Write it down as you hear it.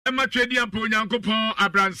matwedi ampo nyankopon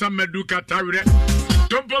abransa madu katawre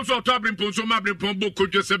tompo so to abrimpo so mabrempo boko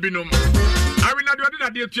dwesebinom awina de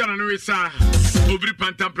ode de atua na no wesa obri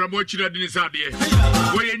pantampramo chira de nisade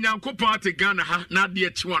we nyankopon ate Ghana ha na de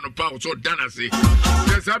achiwa no pa so dana se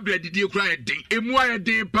tesa bra didi kura e den emu aye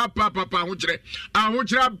den papa ho kire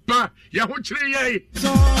ba ya ho kire ye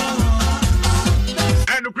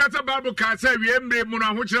and the Christ Bible can say we embrace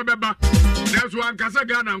Muna Hucha Beba. That's one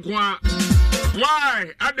Casagana.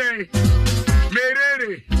 Why are they?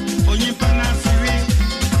 Mere.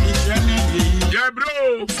 Yeah,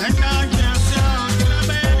 bro.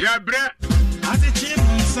 Yeah, bro.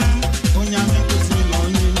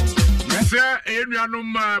 Sir, any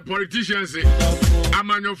politicians,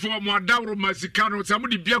 I'm on your form, Madame Masicano,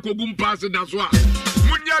 somebody Biako Gum pass it as well.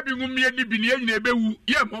 Munya be Mumia Bini, Nebu,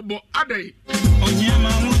 Yamobo, Ade.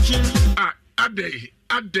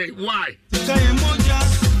 Ade, why?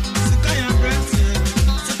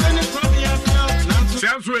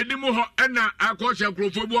 Sounds so anymore, and I call you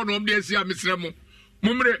for one of the Sia Miss Remo.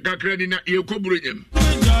 Mumre Gakredina, you cobrinium.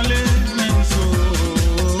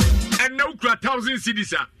 And no 1,000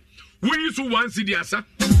 cities, we used to 1 city, sir.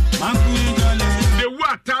 There were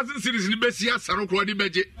 1,000 cities in the Bessia, Sarokodi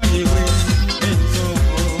Beji.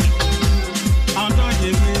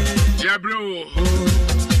 Yeah, bro.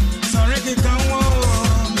 Sorry,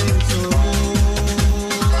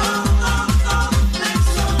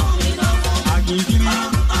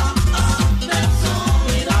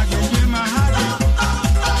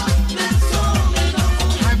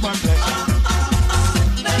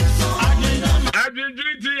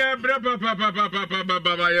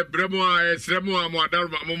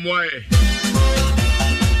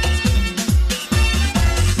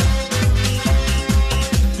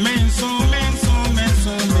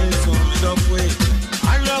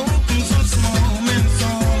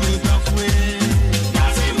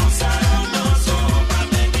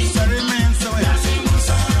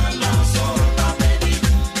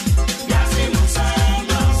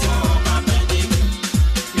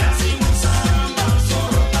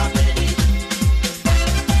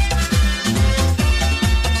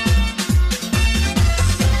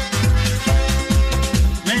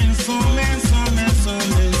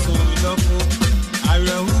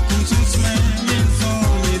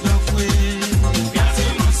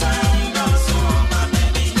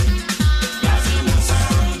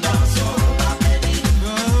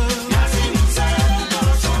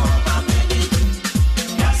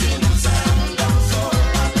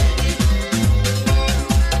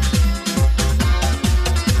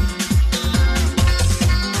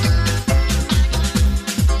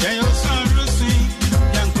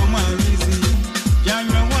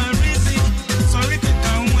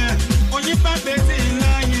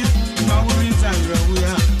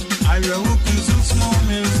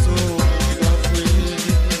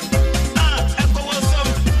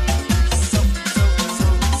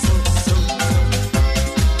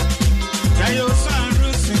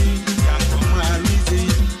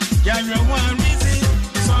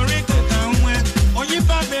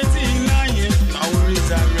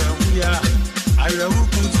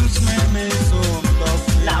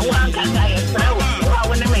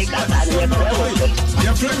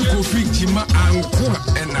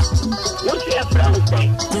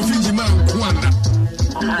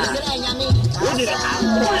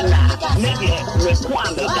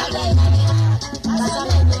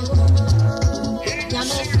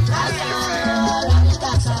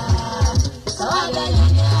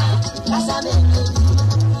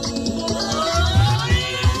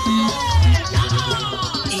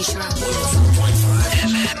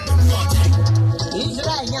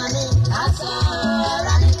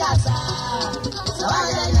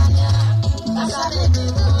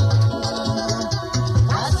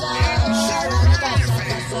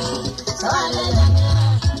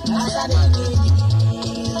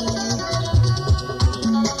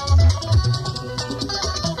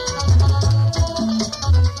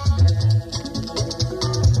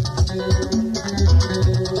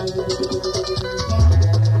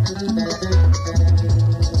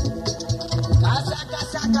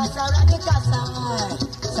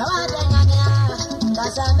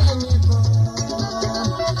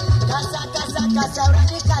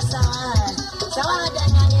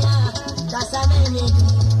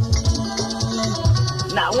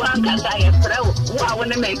 Now one can say a prayer. Why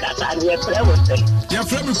want to make us a prayer? Your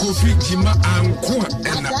friend will feed Jima and Kwa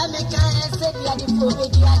and I said, "You are the food,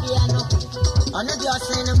 you are the ano. On your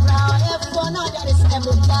son of Brown, if one of that is a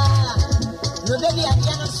muta. No baby, I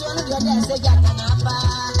can't show you that say Jacanapa.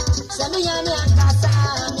 Samiana and Casa,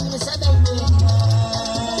 I mean, 7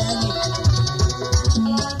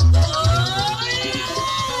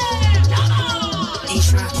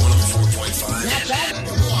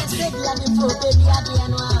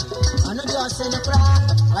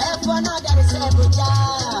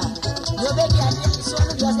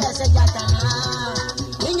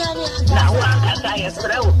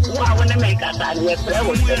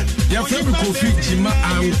 Kofi Jima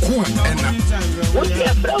Anko Ena.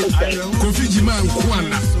 Kofi Jima Anko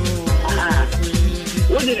Ana.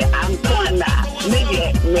 What did Anko Ana?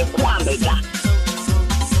 Me Kwamega.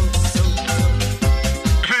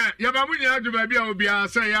 Yabamunya adu baby a obia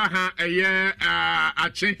say ya ha eye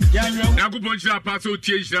ache. Nakupon chira pass o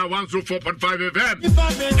tie chira 104.5 FM.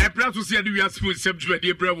 E plus so see the Wiase Mu Nsem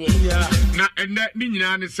dwade brewo. Na enne ni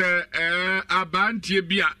nyina ne se abantie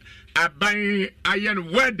bia aban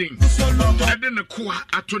ayen wedding. Ede ne koa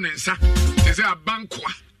ato ne nsa. Te se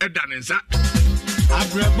abankoa eda ne nsa.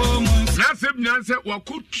 Na seb nyanse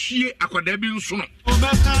wakotwie akwada bi nso no.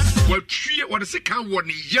 Watwie wode se kan wo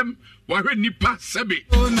ne yam wahwe nipa sebe.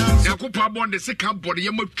 Nyankopa bonde se kan bode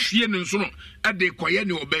yam atwie ne nso no ade koye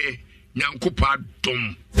ne obeye nyankopa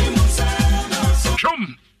dom.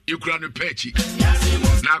 Chom ikura no pechi.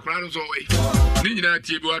 Na akura no so we. Ni nyina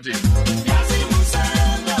tie bi wate.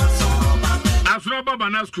 Afro baba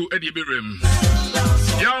na school e de berem.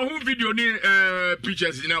 Ya hu video ni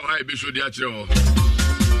pictures na I be show dia kire.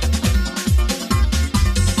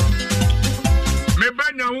 Me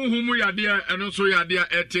banya huhumu yade eno so yade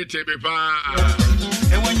etete be pa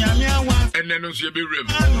eneno so be rem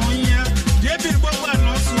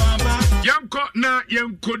yanko na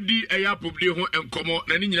yankodi eya publi ho enkomo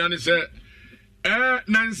na ni nyina ne se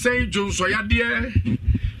na nsai jonso yade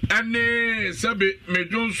ene sabe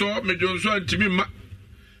mejonso antimi ma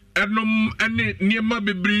enom ene niema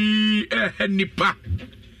bebri nipa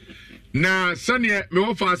na sane me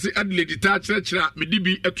wo faase adledi ta kire me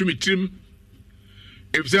dibi atumi trim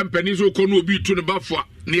if some pennies will come be to the buffer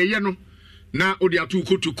near Yano, now or the atu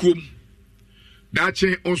kotukum. That's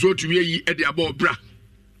also to me at the above bra.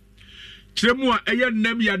 Tremua, a young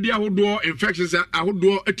name ya dear who door infections are who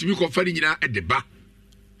door a typical farina at the bar.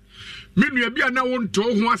 Many be now one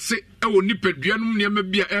told who I say, I will nip a dianum near me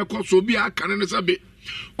be a air cost will be a cannon as a bit.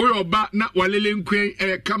 Or your bat not while laying quay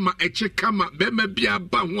a kama a check kama, bema be a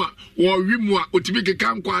banwa or rimwa or to make a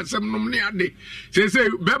camqua some nomniade. Say,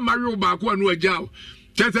 Bemario back one way jow.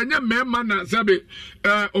 Chasanya mema na sabe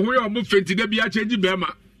oho ya omo fenti da bia change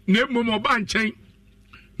bema na emu oba nchen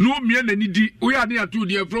no mia na nidi wo ya na atu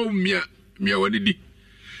de fro mia wani di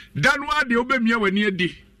dan wa de obemia wani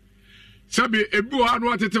adi sabe ebu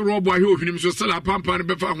anu atete robo ahe ofinim so sala pampa na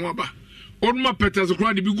befa ho aba onuma petas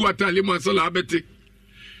kra de bigu atale mu sala abete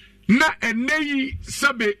na eneyi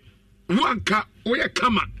sabe wanka wo ya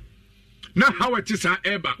kama na hawati sa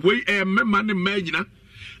eba we mema ne magina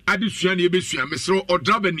adisua na ebesua mesro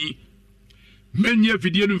odrabani menye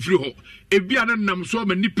fidie no mfiri ho ebia na nam so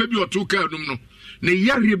ma nipa bi oto ka num no na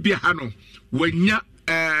yare bia ha no wanya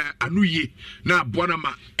anuye na aboana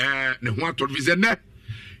ma ne ho ato vize ne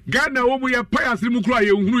Ghana wo mu ye pa asirimu kura ye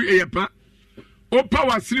hunu eyepa o pa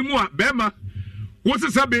wasirimu a bema wo se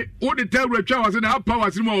sabe wo de taru atwa wase na pa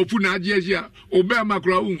wasirimu a ofu na age ahia o bema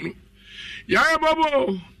kura hunu ya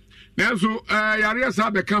bobo na so yare asa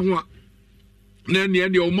be ka ho a na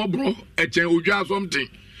ne omobro echen odwa something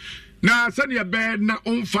na sane be na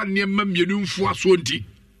onfa ne mamienu mfu aso nti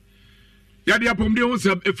ya de apomde ho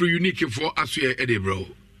sab every unique for aso e de bro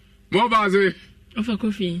mo baze ofa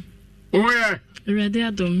kofi oye ready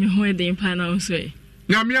adom me ho e de pa na so e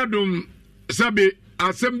na me adom sabe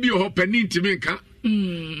asem bi ho pani ntimi nka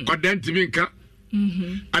kodan ntimi nka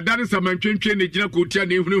adare samantwentwe ne gina ko tia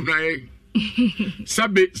na ehunehuna ye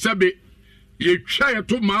sabe ye twa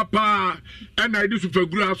to mapa ena edi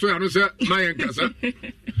sufagura so ya no se mayen kasa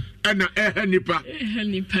ena nipa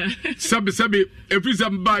sabe every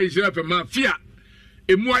somebody is here for mafia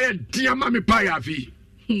emu aye dia ma me pa ya fi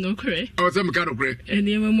no kre o se me ka no kre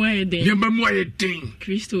eni emu aye den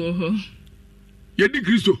Kristo ho ye di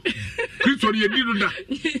Kristo ye di no da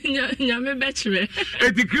nya me betwe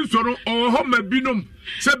eti Kristo no o ho ma binom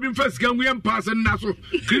se bi first kan we am pass na so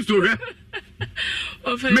Kristo he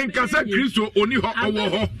Menkasa Kristo oni ho owo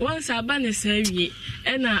ho once abane sawie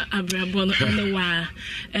ena abrabo no ene wa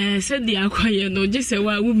se di akoye no gese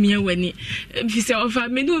wa wumia wani fise ofa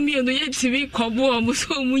me no mi no yetimi kobo o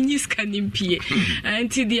so munyi skanim pie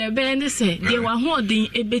anti de ebe ne se de wa hoden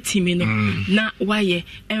ebetimi no na waye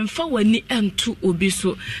emfa wani entu obi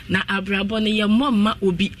so na abrabo no ye momma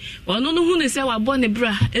obi ono no hunu se wa bone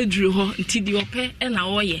bra eduru ho nti de ope ena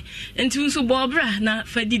woye nti nso bo bra na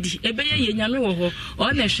fadidi ebe ye nyame wo ho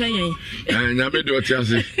o na hwe yen nyame de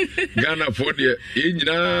otiase Ghana for de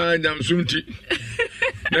nyina nyamsumti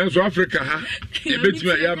na so Africa ha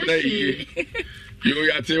ebetima ya mna yi You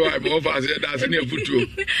ya te wa mo fa say that na futuo.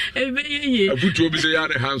 Ebe futuo bi say ya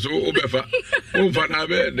ne hanso obefa. O fa na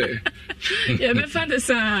be de. Ya be fa de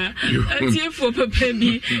sa. Atie fo papa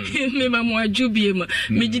bi me mamu adwubie mu.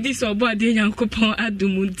 Me gidi so obo ade Nyankopon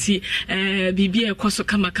adumunti bibia ekoso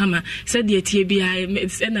kama said the tie bia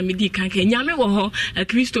na me di kanka nyame wo ho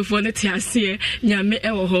Christopher ne te ase nyame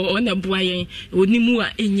e wo ho ona boa yen onimu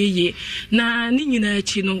a enyeye na ni nyina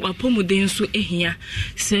achi no wapomuden so ehia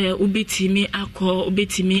se obetimi akọ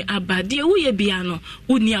obetimi abade wo ye bia no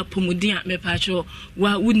oni apomuden a mepacho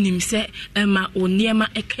wa wonim se ema oniema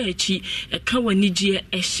eka achi eka wanigye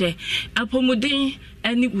ehye apomuden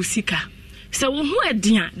ani usika so wo hu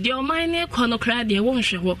adin de oman ne kono kra de wo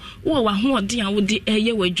nhwe ho wo wa hu odin a wo de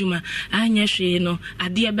eye wadwuma anya hwe no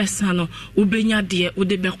ade ebesa no ubenya de wo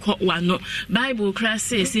de bekọ wa no bible kra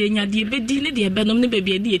says enya de bedi ne de benom ne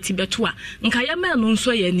bebia de eti beto a nka ya ma no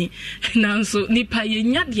nso ye ni nanso nipa ye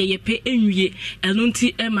nya de ye pe enwie eno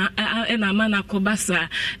nti ema na ma na kobasa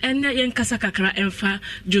enne ye nkasa kakra emfa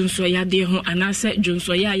jonso ya de ho anase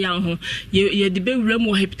jonso ya ho ye de bewuram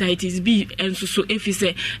wo hepatitis B enso so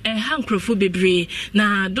efise hankrofo bebre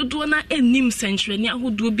na dodo na enim century ni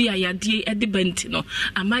ahodo bi ayade ede banti no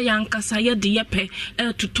ama yankasa ye de yepe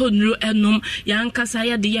totonro enom yankasa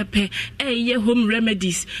ye de yepe ye home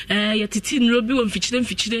remedies ye titinro bi wo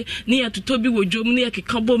mfichire ni ye toto bi wo dwom ni ye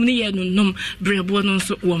kekabom ni ye nonnom brebo no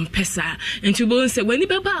so wo mpesa enti bo nse wani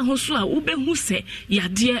beba ahoso a wo behu se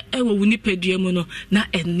yade ewo woni padua mu no na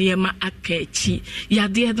enema akachi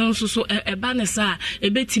yade don so eba ne sa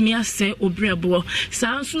ebetimi ase obrebo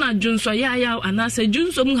sa nso na jonso ya anase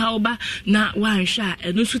junso mu haoba na wanhwa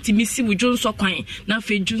eno so timi si wo junso kwan na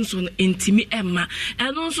fe junso entimi emma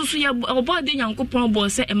eno so ya obode Nyankopon bo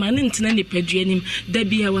se ema ne ntena ne padua nim da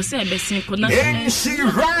bi e wo se ebesen ko na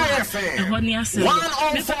ehoni ase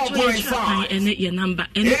 104.5 ene ye number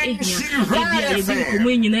ene ehia da bi e ko mo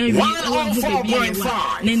nyina wi o hu da bi e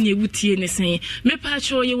wa na ne wutie ne sen me pa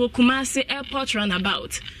cho ye wo Kumasi airport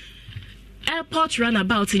runabout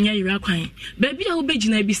in Yara Quine. Baby, I'll be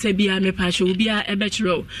Jina Bisabia, me patch will be a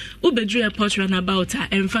betro. Ubedru airport runabout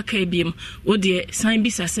and Fakabim, O dear, sign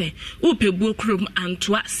Bisase, Upe bookroom and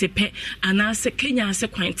Twa Sepe, and I say Kenya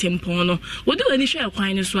Sequine Tempono. What do any share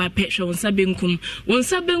quine swap petro on Sabinkum? One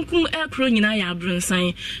Sabinkum air crowing in Aya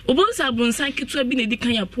Brunsign. Obons Abrunsign keeps a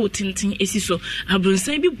binedicania potinting esiso.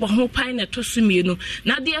 Abrunsign be Boho Pine at Tosumino.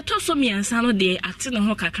 Now the Atosomi and Sano de Actin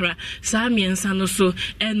Hokakra, Sami and Sano so,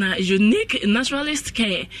 and a unique naturalist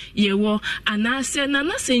care ye wo anase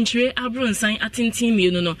na century Abrunsign atintim you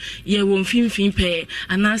no ye wo mfimfim pe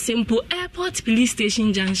anase mpo airport police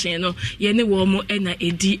station junction no ye ne wo mo na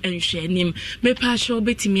edi enhwenim me pa sho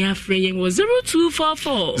betimi afre yen wo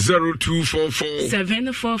 0244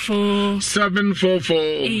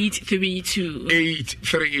 744 832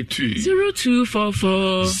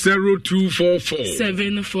 0244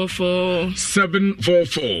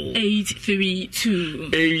 744 832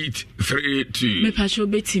 me pacho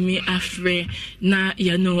betimi afre na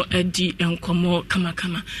ya no adi enkomo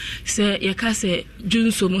kama se yaka se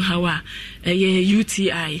junso mu hawa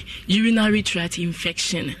UTI urinary tract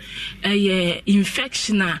infection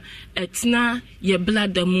infection etna ye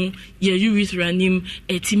blood mu ye urethra nim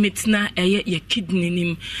etimetna ye kidney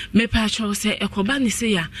nim me pacho se ekoba ni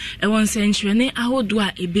se ya won se nhwene ahodo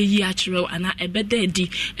a ebeyi achiro ana ebeda edi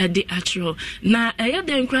ede achiro na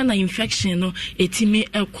den kra na infection no etimi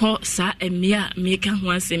ekọ sa emia meka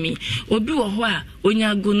ho asemi obi wo ho a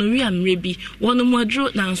onya gonorrhea mrebi wono modro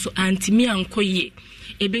nanso antimi ankoye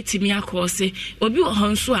ebetimi akose obi wo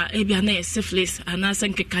honso a ebia na syphilis anasa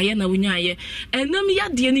nkekaye na wunyaye enam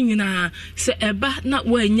yade ni nyina se eba na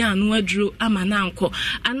wanya anu aduro ama na anko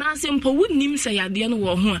anasa mpo wunnim se yade no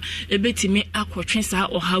wo ho a ebetimi akotwe sa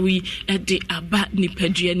ohawi ede aba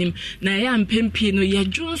nipaduanim na ya mpempie no ye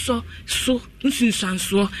dwonso so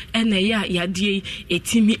nsunsanso ena ya yade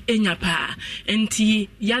etimi enya pa enti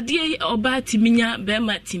yade oba timinya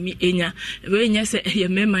bema timi enya we nya se ye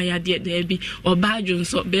mema yade da bi oba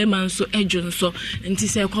dwonso bema nso edwonso nti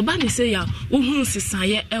se koba ne se ya uhun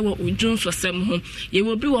sisaye ewo odwonso sem ho ye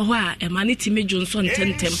wo bi wo ho a ema ne timi dwonso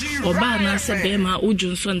ntentem oba na se bema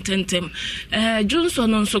odwonso ntentem dwonso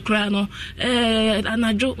no nso kra no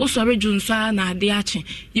anadwo osore dwonso na ade ache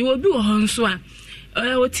ye wo bi wo ho nso a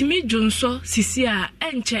otimi dwonso sisi a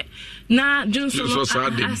enche na dwonso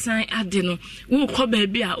asan ade no wo kɔ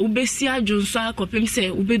baabi a wobesi adwonso akɔpem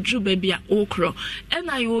sɛ wobɛduru baabi a wokro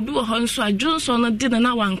ɛna yɛ obi wɔ hɔ nso a dwonso no de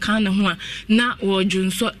na wanka ne ho a na wɔ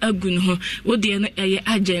dwonso agu ne ho wo de no ɛyɛ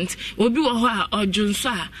agent obi wɔ hɔ a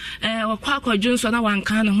ɔdwonso a wɔkɔ akɔ dwonso na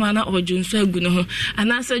wanka ne ho a na ɔdwonso agu ne ho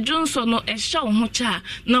anaasɛ dwonso no ɛhyɛ wo ho kyɛ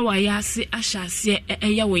na wayɛ ase ahyɛ aseɛ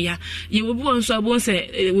ɛyɛ wo ya yɛ obi wɔ nso abon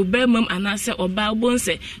sɛ wo bɛmam anaasɛ ɔbaa bon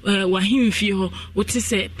sɛ wahemfie hɔ wote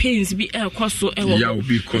sɛ pains bi ɛkɔ so ɛwɔ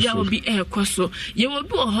yaw bi ɛkɔ so yɛ obi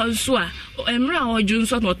wɔ hɔ nso a emra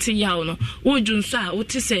ɔdwonso no te yaw no wo dwonso a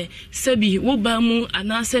wote sɛ sɛbi wo ba mu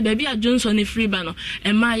anaasɛ baabi a dwonso ne free ba no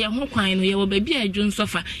ɛma yɛ ho kwan no yɛ wɔ baabi a dwonso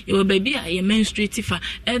fa yɛ wɔ baabi a yɛ menstruate fa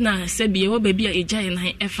ɛna sɛbi yɛ wɔ baabi a ɛgya yɛ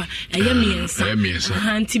nan ɛfa ɛyɛ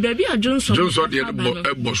miɛnsa nti baabi a dwonso deɛ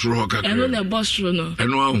ɛbɔ soro hɔ kakra ɛno na ɛbɔ soro no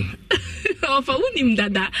ɛno ahu ɔfa wonim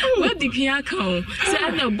dada wadi pia aka ho sɛ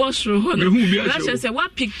ɛna ɛbɔ soro hɔ no lahyɛ sɛ wa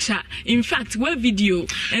picture in fact wa video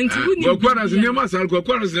nti wonim kwakwara sɛ nneɛma saa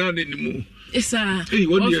kwakwara sɛ na ne mu esa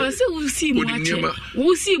ofa se usi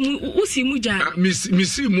mu ja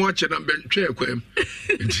misi mu ache na bentwe ekwem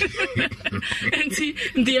enti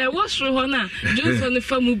de washro ho na Johnson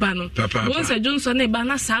fa mu ba no won se Johnson e ba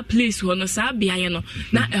na sa place ho no sa bia ye no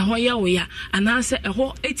na eho ye wo ya ana se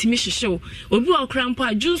eho etimi hyehyew obi okrampo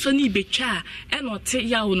a Johnson ni betwa e na ote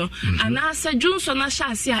ya wo no ana se Johnson na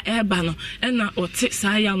hya ase a e ba no e na ote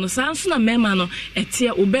sa ya no sa nso na mema no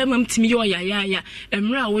ete obemam timi yo ya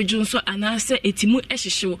emra wo Johnson ana se etimu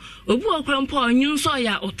ehyehew obi okrampo onyunso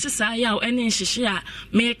ya otisa ya ene hyehye a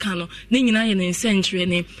meka no ne nyina ye ne nsenkyere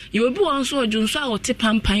ne ye obi wonso ojunso a ote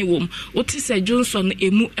pampan wom otisa Johnson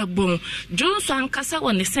emu ebon Johnson ankasa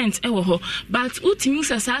won ne scent ewo ho but utimi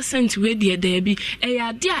sasa scent we de bi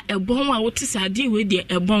ade a ebon a otisa ade we de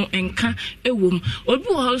ebon enka ewom obi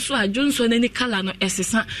wonso a Johnson ne color no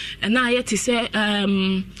esesa na ayete se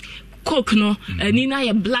coke no ani na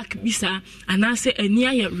ye black bisa anase ani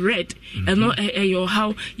ye red eno your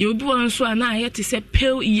how you do one so na ye te say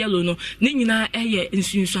pale yellow no ne nyina ye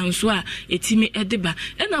nsunsuanso a etimi edeba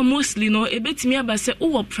ena mostly no ebetimi aba say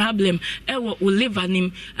wo problem wo liver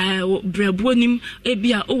nim brebo nim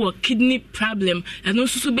ebia wo kidney problem eno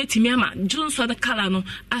susu betimi ama Johnson the color no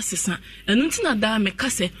asesa eno ntina da me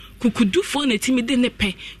kase kukudufo na etimi de ne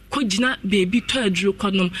pe kogina baby to aduru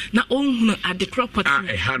konom na onhunu ade property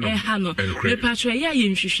ha no me patro ya ye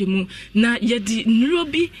nhwehwemu na yedi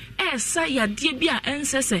nrobi esa yade bi a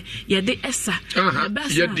ensese yede esa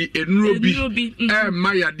yedi enrobi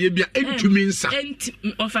ma yade bi a entumi nsa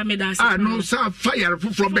ofa medase no sa fire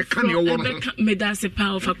foforo be kan yo wo no medase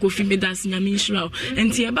pa ofa kofi medase nyame nshira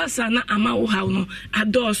enti e basa na ama wo haw no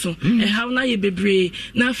adoso haw na ye bebre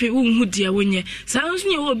na afi unhu de wonye sa nso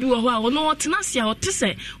ye obi wo ho a wono wotena sia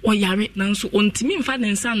wotese oyare nanso ontimi mfa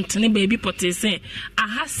ne nsa ntene baabi potese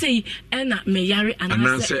aha sei ena me yare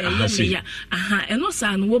anase ya aha eno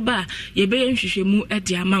sa no wo ba ye be nhwehwemu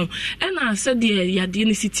ede amaw ena se de yade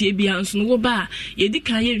ne sitie bia nso no wo ba ye di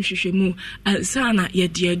kan ye nhwehwemu sa na ye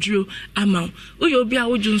de aduro amaw uyo bia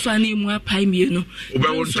wo junso ana emu apai mienu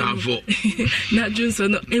wo ntafo na junso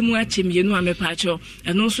no emu ache mienu amepacho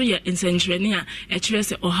eno so ye nsenkyerene a e kire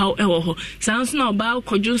se ohaw ewo ho sa nso na oba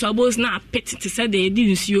ko junso abos na apetite se de edi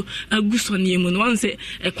nsuo aguso ne emu no won se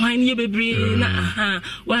ekwan ne bebre na aha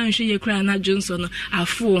wanhwe ye kra na Johnson no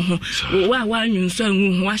afo ho wa wanwunso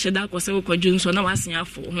anwu ho wahyeda akose wo Johnson na wasen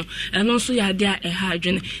afo ho eno so ya de a eha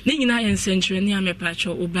adwene ne nyina ye nsenkyere ne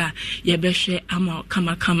amepacho oba ye behwe ama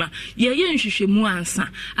kama ye nhwehwemu ansa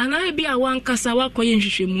ana bi a wankasa wakoye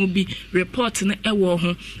nhwehwemu bi report no ewo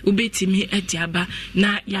ho obetimi edi aba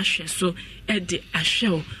na yahwe so edi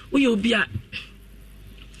ahwe wo ye obi a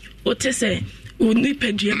otese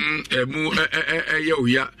unipeduam emu ye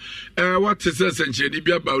oya what is essentially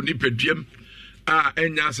bi aba unipeduam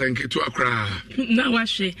enya sanketo akra na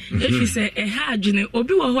wahwe efi se ha adwene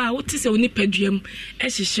obi wo ho a wote se unipeduam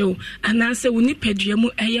ehyehyew ananse unipeduam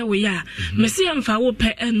eye wo ya mese yemfa wo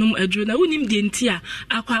pe enum adwene na wonim de nti a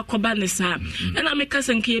akoba ne sa na meka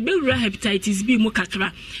sanke ye bewura hepatitis B mu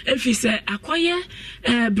kakra efi se akoye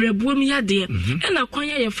brebuom yade na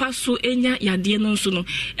akoye ye fa so enya yade no nso no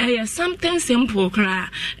something simple kra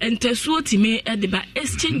entasuo time edeba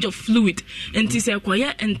exchange of fluid enti se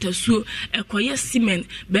akoye entasuo akoye semen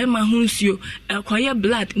be ma hunsuo akoye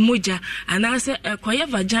blood moja anase akoye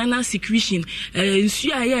vaginal secretion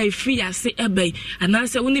nsuo aya free ase ebe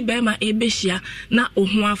anase woni be ma ebehia na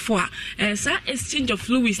ohu afo a sa exchange of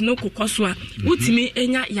fluids no kokoso a wutimi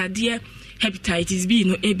enya yade hepatitis B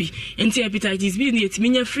no ebi enti hepatitis B no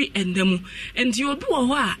yetiminya free endamu enti obi wo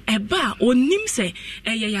ho a eba onim se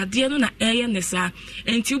eye yade no na eye ne sa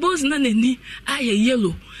enti oboz na nani aye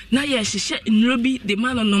yellow na ye hihye nrobi de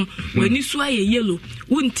manonom wani so aye yellow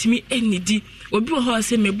wontimi enidi obi wo ho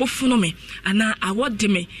se mebofo no me ana awode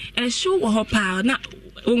me ehwe wo ho pa na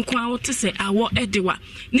onkwa wote se awo edewa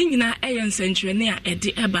ni nyina eye nsentwene a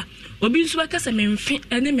ede eba obi nso baka se memfe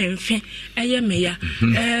ene memfe eye meya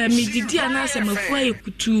mididi ana se mafu aye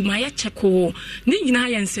kutu ma ye cheko ni nyina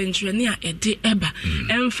eye nsentwene a ede eba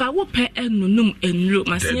emfa wo pe enunum enro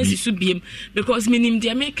masenya sisu biem because minim de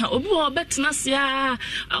America obi wo betena se a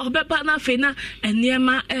obeba na fe na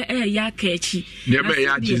enema ya ka echi neba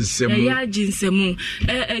ya jinsemu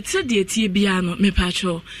tse de tie bia no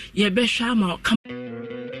mepacho ye behwa ma.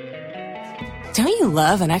 Don't you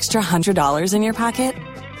love an extra $100 in your pocket?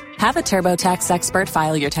 Have a TurboTax expert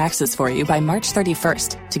file your taxes for you by March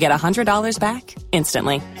 31st to get $100 back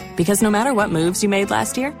instantly. Because no matter what moves you made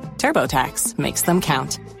last year, TurboTax makes them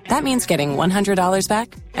count. That means getting $100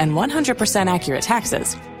 back and 100% accurate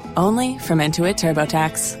taxes only from Intuit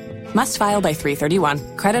TurboTax. Must file by 3/31.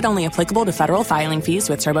 Credit only applicable to federal filing fees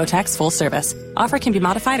with TurboTax full service. Offer can be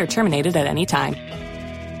modified or terminated at any time.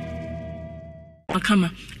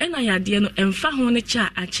 Akama ena yade no emfa ho ne cha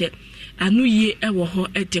ache anu ye ewo ho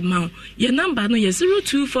edema ye number no ye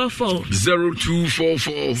 0244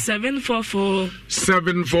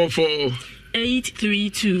 744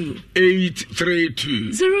 832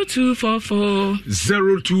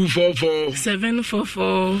 0244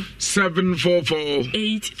 744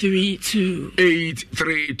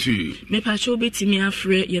 832 me pa cho betimi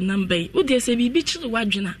afre ye number wo de se bibi chiri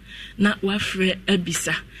wadwena na wafre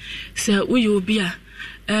abisa se wo ye obi a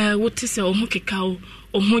wote se o ho kekawo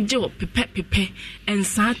ohoje o pepe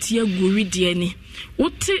ensate aguri de ani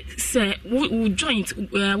wote se wo joint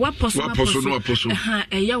waposo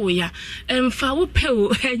eya wo ya emfa wo pe o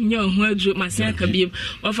enya ho adru masen aka biem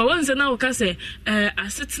ofa wonse na wo ka se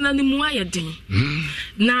asetena ni mu ayeden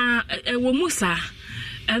na wo musa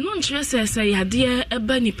eno nkyere se yade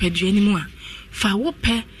eba ni padua ni mu a fa wo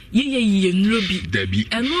pe ye nrobi dabi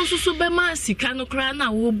eno so be ma sika no kra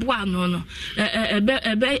na wo bo ano no ebe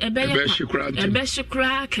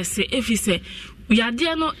shikra kese efise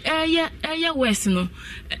yade no eye west no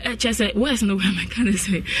chese west no we make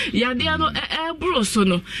say yade no bro so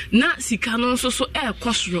no na sika no so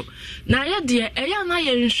ekosoro na yade na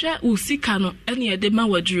ye nhwe u sika no ene ye de ma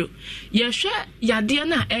waduro ye hwe yade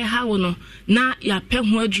na ha wo no na ya pe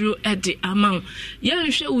ho aduro de ama ye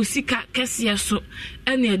nhwe u sika kese so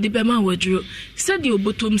ene de be ma waduro se de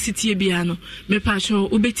obotom sitie bia no me pa cho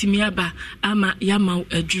obetimi aba ama ya ma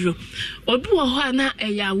aduro obi wo ho na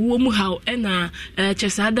ya wo mu haw ena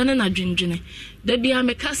chesa adane na dwendwene da bia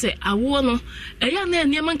meka se awo no eya na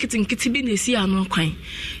enema nkitinkiti bi na esi ano kwan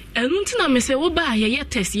enu ntina me se wo ba ye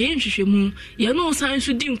test ye nhwehwemu ye no san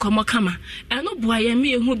so di nkomo kama eno boa ye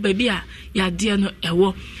me ehu ba bi a ya de no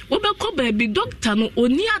ewo wo be ko ba bi doctor no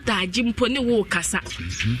oni adaji mpo ne wo kasa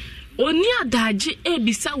oni adaji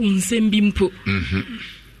ebisa wo nsem bi mpo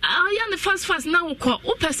aya ne fast na wo ko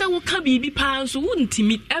wo pese wo ka bibi pa so wo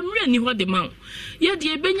ntimi emre ni ho de ma ye de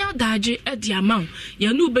ebenya daje e de ama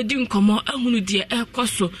ye no bedi nkomo ahunu de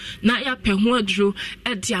ekoso na ya pe ho aduro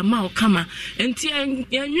e de ama kama enti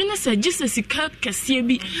enwene se Jesus ka kase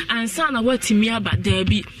bi ansa na watimi aba da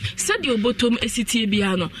bi se de obotom esitie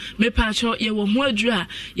bia no me pa cho ye wo ho aduro a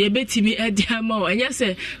ye betimi e de ama enye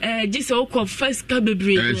se Jesus wo ko first ka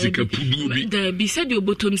bebre da bi se de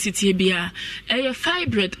obotom sitie bia e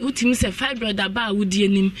fibroid utimi se fibroid aba wudi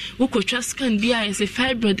enim ukotwa scan bia ye se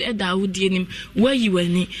fibroid e da wudi enim wayi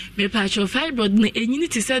wani me pa cho fibroid na enyini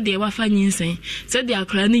ti se de wafa nyinsen se de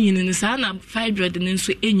akra ne nyini no sa na fibroid ne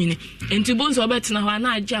nso enyini enti bonzo obetena ho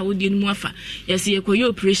na agya wudi enim afa ye se ye koye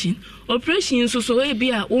operation so e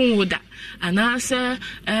bia wonwoda ana se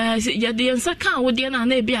ye de nsa kan wodi na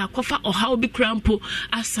na e bia kofa oha obi krampo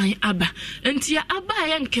asan aba enti ya aba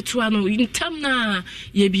ya nketo no ntam na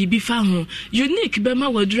ye bibi fa ho unique be ma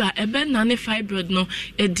wadura ebe na ne fibroid no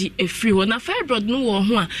edi efri ho na fibroid no wo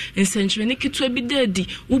ho a nsenchwe ne keto bi dadi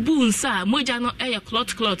ubu nsa moja no eye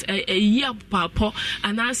clot yi apapo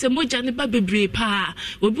ana se moja ne ba bebre pa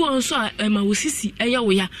obi won so ma wosisi eye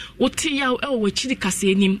wo ya wote ya e wo chiri kasa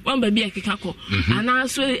enim wan ba bi bi ekekako ana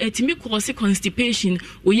so etimi cause constipation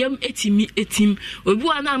oyam etim obi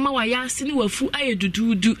wa na ama wayase ne wafu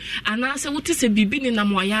ayedududu ana se wote se bibi ne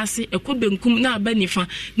nam wayase ekobenkum na aba nifa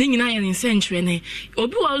ne nyina ye nsenchwe ne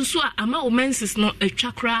obi wa nso ama menses no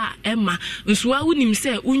atwakra ema nso a wonim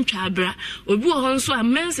se untwa abra obi wa nso a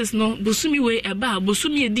menses no bosumi we eba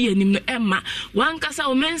bosumi edi anim no ema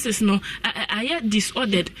wankasa menses no aye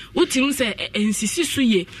disordered wotim se ensisi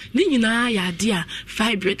suye ne nyina ya ade a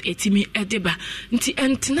fibroid etimi edeba nti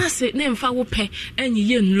entena se ne mfa wo pe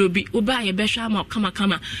enyi ye nrobi oba ye behwa ama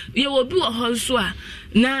kama ye obi wo honso a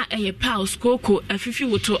na eye pause koko afifi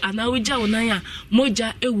woto ana wogya wonan a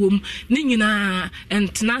moja ewom ne nyina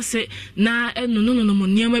entena se na no mo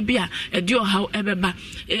niam bi a edi ohaw ebeba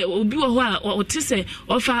obi wo ho a otise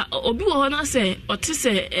ofa obi wo ho na se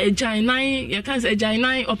otise eginan ye kan se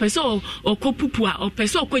eginan opeso okopupu a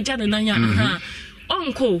opeso okogya ne nan a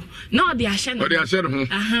onko na odi ahye no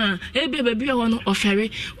ebe baby ho no ofere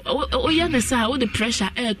oya ne sa wo the pressure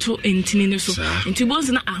air to entini ne so enti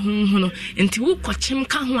bonzi na ahonho no enti wo kochim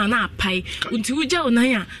ka ho na apai enti wo gya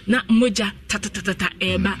onan a na moja tatatata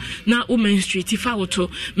eba na wo menstruate fa woto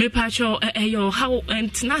me pa cho eyo how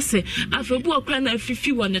entina se afebu okra na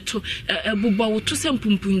afifi wo ne to ebubo woto se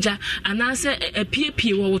mpumpunja ana se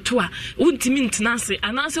apiepie wo woto a wontimi ntina se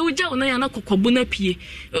ana se wo gya onan a na kokobu na pie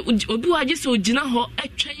obi waje se ogina ho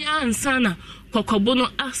atwa ansana kokobo no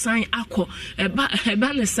asan akọ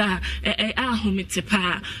eba ne sa ahomete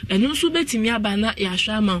pa enu nso betimi aba na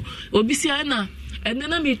yahwa ma obi sia na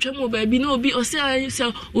enena me twam obabi na obi o se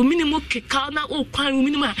ominimu keka na okwan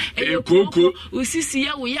ominimu a ekoko osisi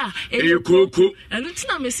ya wo ya ekoko enu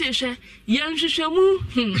tina me se hwe ya nhwehwemu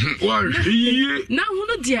wa hwiye na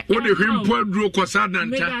hunu de wo de hwempo aduro kosa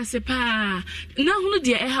danta me ase pa na hunu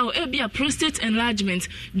de how e bia prostate enlargement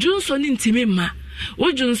junso ni ntimi ma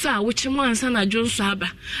wojunso a wochimo ansa na junso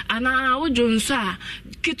aba ana wojunso a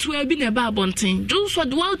ketua bi na ba abonten junso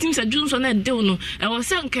de wautim se junso na de no e wo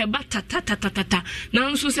se nka ba tatatata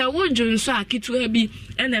na nso se wojunso a ketua bi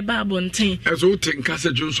na ba abonten ezo wotinka se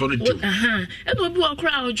junso no de e do bi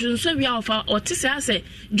okra wojunso wi afa otise ase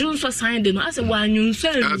junso san de no ase wanyunso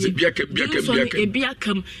ase biaka e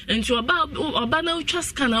biakam enti oba na utwa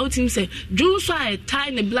scan a wotim se junso a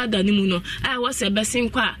tie ne blood animu no a wo se besin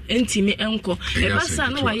kwa entimi enko basa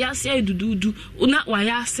na wayase edududu una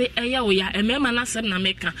wayase eya oya emema na sem na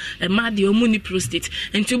meka ema de omuni prostate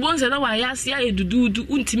enti bonze na wayase edududu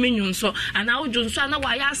untime nyonso ana wojunso na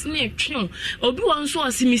wayase na etwe obi wonso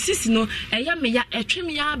osimisisi no eya meya etwem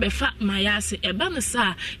ya befa mayase eba ne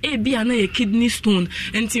sa ebia na ye kidney stone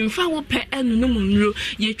enti mfa wo pe enu no munro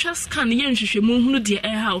ye twa scan ye nhwehwemu hunu de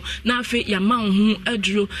ehaw na afi ya ma ho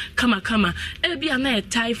aduro kama ebia na ye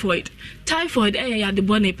typhoid ya de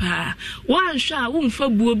bone pa wan sha wonfa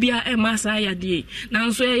buo bia emasa ya de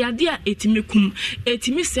nanso ya de a etimi kum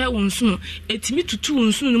etimi se wonso no etimi tutu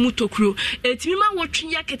wonso no mutokuro etimi ma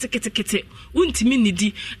wotwe ya ketekete wontimi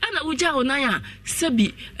nidi ana wugya onan a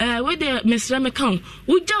sabi we de mesra mekan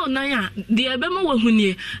wugya onan a de ebema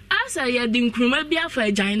wahunie asa ya de nkruma bia fa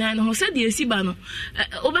agina no se de esiba no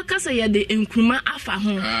obekasa ya de nkruma afa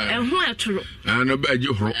ho eho etoro ana ba gi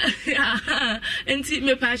horo enti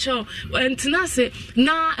me pa cho entina se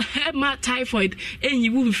na hema typhoid enyi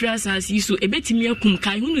wu mfrasas yiso ebetimi akum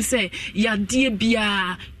kai hunu se yade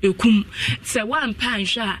bia ekum se wan pan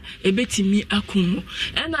hwa ebetimi akum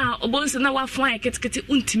ena obonse na wafan ketekete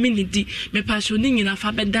untimi nidi me pasho ni nyina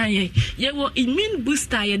fa bedan ye wo immune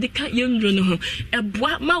booster ye de ka yenro no ho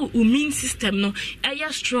eboa ma immune system no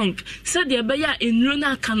eya strong se de be ya enro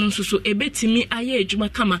na aka no so ebetimi aye adwuma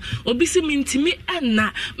kama obisi mintimi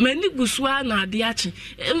enna mani gusua na ade achi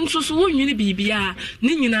nso wonwini bibia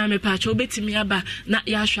ni nyina me pasho obetimi aba na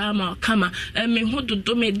ya hwa ma kama me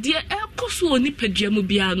hododo me de ekoso oni padua mu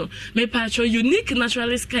bia no me pasho unique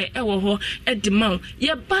naturalist kai ewo ho edima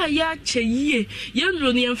ye ba ya cheyie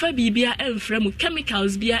yenro ne yemfa bibia emfra mu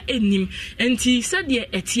chemicals bia enim enti sade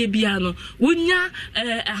etie bia no wonya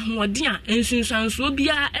ahoden a ensunsanso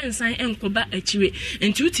bia ensan enkoba achiwe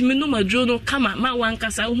enti utimi no madro no kama ma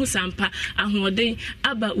wankasa hu sampa ahoden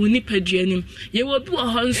aba oni padua nim ye wo bi wo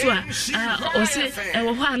ho nso a ose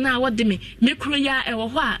ewo ho na wode me mekro ya ewo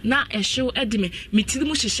ho na ehyew edime mitiri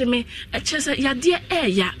mu hyehye me echese yade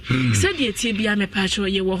eya sade etie bia me pacho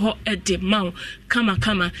ye wo ho edima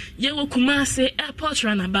kama ye wo Kumase airport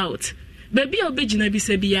runabout baby obegina bi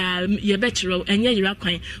se bia ye betchero enye yira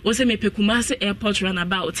kwan wo se mepe Kumase airport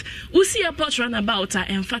runabout usi airport runabout a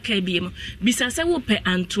emfa ka biem bisa se wo pe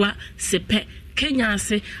antoa sepe Kenya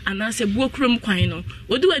ase anase buokrom kwan no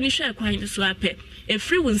odu ani hwe kwan no so apɛ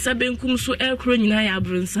efri wonsa benkum so ekro nyina ya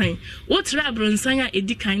abronsan wotra abronsan a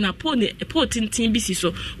edi kan na po tintin bisi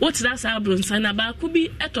so wotra sa abronsan na ba ko bi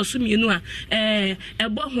etoso mienu a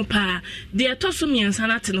ebo ho pa de etoso miensa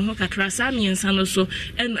na te no ho kakra sa miensa no so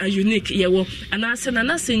en unique yewo anase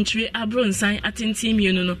na century abronsan atintin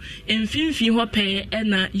mienu no emfimfi ho pe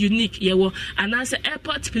na unique yewo anase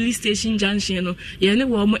airport police station junction no ye ne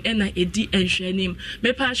wo mo na edi enhwanim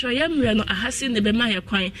me pa hwo ye mre no ahase ne be ma ye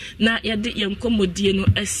kwan na ye de ye nkomodi no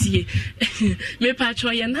asie me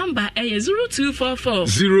patro your number 0244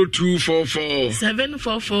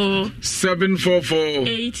 744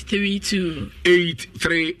 832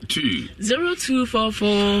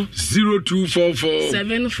 0244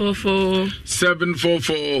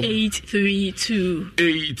 744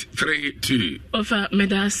 832 ofa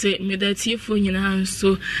medati fo nyina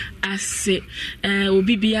so ase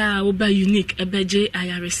obibia oba unique ebeje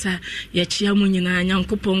ayaresa ye chia mu nyina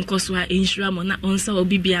nyankopon koso a insura mo na onsa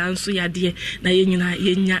obibia nso yade na ye nyina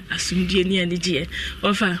yenya asumdie ne anigye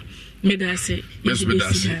ofa medase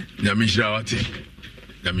nyamishrawati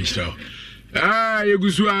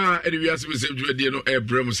yegusua edi Wiase Mu Nsem dwede no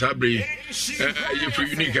ebrem sabre ye for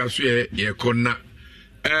unique aso ye konna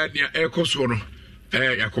nia ekoso no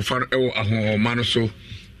yakofa ewo ahoma no so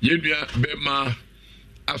yenua bema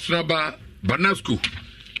asunaba banasco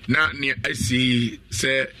na nia asi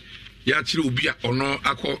se ya kire obi a ono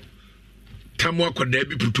akọ tamu akoda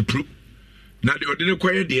bi putupru na de odene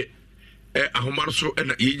kwaye de ahoma so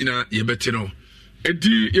na yenyina yebete no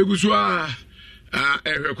edi yeguso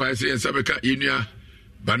ehwe kwaye se nsabeka yenua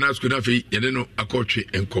banasco na fe yede no akọtwe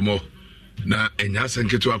enkomo na enya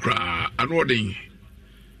sanketo akra anodin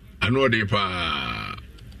pa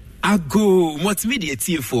ago multimedia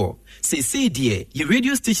TV4 say dear your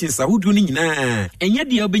radio stations are would running na enya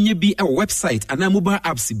dia obenya bi our website and mobile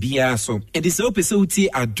apps bia so and this episode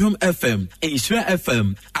at Drum FM, Insura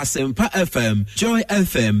FM, Asempa FM, Joy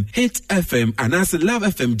FM, Hit FM and as Love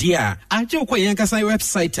FM dia ajo kwa yankasa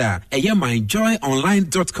website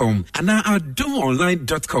myjoyonline.com and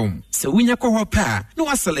adumonline.com so winya kwa pa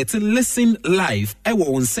no select listen live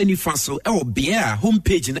ewo onsani faso ewo bia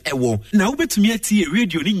homepage na ewo na ubetumi atie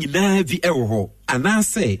radio ni nyina vi ewo ho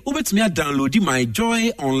anase ubetumi download my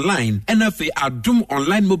Joy Online NFA Adum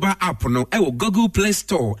Online mobile app no Google Play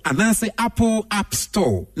Store anase Apple App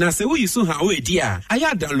Store na se we use ha we dia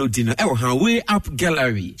aya download no ha we app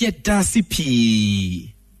gallery yet dasi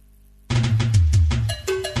p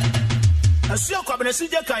Asio kwabenesi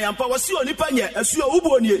je kan yampa wasi onipa nye asio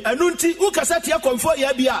ubonie enunti ukasate akomfo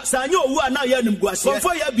ya bia sanye owu ana ya nimguase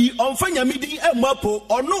komfo ya bi onfanya midin emapo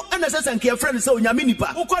ono anasese nke friend se onyame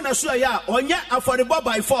nipa ukona so ya onye affordable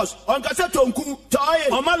by force onkase tonku toye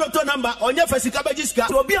omaloto number onye fasika bajiska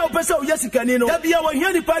obi a opese oyesika ni no da bia wo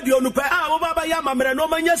hia nipa di onupa a wo baba ya mamre no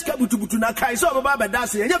manya sika butubutu na kai so baba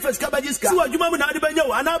bedase enye fasika bajiska si wadwuma mu na ade benya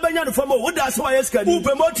wo ana benya no famo wo da so oyesika ni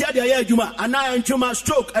upe moti ade ya adwuma ana ntwuma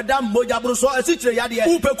stroke adam moja so asitre yade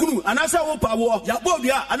upekunu anasa wo pawo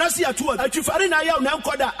yabobia anasa yatuo atwifare na ya na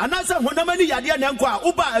nkoda anasa honamani yade na nko a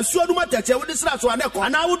uba asuo dum atache wo disra so aneko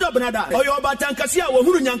ana wo dobnada oyo batankase a wo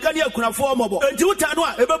huru nyankane akunafo mobo enti utano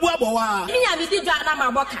a ebebu abowa nya bi di dwa na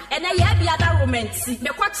maboka ene ya bia da romanti me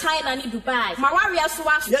kwa China ni Dubai mawaria so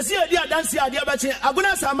wa yesi edi adansi ade abache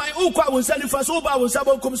aguna samai ukwa wonsani fa so uba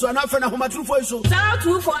wonsabo kom so na fa na homatrufo so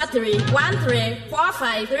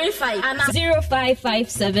 0243134535 and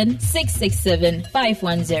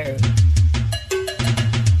 0557667510.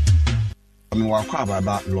 I'm walk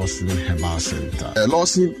about Lawson Herbal Center.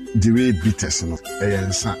 Lawson the way bitters no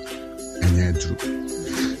ensa enye dru.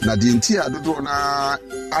 Na di nti adodo na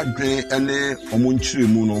adwen ene omonchire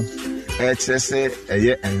mu no kire se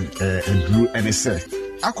eye endru ene se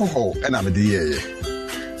alcohol ena me de ye.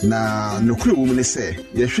 Na nokure wo mu ne se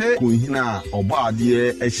ye hwe kunhina obo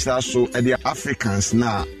ade ehira so ede Africans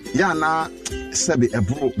na ya na sebe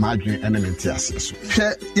ebro madwen element ase so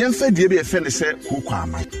hwe yemfa die be efe ne se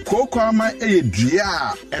kokwama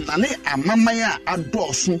eyedua enane amaman a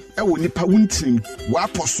adoso ewo nipa wuntim wa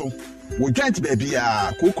aposo wo joint baby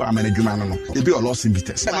a kokwama na dwuma no ebi olosin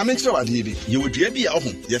bites na me kire wade bi ye wodua bi a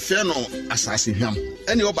ho ye fe no asase hwam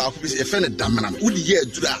ene oba akọ bi ye fe ne damana wodi ye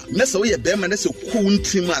adura na se wo ye be ma na se ko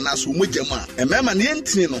wuntim ana so mogya mu a emema ne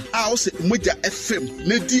yentini no a wo se mogya fm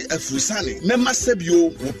na di afusane na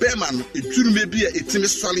masabio wo be ma no edwurume bi a etimi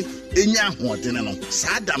sole enya hoodene no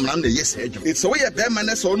saa damana na ye se adwum so wo ye be ma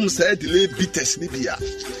na se wonum saa delay bites ni bia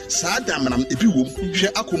saa damana ebi wom hwe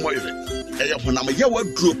akomoyere eye honam ye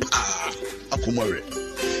waduro pa akomoyere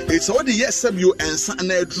it's all the yes you and san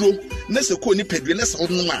na dro na se ko ni pedwe na se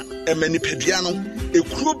no a emani pedua no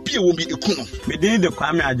ekuro bi wo bi ekuno me dey the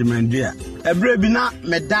kwame adjumandua ebre bi na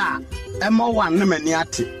meda emo wan na mani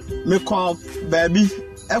ate me call baby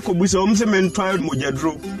ekobusa omse mentwa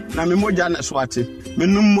mojadro na me moja na so ate me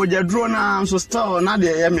num mojadro na so store na de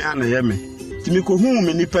yeme ana yeme timi ko hu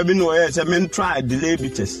me nipa bi no ye se men try delay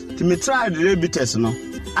bites timi try delay bites no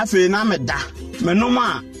afi na meda me num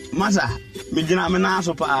a masa me gina me na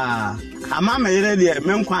so pa ama me yere de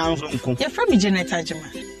me nkwan so nko ye fra me Janet Ajima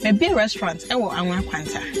me be restaurant e wo anwa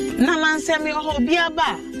kwanta na lanse me ho bia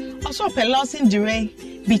ba also pelosin dire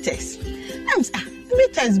bites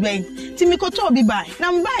bitters ben timi ko to bi bai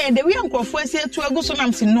na mbaye de we ankofo asie to aguso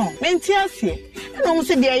nam si no menti asie na mo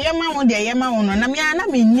se de yema wo no na me ana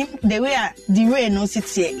me nim de we a the way no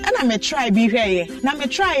sitie ana me try bi hweye na me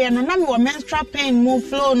try no na me wo menstrual pain mo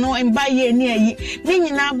flow no mbaye ni ayi ni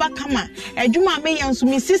nyina ba kama adwuma me yanso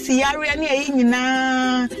me sisi yare ni ayi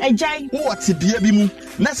nyina ajai wo te bia bi mu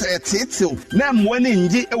na se etetew na mo ne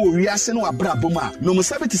ngi e wo wiase no abrabom a no mo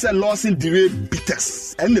sabe ti se losing dire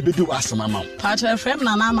bitters en na bedu asoma ma Patrick frem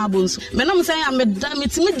na na mabonso me no say am da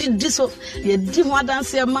metimi didi so ye di ho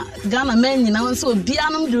adanse ma Ghana man nyina so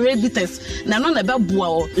bianom dire bitters na no na beboa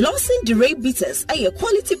o Lawson Dire Bitters a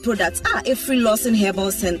quality product a free Lawson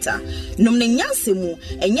Herbal Center nom ne nyanse mu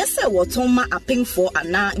enye se woton ma apemfo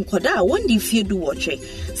ana nkoda a wondi fie du wotre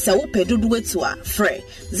se wo pedudu wetu a frɛ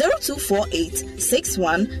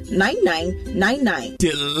 0248619999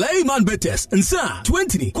 Delay man betes nsa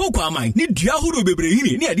 20 kokwa amai ni dua huru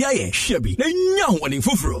bebrehini ni ade aye hyebi na nya hoɔden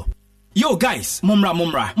foforo. Yo guys, mumra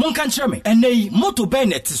monka nkyerɛ me enei moto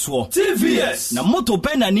Bennett so TVS na moto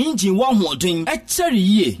Bennett ni engine wa hoɔden ɛkyɛre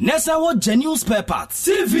yie na ɛsa wɔ genuine spare parts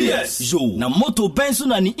TVS yo na moto Ben so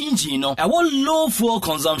na ni engine no ɛwɔ low fuel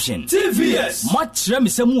consumption TVS ma kyerɛ me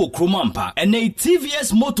sɛ mu wɔ kroma mpa enei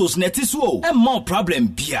TVS motors na ɛte so ɛmma problem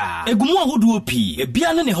bia egumu ahodoɔ pii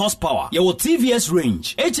ebia ne horsepower yɛwɔ TVS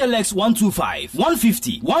range HLX 125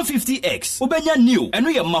 150 150X obenya new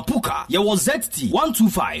ɛno yɛ Mapuka yɛwɔ ZT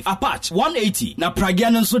 125 Apache 180 na pragia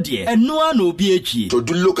so de eno na obi atwie to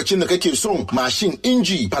duk lokacin da kake son machine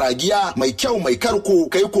inji pragia mai kyau mai karko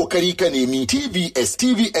kai kokari ka nemi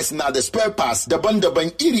TVS na da spare parts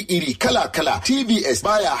daban-daban iri-iri kala-kala TVS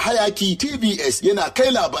baya hayaki TVS yana kai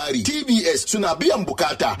labari TVS suna biyan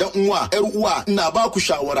bukata dan uwa yar uwa ina ba ku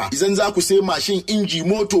shawara idan za ku sai machine inji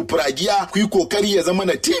moto pragia ku yi kokari ya zama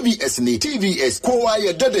na TVS ne TVS kowa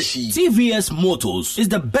ya dada shi TVS Motors is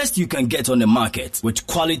the best you can get on the market with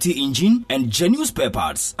quality engine and genuine spare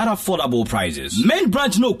parts at affordable prices. Main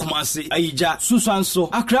branch no Kumasi, Aija, Susanso,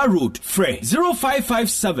 Accra Road, Frey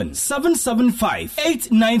 0557 775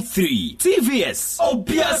 893. TVS.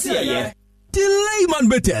 Obiasia. Delay man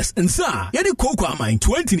betes nsa yede koko amai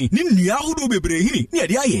 20 ni nua hodo bebrehini ni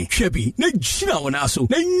ade aye hwebi na gina wona so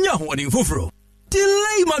na nya hoɔden foforo.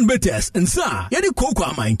 Delay man betes nsa yede koko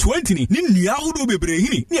amai 20 ni nua hodo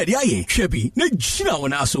bebrehini ni ade aye hwebi na gina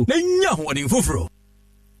wona so na nya hoɔden foforo.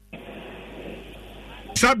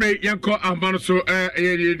 Sabre yanko ambano so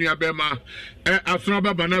eye ni abema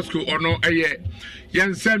Asonaba Banasco ono eye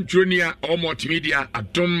yansem trunia o multimedia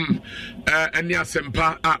adom eni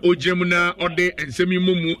asempa a ogyemu na ode ensemi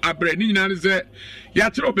mumu abre ni nyina ze ya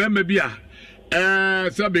tro be ma bia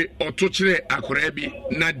sabe otokyere akora bi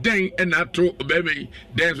na den na ato be me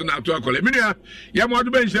den so na ato akora minia ya mo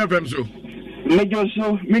ado ben shefem so mejo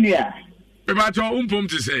so minia be ba to umpom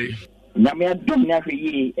to say na me adom na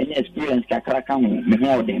hwe any experience kakra ka ho me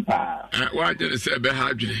ho odin pa wa je se be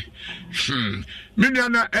ha dwene minia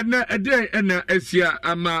na ena ede ena asia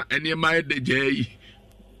ama eni ma de jai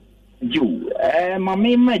ju ma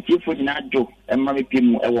me ma chifo nyina jo ma me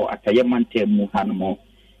pimu ewo akaye mante mu hanmo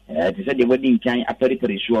te se de wadi nkan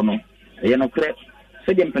aperiperi so no ye no kre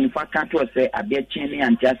se de mpanifa ka to se abe chini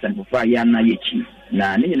anti asempofa ya na yechi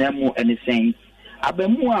na ni nyina mu eni sen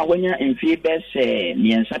abamu a wanya mfie bese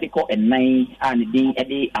miensa de ko enan a ne din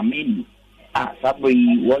ede ameni a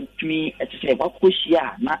saboyi wotumi etese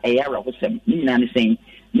kwakohia na eyara hosem ni nyina ne sen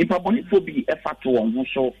nipa bonifo bi efato won ho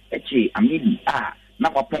so eche ameni a na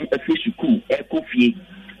kwapon afisuku ekofie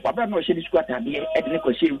wabra no hye disku atade ede ne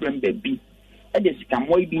kwahye wurem babi ede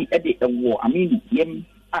sikamoi bi ede ewo ameni yem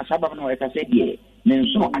a sababa no ekase de ne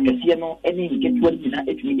nso akase no ene nketua nyina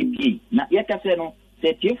etumi epie na yekase no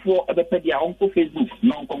setifo ebepedia onko Facebook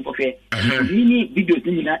no onko hwe ni videos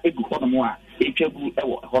ni na egu hono a etwagu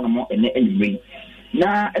ewo hono ene enwe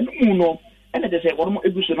na enu no ene de se wono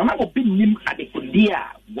egu so na go binim adekodia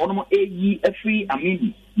wono eyi afri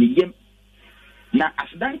amini ni yem na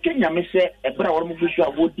asdan Kenya me se ebra wono fusu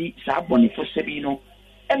awodi sa abone fo sebi no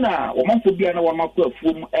ena wo manfo bia na wono akọ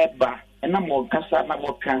afuom eba ɛna mo kasa na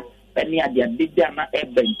wɔka ɛne ade adeda na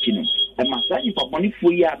ɛbɛnkyi no ɛma saa nipa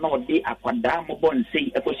bɔnefoɔ yi a na ɔde akwadaa mɔbɔ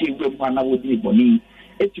nsɛi ɛkɔsɛ ewura mu a na wɔdi bɔne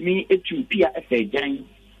etumi etu pia ɛfɛ gyan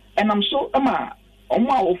ɛnam so ɛma ɔmo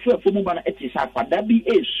a wɔfɛ fo mu ba na ɛte sɛ akwadaa bi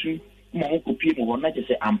esu mo ho kopie mo hɔ na kyerɛ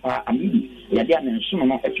sɛ ampa amidi yɛde a ne nsono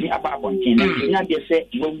no atumi aba abɔnten na nya deɛ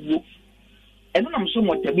sɛ wawuo ɛno nam so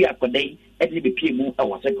mo tabi akwadaa yi ɛde ne bepie mu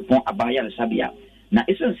ɛwɔ sɛ kopɔn abayaaresabea na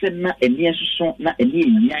ɛsɛn sɛ na ɛni soso na ɛni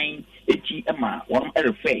enyan eti ɛma wɔn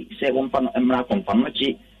ɛrefɛ sɛ wɔn fa no ɛmra kɔnfa no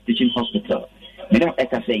kye teaching hospital mɛdɛm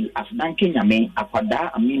ɛka sɛ asedan kenyame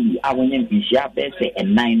akwadaa amidi a wɔnyɛ mfinhyia bɛɛ sɛ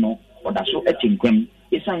ɛnan no ɔda so ɛte nkwam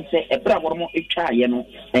ɛsan sɛ ɛbrɛ a wɔn atwa ayɛ no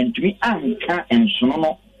ɛntumi anka nsono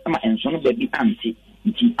no ama nsono baabi ante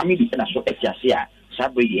nti amidi ɛda so ɛte ase a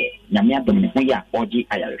sabre yɛ nyame adom ne ho yɛ a ɔgye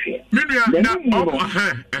ayarehwɛ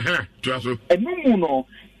ɛnu mu no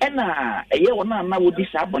ɛna ɛyɛ wɔn a na wɔdi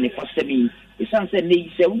saa bɔnefo sɛm yi ɛsan sɛ ne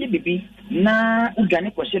yi sɛ woyɛ bibi na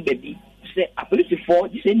wodwane kɔhyɛ baabi sɛ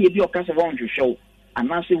apolisifoɔ gye sɛ ne ebi ɔka sɛ wɔn hwehwɛw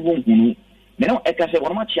anaasɛ wɔn hunu mɛnɛ ɛka sɛ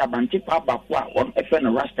wɔn akyi abante paa baako a wɔn ɛfɛ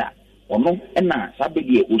no rasta ɔno ɛna saa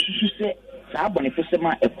bɛdeɛ osusu sɛ saa bɔnefo sɛm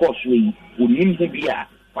a ɛkɔɔ so yi onim ho bi a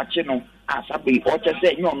wakye no a saa bɛ ɔkyɛ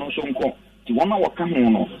sɛ nyɛ ɔno nso nkɔ ti wɔn a wɔka ho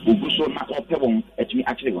no ogu so na ɔpɛ wɔn atumi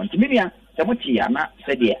akyerɛ wɔn ntumi nua sɛ mo te ana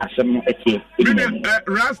sɛdeɛ asɛm no ɛteɛ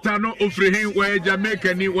rasta no ofiri hen wɔyɛ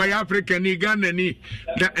jamaica ni wɔyɛ africa ni ghana ni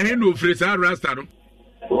na ɛhen na ofiri saa rasta no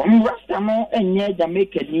rasta no ɛnyɛ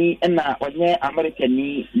jamaica ni ɛna ɔnyɛ america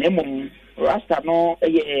ni na mmom rasta no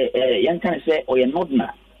ɛyɛ yɛnka ne sɛ ɔyɛ nordna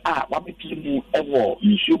a wabɛpiri mu ɛwɔ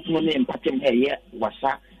nsuo pono ne mpatam ha ɛyɛ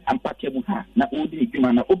wasa mpatam ha na ɔdi ne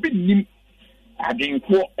dwuma na obi nim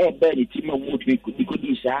adwenkoɔ ɛbɛɛ ne tim a wɔtumi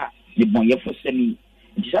kodi saa ne bɔnyɛfo sɛm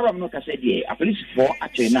nti saa bam no ka sɛ deɛ apolisifoɔ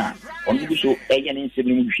akyerɛ no a ɔno gu so ɛyɛ ne nsɛm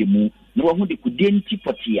no mu hwehwɛ mu na wahu de kudie nti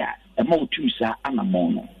pɔte a ɛma wɔtum saa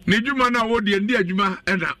anammɔn no ne dwuma no a wɔdeɛ ndi adwuma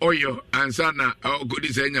ɛna ɔyɛ ansa na ɔkɔdi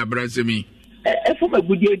sɛ anya abransɛm yi ɛfam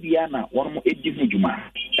agudie bia na wɔnom ɛdi ho dwuma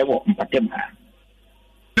ɛwɔ mpatam ha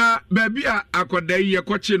na baabi a akwadaa yi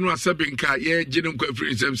yɛkɔkye no asɛbe nka yɛgye no nkɔ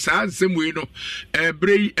afiri nsɛm saa nsɛm wei no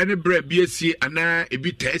berɛ yi ne berɛ bi asie anaa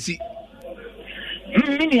ebi taa si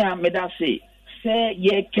menua meda se sɛ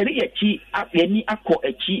yɛkɛre yɛkyi yɛni akɔ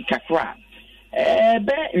akyi kakra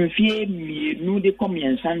bɛ mfie mmienu de kɔ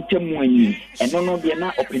mmiɛnsa ntamu ani ɛno no deɛ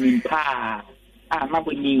na ɔpanin paa a na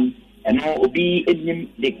bɔnyin ɛno obi anim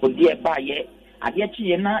de kodeɛ baayɛ adeɛ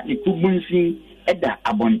kyeɛ na ne kubu nsin ɛda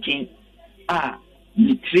abɔnten a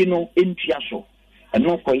ne tiri no ntua so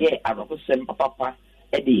ɛno kɔyɛ arɔkosɛm papapa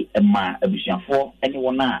ɛde ɛma abusuafoɔ ɛne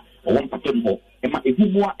wɔn a ɔwɔ mpatam hɔ ɛma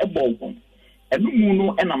ehubua ɛbɔ wɔn ɛno mu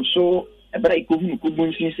no ɛnam so ɛbɛrɛ ikohunu kubu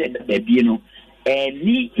nsin sɛ ɛda baabie no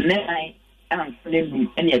ni nan anfane num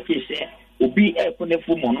ɛne ɛte sɛ obi ɛkɔ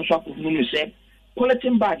n'afu mu ɔno nso akɔhunu no sɛ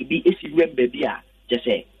polythene bag bi esi wɛm baabi a kyɛ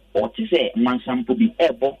sɛ ɔte sɛ nwansampo bi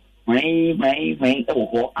ɛbɔ hwan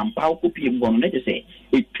ɛwɔ hɔ ampa kopie mu hɔ no ne kyɛ sɛ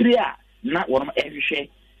etire a na wɔn ɛhwehwɛ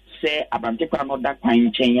sɛ abante kwa no da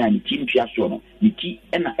kwan nkyɛn a ne ti ntua soɔ no ne ti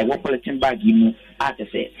ɛna ɛwɔ polythene bag yi mu a kyɛ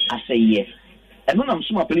sɛ asɛyɛ ɛno nam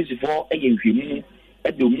so ma polisifoɔ ɛyɛ nhwɛmu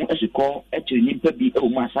ɛde mu ɛsikɔ ɛkyerɛ nipa bi ɛwɔ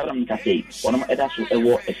mu asara mu kasɛyi wɔn ɛda so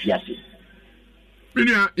ɛwɔ afiase.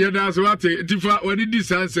 Minia yɛda so wate tifa wɔde di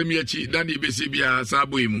saa nsɛm yɛ akyi da ne bɛsi bia saa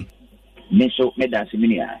bɔ yi mu. Me so meda se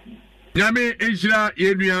minia. Nyame enhyira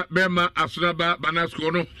yenua bɛma asonaba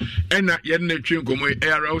banasko no ɛna yɛn na twe nkɔmɔ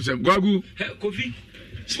ɛyara wosɛm gwagu kofi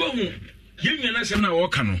sibahu yenua na sɛm na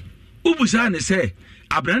wɔka no ubusa ne sɛ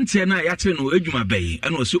abrante na yɛakyere no adwuma bɛyi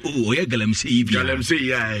ɛna ɔsɛ ɔyɛ galamsey yi bi galamsey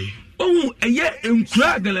yi ohu ɛyɛ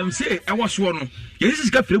nkura galamsey ɛwɔ soɔ no yɛsi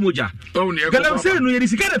sika fire moja galamsey no yɛsi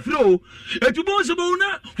sika na fire o etubo so bo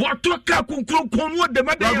na wɔtɔ ka konkron no de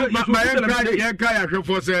mada yɛ ka ya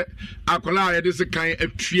hwefo sɛ akola a yɛde se kan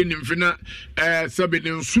atwie ne mfina sɛbe ne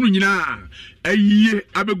nsunu nyinaa ayiye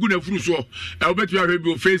abegu na furu so wobɛtumi ahwɛ bi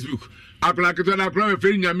o Facebook akola keto na akola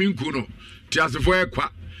fɛ nyame nku no ti asefo ekwa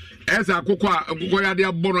ɛsɛ akokɔ a akokɔ yade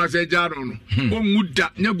abɔ no asɛ gya no ɔnwu da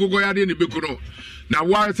nyɛ gogɔ yade ne beku no na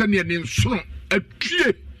wa sɛ ne ne nsono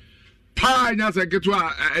atwie paa nya sɛ keto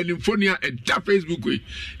a animfonia ɛda Facebook yi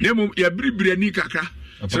na mmom yɛbiribiri ani kakra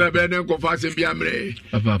sɛ bɛɛ ne nkɔfa asɛm bi amrɛ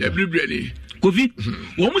yɛbiribiri ani kofi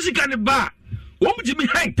wɔn musika ne ba wɔn mu gyi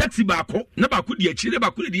high taxi baako na baako di akyire na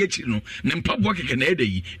baako di akyire no ne mpaboa kɛkɛ na ɛda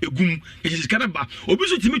yi egum esika ne ba obi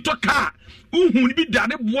so timi tɔ kaa uhun bi da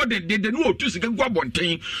ne boɔ de no otu sika gu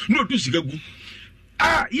abɔnten no otu sika gu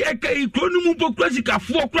yɛ ka ikuro no mu pokura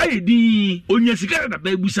sikafoɔ kura yɛ din onya sika na ba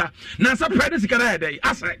ebusa na nsa pɛ ne sika na yɛ dɛ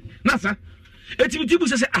asɛ na sa etimi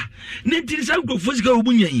busa sɛ nenti sa go fosika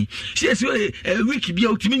obunyan se week bia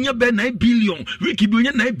otimi nya be 9 billion week bi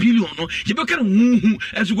onya 9 billion no ye be kan hu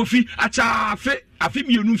enso go fi acha afi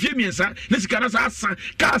mienu fie miensa na sika na sa asan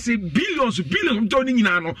ka se billions to ni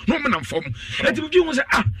nyina no no menam fom enti bi hu se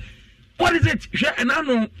what is it hwe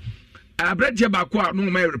enano abrantie ba kwa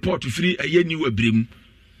no my report free ayeni wabrem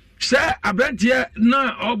se abrantie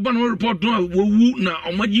na oba no report no wowu na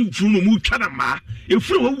omaji furu no mu twa na ma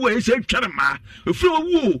efuru wowu e se twa na ma efuru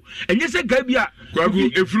wowu enye se ga bia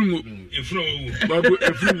kwagu efuru wowu kwagu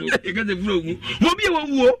efuru e ga se efuru wowu wo bia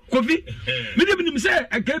wowu kofi me de binim se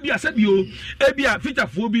ga bia sabio e bia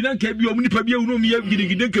fitafo bi na ka bia om nipa bia unu mi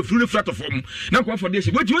gidigide ke furu flatform na kwa for dey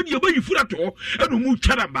se woti odi obayi furu ato e no mu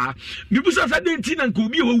twa na ma bibusa sa de nti na nka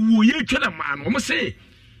obi wowu ye twa na ma no mo se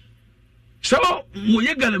so wo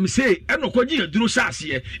ye galam say eno kwaji aduro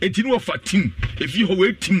saase enti no fa tim efi ho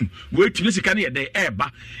we tim sika na ye de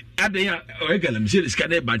eba adan ya o ye galam say sika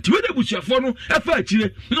na eba ti we de busuafo no afa akire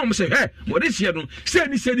no mo say mo de sie no say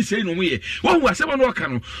ni no mo ye wo hu asema no ka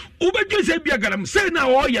no ubedwe say bia galam say na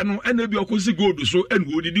o ye no ena bi okosi gold so ena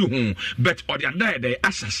wo didi hu but o de adan de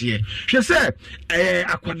asase hwe say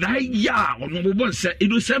akwadan ya ono bo bon say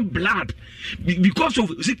innocent blood because of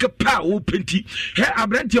sika pa o penti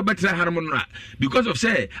abrant your better harmon because of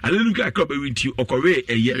say aleluya club with you okore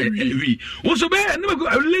we also be na go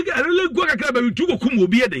aleluya club with you go kum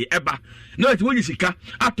obi e dey eba na ati woni sika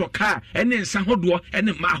atoka ene nsa hodo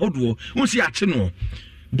ene ma hodo wonsi ache no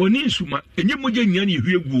boni nsuma enye moje nya na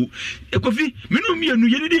ehwegu ekofi menu mienu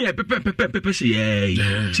ye de pepe se ye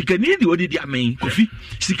sikani de odi di amen kofi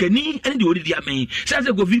sikani ene de odi di amen say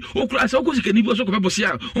kofi okura say okọ sikani bi so ko bebosi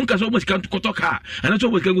a onka so mo sika kotoka ana so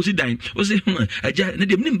mo sika go si dan o say aja ne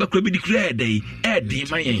de nim ba kura bi di kura dey di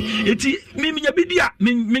mayen eti mi nya bi dia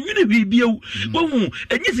menwene bi biu wo hu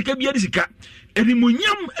enye sika bi adi sika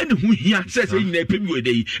erimonyam ene hu hia say nyina epebi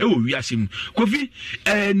wedei e wo wiase mu kofi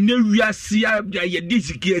ne wiase ya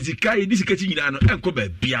disika ti nyina no enko ba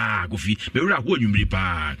bia kofi bewura ho anwumri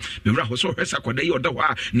pa bewura ho so hwesa kwada yi oda ho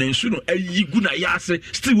a na nsu no ayi gu na yase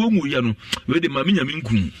still wo mu ye no we de ma menya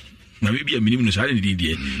minkum na we bia minim no sare ne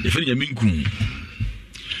die e fe nya minkum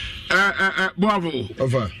bravo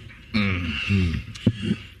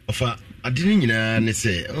ofa adini nyina ne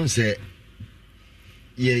se on se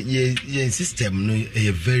ye system no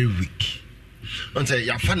very weak. On say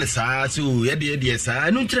ya fa ne saa so ye de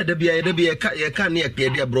saa no ntira da bia ye ka ne ye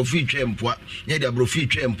de abrofi twempoa ye de abrofi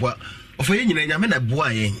twempoa ofa ye nyina nyame na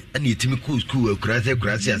boa ye ana yetimi ko school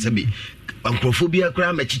akurase asabi ankrofobia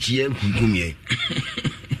kra ma chichiye nkunkum ye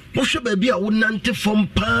mo hwe ba bia wo nante fom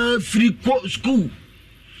pa free school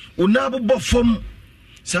una bo fom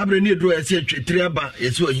sabre ne dro ye se twetire aba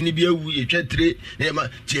ye se ohini bia wu ye twetire ne ma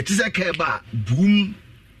tie tise ka ba boom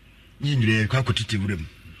nyire kwa kotiti wurem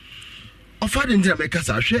ofade ndira meka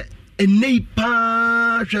sa hwe enei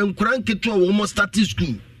pa hwe nkranketo wo mo start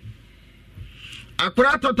school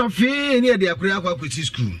akura totofi ne de akura kwa kwiti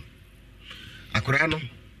school akura no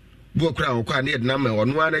bu akura wo kwa ne de na ma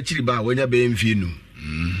ono ana chiri ba wonya be mfienu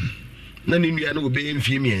na ne nua no be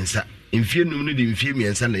mfiemiensa mfienu no de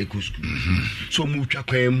mfiemiensa na eku school so mu twa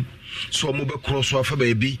kwam so mo be cross ofa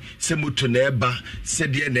ba bi se moto na eba se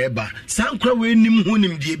de na eba sankra we nim ho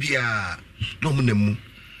nim de bia no mo namu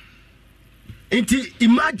enti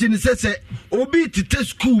imagine se obi tete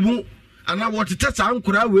school mu ana what tete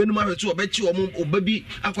sankra we nim ahwe so obechi obabi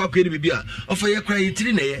akwa kwere bibia ofa ye kra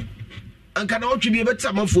yitiri na ye anka na otwe bi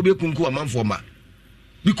beta manfo be kunku amanfo ma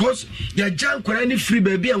because ya jan kwara ni free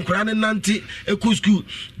baby and kwara nante eku school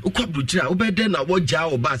ukwabrutira obede na woja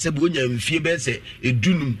oba se be onya mfie be se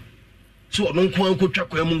edunum so ono nko ankotwa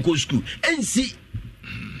kwa mu nko school ensi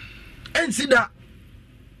da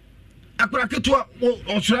akura keto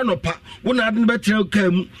osura no pa wona ade betira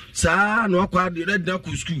ka mu saa no akwa de red na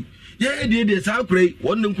ku school ye de saa akura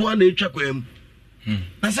won nko na etwa kwa mu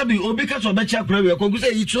na sabi obi ka so becha akura we ko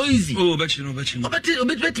say it's so easy bechi no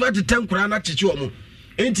obeti tankura na chichi omo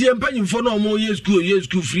enti empanyimfo no omo ye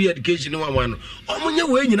school free education no one omo nye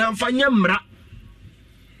we nyina mfanya mmra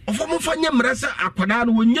ofo mfanya mmra sa akwada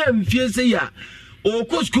no wonya mfie se ya o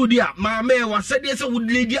ko school dia ma me wasade se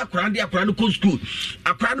wudledi akwada no ko school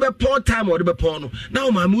akwada be pon time or be pon no na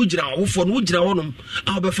o ma me ugira wofo no ugira honom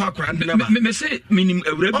a be fa akwada na ba me se minim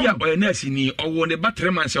awura bia o na asini owo ne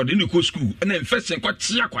batre man se o de ni ko school na infection kwa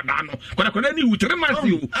tia akwada no kwada ni wutre man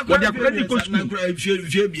se o de akwada ni ko school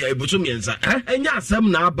fie bia eboto miensa enya asem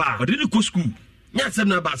na aba o de ni ko school nya asem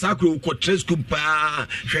na aba sa ko tre school pa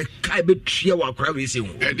hwe kai be tria wa akwada we se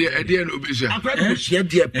ho ede no obi sia akwada ko sia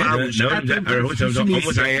de pa almost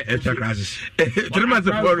I extra classes. 3 months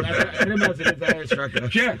ago. 3 months extra.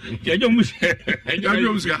 Yeah,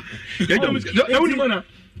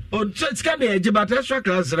 you o sika de ejibata extra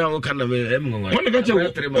class na o kana me emnwa won ka che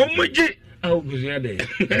omoji awu gusia de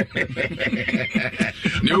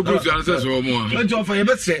ne o gusia na so mo a nti ofa ye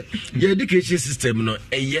be say your education system no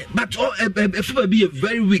eye but if be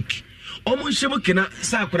very weak omo nhemu kena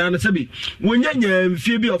sa akora na sabi wonya nya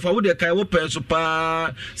mfie bi ofa wo de kai wo pɛ so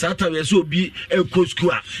pa sa tawe so obi ekɔ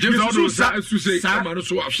school a sa say ama no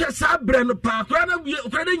so hwɛ sa brɛ no pa akora na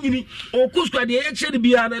nyini o kɔ school de ye kyɛ de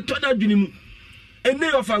bia na to na dwene mu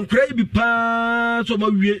ene ofa nkora bi pa so ma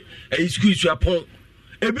wie school su apon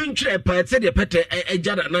ebi ntwere pa sɛ de pɛtɛ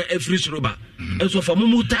ejada na afiri soroba enso fa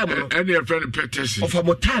mu time no ene your friend pɛtɛ ofa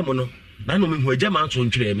mo time no na no me hu agama nso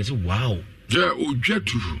ntwere me say wow yeah,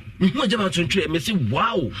 Ojatu. Me say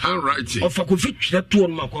wow. Handwriting. Of a coffee that to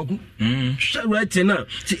on my cocoa. Writing now.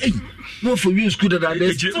 Say, hey, no for you school that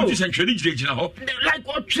like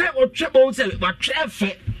what treble say, but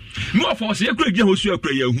traffic. More for say, great host your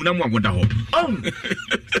prayer, who no one would have. Oh,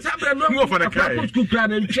 no for the car. School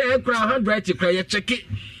plan and chair crowd handwriting cry check it.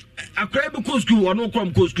 A crab school or no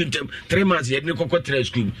come school 3 months yet no cocoa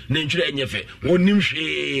school nature and yefe one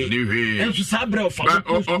nimshe and to sabra of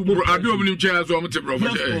I do nim chairs or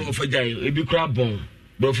for jay be crab bone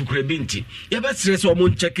but for crabinti ya ba stress or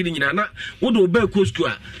mon checking na wo do be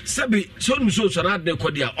school sabi so sarad de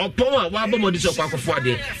kodia opon a wa ba modi so kwakofo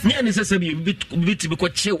ade nya ne sabi bit be ko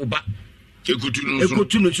che wo ba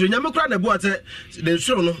ekotu no so nya me kra na bo ate de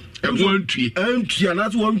so no e won tui na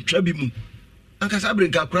so won twa bi mu anka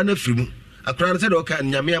sabrinka akura na frimu akura na se do ka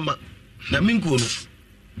nyame ama na minko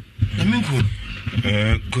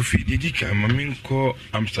Kofi didi ka maminko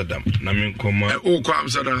Amsterdam na minko ma ko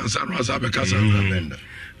Amsterdam san rasa be kasa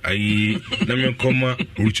ai na minko ma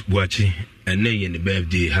Ruth Buachi and nay in the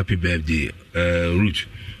birthday happy birthday Ruth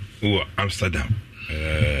Amsterdam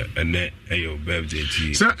and then your birthday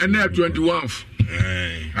sir and 21th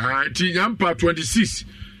ti yampa 26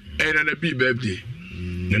 and a big birthday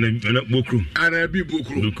and Bokrum and a big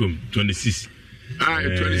Bokrum 26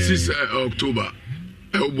 26 October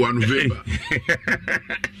November.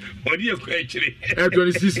 What do you actually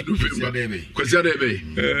 26 November because you're there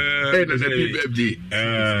and a big birthday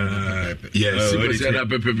yes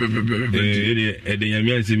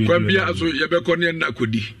kwambia so yebekone na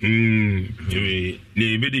kodi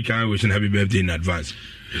ne bedi kan wish happy birthday in advance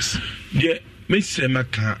yes yeah me say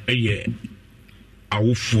maka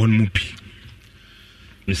awofo no pi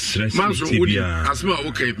stress tibia asma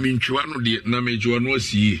okay minchwa no de na mejwa no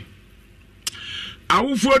asie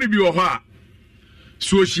awofo ni bi wo ho a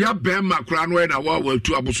so hia be makra no na wa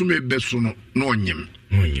watu abosome beso no na onyem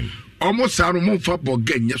omo sa no mo fa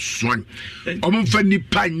boga nya soan omo fa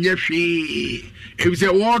nipa nya hwe e se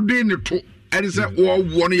wo de ne to e se wo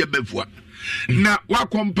wo no ye bafua na wa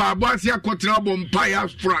kompa aboase akotra bompa ya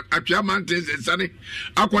fra atwa mountains sane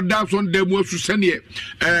akoda so ndemu asu sane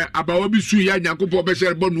abawa bi su ya nyakopo be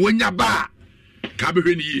shere bo no nya ba ka be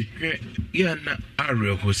hwe ni ya na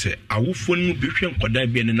are ho se awofo no bi hwe nkoda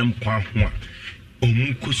bi ne nam kwa ho a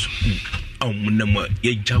omu kosu amunam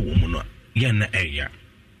ya gya wo mu no ya na eya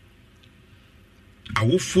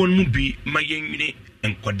awofo no bi mayenwine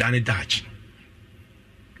nkoda ne daachi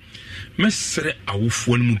mesere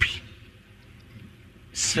awofo no bi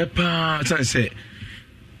sepa sanse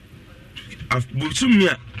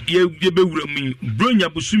busumia ye bewura mu bronya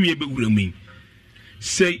busumia bewura mu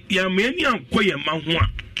se ya mani ankoye ma ho a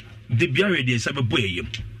de bia we de sabe boyem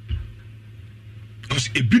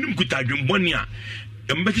cause ebinum kuta adwemboni a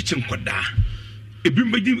mbekye nkoda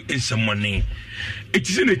ebim bedi ensamone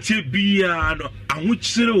etise na tie bia no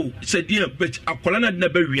ahokyere o se de bet akola na de na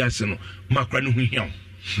ba wiase no makra no hu hiaw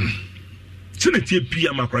se na tie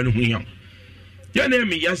bia makra no hu hiaw ya na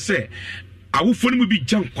me ya se awofo no bi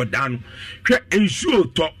gya nkoda no hwe ensuo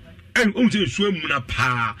to en o se ensuo mu na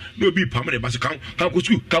pa na obi pam de ba se kan ko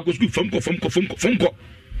school fam ko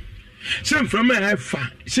se from a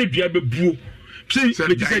fa se dua bebuo se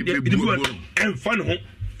de en fa no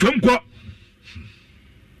fam ko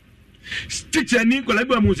teacher ni ko la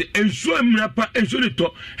bi amu se ensuo mu na pa ensuo de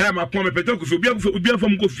to he ma pon me pete ko fi obi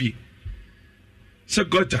fam ko fi se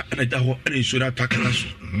gota na da ho na ensuo na takala so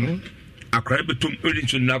akra betum eri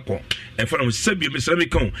nso na ko e fa no sabi me sami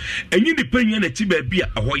kan enyi ni panya na ti ba bia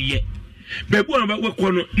ahoye bebu na ba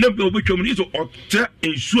ko no na be obetwam ni so ote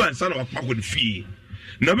ensuo ansa na wakpa ko fi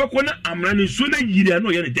na ba ko na amra ni ensuo na yiri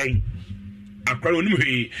ano ye ne dan akra onim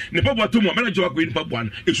hwe ne papa to mo manager ko ni papa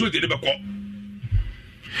an ensuo de be ko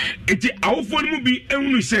eti awofo no bi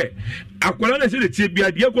ehunu se akwala na se de tie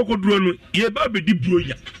bia de kokoduro no ye ba be di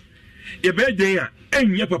bronya ye be den a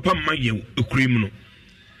enya papa mma ye ekurim no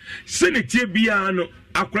senete bia no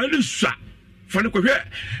akwara no sua fa ne kohwe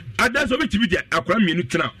adanso be tibi de akwara mienu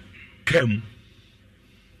tena kam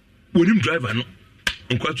wonim driver no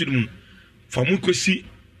nkwatu mu fa mu kosi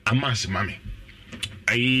amas mame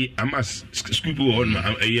ayi amas school boy on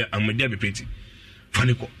ayi amade abepeti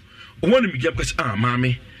fane ko won mi gya kwasi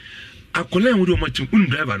mame akola wo do matu wonim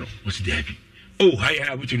driver no wo si dabi oh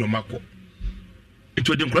haya abuti no makọ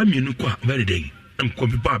eto de nkura mienu kwa very day am ko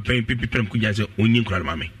pipa pen pipipem ko nya se onyi nkura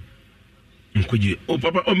mame nkoji oh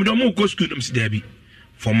papa oh mi do mo ko school no si dabi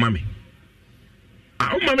for mame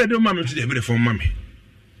o mame do mame si dabi for mame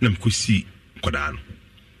nam ko si koda no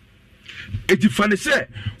eti fane se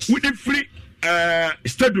with the free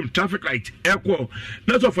stadium traffic light echo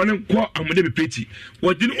na so fane ko amode be peti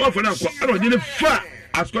wo di no fane ko ana wo di fa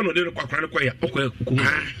asko no de ko akra ko ya ko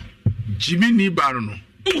Jimmy ni baro no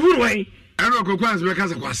uhuru wai ana ko kwanza be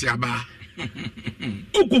kasa kwase aba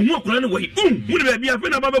uko hu akra no wai mu ne be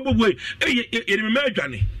afena baba bobo e me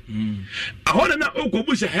adwane ahona na uko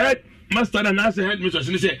bu se head master na say head mistress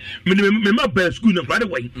ni say me ma ba school na kwade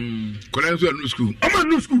wai ko na so no school ama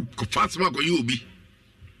no school ko Fatima ko yi obi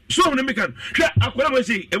so ne me kan hwe akora mo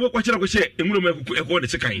say e wo kwa kira ko she enwuro ma kuku e ko de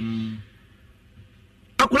sekan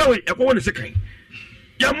akora wai e ko won sekan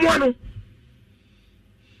ya mo ano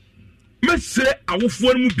mesre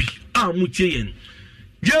awofo mu bi mutie yen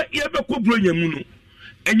ye be ko bronya mu no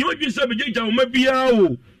enye odwi se be gya wo ma bia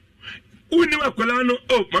o uni makola no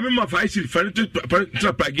mama ma fa isi fane to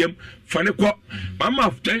pagem fane ko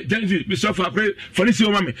mama tenzi bi so fa kre fane si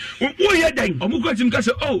o mama wo ye dan o mu ko tim ka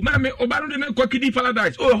se mama o ba no de ko kidi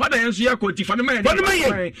paradise hoda yen so ya ko ti fane ma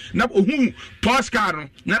na ohun postcard no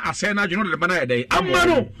na ase na dweno de bana ye dai amma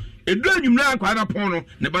no edu anyumna kwa na pon no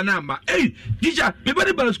ne ba na amba teacher me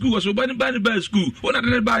ba ba school so ba ba school ona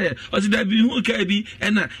de ba ye o si da bi hu ka bi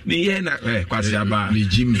na me ye na kwase aba ni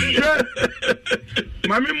jimmy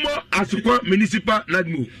mami mo asukwa municipal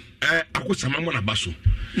nadmu akosama mo na baso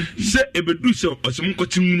se ebedu se osem ko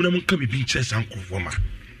timu na mo ka bibi nche san krofo ma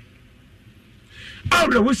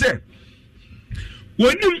awre wo se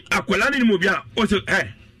wonim akwala ni mo bia o se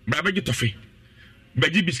bra ba gi tofe ba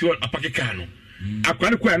gi biskit apake ka no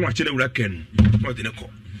akwala ko ya no akere wura kan no de ne ko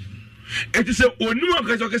eti se onim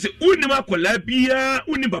akaso kese unim akwala bia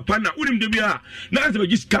unim papa na unim de bia na se ba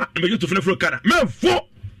gi ska ba gi tofe na fro kana menfo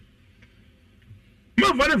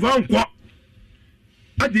ne va nkwa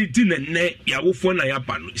adidi na ne ya wofo na ya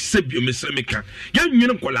ba no sebio mesre meka ya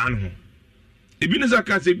nwene nkola no ebi ne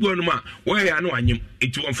zaka se bi onu ma wo ya no anyem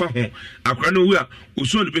eti wonfa ho akra no wu a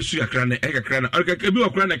osuo no besu akra na ekakra na alka bi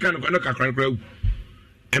akra na kan no kakra kra wu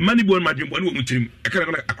e mani bi onu ma dwembo ne wo mutirim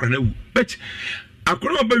ekara na akra na wu but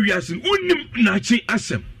akra no ba wiase unim na chi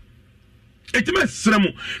asem eti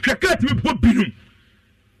mesremo hweka ti bi popinum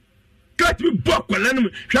kat me bok kwala no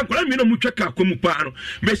hwa kwala me no mu tweka akomu pa no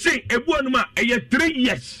me say ebu anu ma eye 3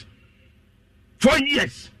 years 4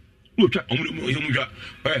 years wo twa omu yo hwa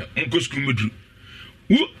onko school medu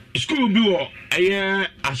wo school bi wo eye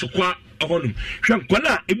asokwa ohonum hwa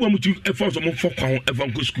kwala ebu amu tu efo so mo fokwa ho efo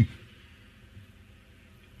onko school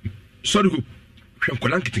sorry go hwa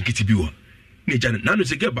kwala nkitikiti bi wo ne jana na no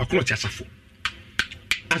se ge ba kro cha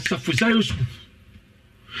asafo zayo school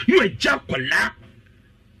no e ja kwala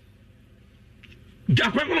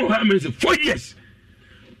Jakwan ha me 4 years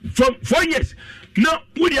from 4 years now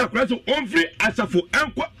we are cross on free asafo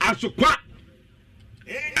enko asokwa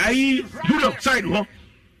ai bullock side ho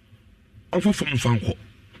on for from fanko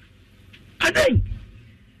adan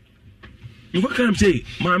you what can I say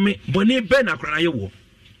mama boni ben akra na ye wo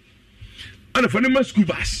ana for no school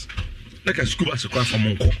bus like a school bus kwa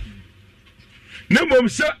from nko na mom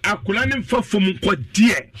se akula ne fa from nko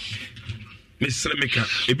die Mr. Meka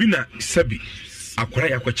ebina sabi akwara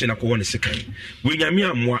yakwache na ko woni sekan we nyame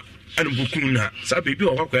amwa anubukunu na sabe bi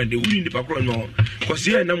o kwakwa de wuri ndi pakro no ko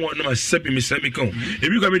se na mo na sabi Meka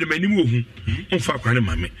ebi kwa me de manim ohu mfa akwara ne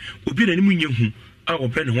mame obi na nim nyehu a wo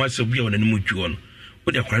pe ne ho asabu ya wona nim dwuo no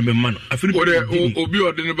wo de akwara be ma no afiri obi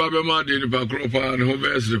o de ne ba be ma de ne pakro pa ne ho be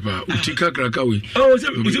esrepa uti kakra ka we se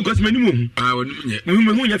uti ko se manim ohu woni nye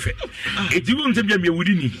me hu nye fe eti wo nse bia me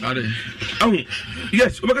wudi ni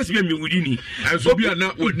yes o baka se bia me wudi ni so bia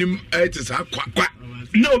na wonim eti sa kwa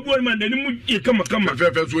no boy man de mu e kama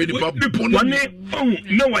fe so edi pa people wane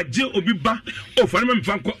na waje obi ba o fa na me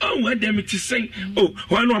fa ko wa dem ti sen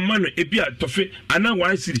wa no ma no e bia tofe ana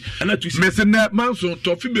wan siri ana tu siri mese na manso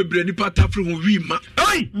tofe bebre ni pa tafre ho wi ma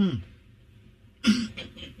ai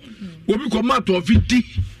obi ko ma tofe di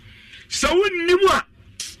sa wonni mu a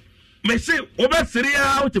mese oba siri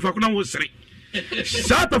a o te fa ko na wo siri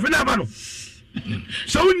sa tofe na ba no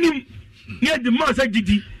sa wonni ni e di ma sa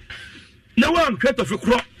gidi na wan kweto fe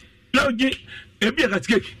kro na oje ebi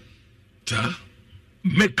akatikeki ta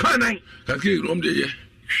mekanan kakeki rom de ye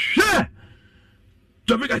she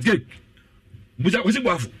to be akatikeki buza kwesi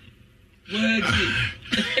bwafo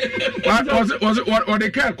What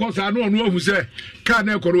the car costs, I don't know who say, can't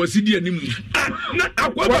echo was CD anymore.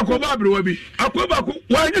 Why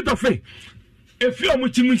not a fake? If you are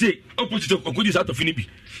much opposite of Okudis out of Finibi.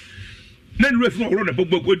 Then reference on a book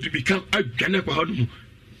going to become a Ganaka.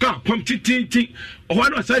 Car, pump tea, or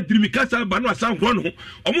one was I dream Casa, but not some one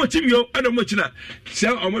or much in your and much now.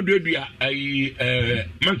 Sell our Madria, a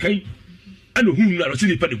mankind, and whom I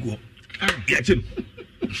see Padigo. Get him.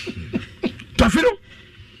 Tafino.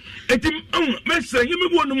 Etim mesa yemi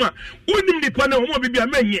wonu ma wonim nipa na wo bibia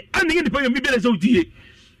manye ane nipa yemi bia so die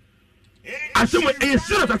asem e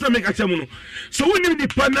sira tata me ka chemu no so wonim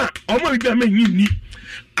nipa na o ma bibia manye ni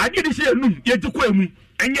ade de se enum ye tikwa emu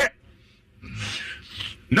enye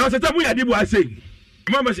na se tamu ya dibu asem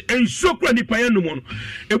mama se enso kra nipa ya no mo no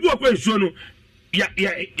ebu akwa enso no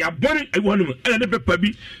ya boni e wonu ma ene de pepa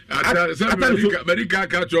bi ata America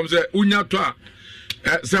ka trom se unya to a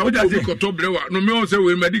so what does it go to brewa no me say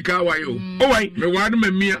we medical why o why me wan me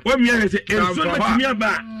mia wa mia say e so me mia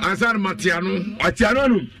ba ansar matiano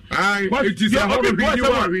no ai it is a hobby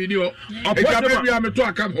video o be bia me to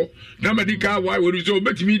aka ho na medical why we so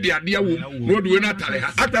betimi dia dia wo no do na tare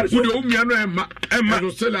ha atare so de o mia no emma so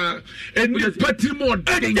say na and patrimony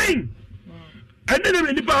ding and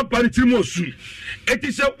then ni pa patrimony su it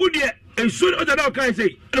is a wood and soon other now can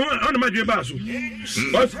say on my basu.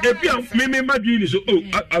 But if me imagine so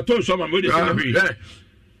I told someone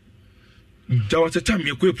there was a time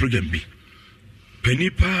you could program be penny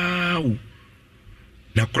pow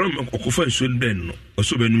na crom okofa soon then or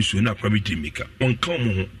so benu soon na kwabiti mika on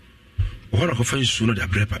come one okofa soon da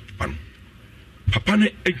bre papa ne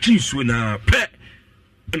ekin so na pe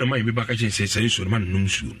na mai be baka say so man num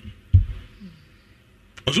soon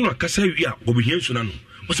oso na kasa wi a obihien so na no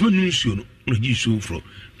what's my news? You know, you so for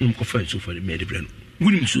conference so for the medicine.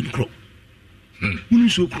 Winning soon crop. Winning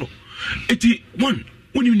so crop. 81.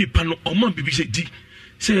 When you need panel or man, baby said,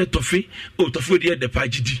 say toffee or toffee the pie.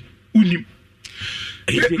 Unim.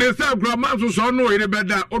 They say grandma was on no in a bed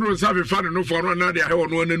that always have a fan no for another. I have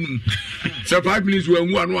one. So 5 minutes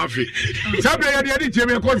when one waffy. Somebody had the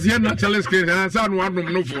Jimmy cause the natural screen and I saw one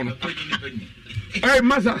no phone. Hey,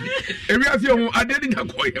 Massa, if you are here, I didn't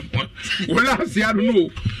go him. Well, I see, I don't know.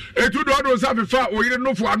 A 2 daughters have a fat or you don't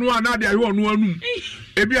know for another who are no.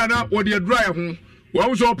 If you are not what you dry home, what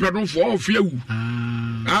was all pardon for all few.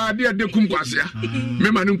 Dear de Kumquasia,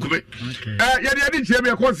 Memanum Kume. I didn't say,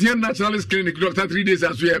 of course, the naturalist clinic, Doctor 3 days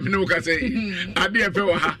as we have no can say. I dear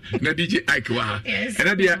Fewa, Nadiji Aikwa, and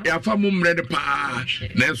I dear Afamum Red Pa,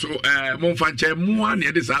 Nanso, Monfanche, Mua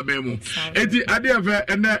near this Abemo. I dear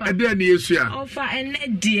and a dear Nesia. Oh,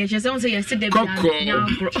 and dear, just don't say yesterday. Coco,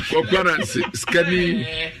 Scanny,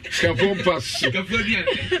 Scafompas.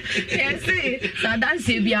 Yes, so that's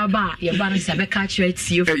it. Be about your banner, Sabe catch you.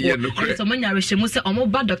 So many Irish Musa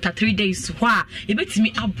almost bad Doctor 3 days. Why? You bet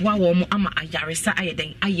me up warm ama Ayarisa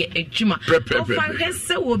Ayadeng Aye Juma.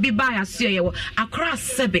 Of will be by a seer across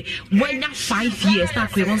Sebe when you're 5 years.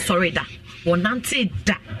 Not we won't sorry that. One answer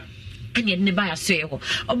that. And yet never a sale.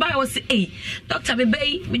 Or by was Doctor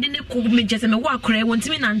Bebe, we didn't cook me just a walk cray, want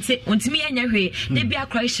me nancy, want me and your way. They be a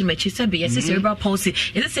crash match, Sabi, as a cerebral palsy.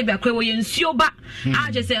 Is a Sabi a cray and so back.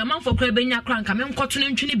 I just say a month for crabbing your crank, I'm on cotton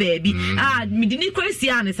and trini baby. Me didn't crazy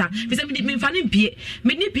answer. Because I didn't funny pee.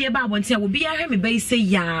 Me didn't pee about once I will be a hemi bay say,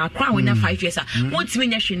 ya, crown in 5 years. What's me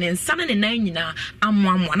nation and son and 9 now. I'm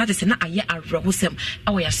one, not as an aya a robosem.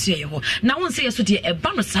 Oh, I see you. Now one say, so dear, a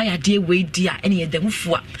bonus I dear way, dear, any of them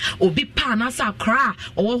for or be pan as a cry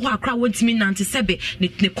or what cry wants me nanti sebe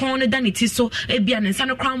the corner than it is so a be an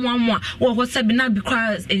insano crown one more or what sabina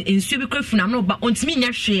because in Subicrefuna no but on me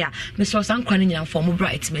near share Miss Rosan crying and form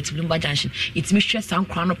bright met Lumba Junction. It's Mistress and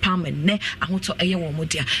crown of palm and ne I want to a woman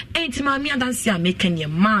dear. Ain't my me and dance making your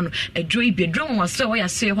man a dream be drawn was so I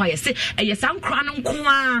say why I say a yes I'm crown on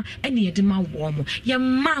qua and near the man warm your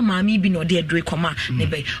mamma me be no dear Drake comma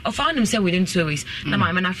nebe or found himself within 2 weeks. Now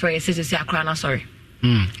my man afraid says to say a crown sorry.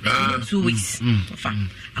 2 weeks.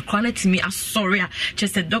 A corner to me, a sorry.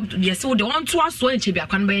 Just a doctor, yes, so the one to us so and she be a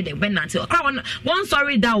convey the when until one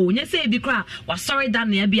sorry down. Yes, say be cry was sorry down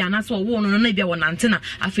near be and that's what one on maybe one antenna.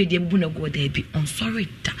 I feel the buno go there be on sorry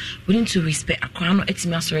that we need to respect a crown it's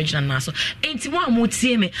me as original naso. Ain't one more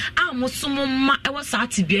see me. I was some I was at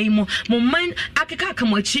to be more mind I can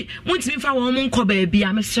come with you. Want me for one month baby.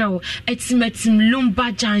 I'm so it's met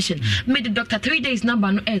Lumba Junction. Made the doctor 3 days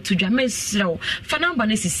number no air to James slow. For now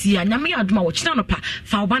number is see nyame adoma wo china no pa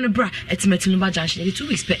fa oba no bra etimetil number junction the 2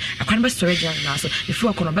 weeks pe akwan be storage na so if you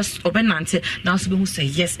akon obenante na so be hu say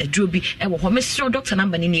yes aduro bi e wo ho me sure doctor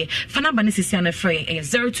number ni ne fa number is see na free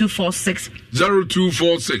 0246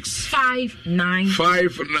 59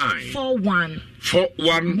 41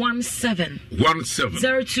 17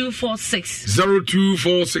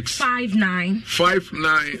 0246 59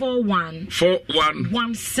 41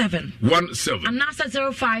 17 and NASA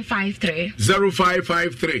 0553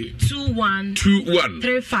 21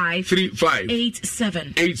 35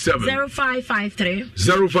 87 0553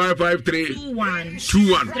 21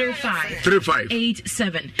 35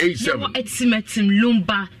 87 etimetim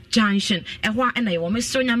lumba junction ehwa na yo me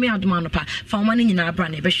so nyame adoma no pa fa wo mane nyina bra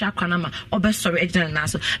na be hwa kwana ma obesori ejana na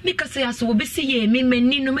so because ya so obesi ye me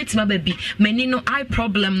mani no metima baby mani no eye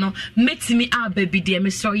problem no metimi a baby de me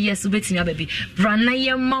so yes obetimi a baby bra na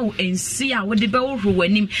ye ma wo ensi a wo de be wo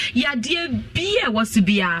hwanim ya de bia wasu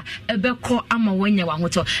bia ebekọ ama wanya wa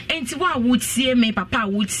hoto enti wa wo tie me papa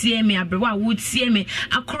wo tie me abre wa wo tie me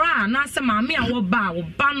akora na se maame a wo ba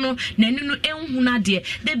no na enu no enhu na de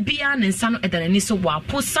bia ne nsa no edanani so wa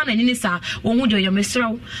posa na nini sa wo do yo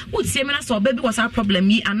mesro wo tie me na so baby was a problem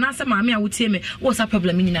yi anasa maame a wo tie me was a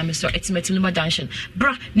problem ni na mesro etimetil number junction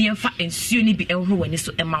bra ne emfa ensuo ni bi ehro wani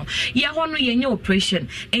so ema ye ho no ye nya operation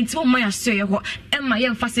enti wo ma so ye ho ema ye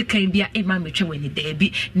emfa se kan bia ema metwe wani da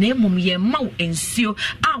bi na emom ye ma wo ensuo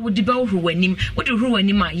a wo de be hro wani wo de hro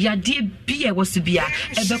wani ma ya de bia wo so bia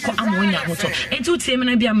ebekọ amonya hoto enti wo tie me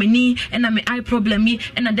na bia mani na me eye problem yi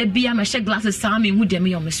na da bia ma she glasses sa me hu de me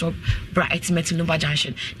yo mesro bra etimetil number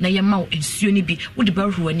junction na ye ma ensuo ni bi wo de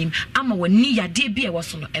baru anim ama wani yade bi e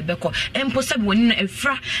woso no ebekọ empo sabe wani na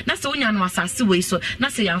efra na se onya no asase we so na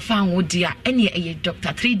se yamfa anwo dia ene eye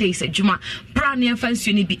doctor 3 days adwuma bra ne emfa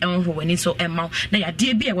ensuo ni bi enho wani so emma na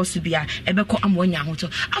yade bi e woso bia ebekọ ama onya hoto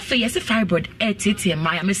afa yes fibroid etete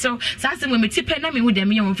ma ya meso sa se mo metipe na me hu de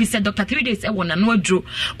me yom fi se doctor 3 days e wona no adro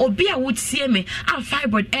obi a wo tie me a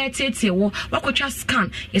fibroid etete wo wakotwa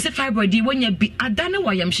scan yes fibroid di wonya bi adane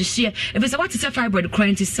wayam hyehye ebi se what is fibroid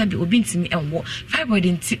current sabi obi ntimi enwo fibroid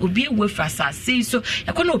nti obi ewe frasa sei so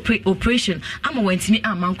yakono operation ama wantimi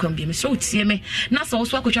amankwam bi me so tie me na so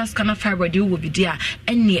so akotwa scan fibroid wo bi dia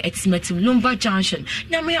enne etimetim lumbar junction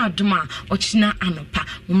nyame adoma ochina anopa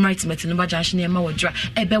mo etimetim lumbar junction e ma wodra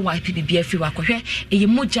ebe wipe bi afi wakohwe eye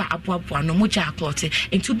moja aboabo no moja aklote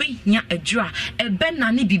enti obi nya adura ebe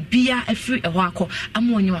na ne bibia afi eho akọ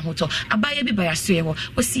ama onye wahoto abaye bi ba yaso ye ho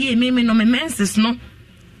osi me no me menses no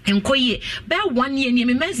enkoye be 1 year ni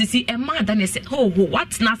me mensisi e ma da ne se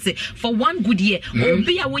what na say for 1 good year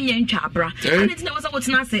obi a wonya ntwa abra and it na was what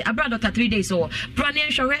na say abra doctor 3 days so bra ne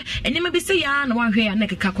hwehwe eni me bi say ya na wan hwe ya na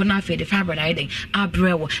keka ko na afi de fibroid aiden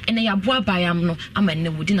abrewo ene ya boa bayam no ama ne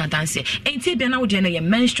wudi na dance enti bia na wodi na ye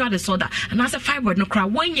menstrual disorder and as a fibroid no kra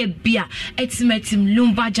wonya bia etimetim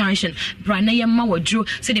lumbar junction bra ne ye ma wadro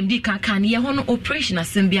say dem di kan ye ho no operation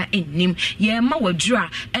asembia ennim ye ma wadro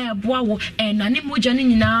a boa wo na ne moja ne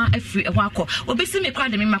nyina every wako obesi me kwa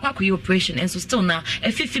de me makwa ye operation and so still na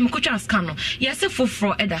efifi me kotwa scan no yes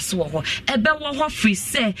foforo edaso wo ebe wo ho free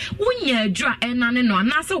say unya adura enane no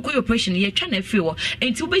na se wo operation ye twa na free wo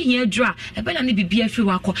enti wo be hia adura ebe na ne bibia free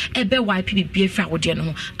wako ebe wipe bibia free awode no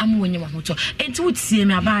ho am wonye wo ho to enti wo tie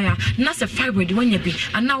me abaya na se fibroid wonya bi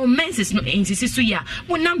ana wo menses no enti sisu ya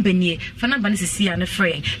wo number nie fa number ne sisi ya na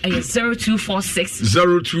free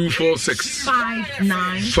 0246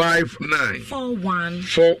 59 41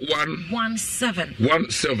 17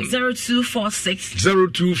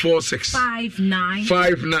 0246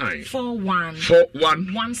 59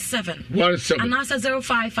 41 17 and also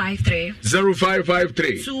 0553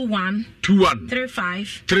 21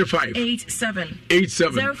 35 87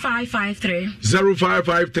 0553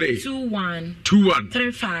 21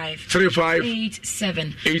 35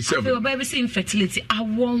 87 we baby see infertility I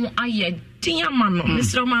won aye tiama no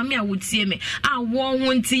Mr. Mami a wotie me a wo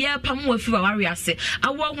honti ya pam wo fi wa wariase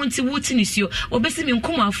a wo honti wuti ni sio obesi me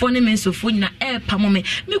nkomafo ne mensofo nyina e pam me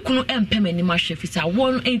kunu empem ani ma hwefisa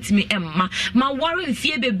wo no entimi emma ma wari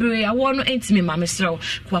mfie bebre a wo no entimi ma Mr.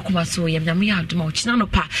 Kwakoma so yem na me adoma ochina no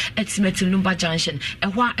pa etimetim lumbar junction e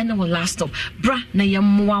hwa ene wo last stop bra na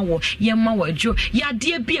yemmoa wo yemma wo adwo ya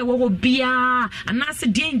de bia wo bia anase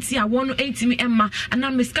de enti a wo no entimi emma ana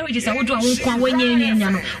miscarriages a wo do a wo kwa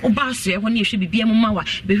wanya no oba so ne yehwe bibia mu ma wa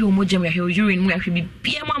behwe o mogya mu yehwe urine mu yehwe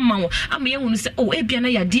bibia mu ma wo ama ye hunu se ebia na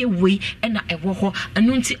yade wei na ewo ho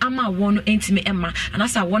anu nti ama wo no entime ema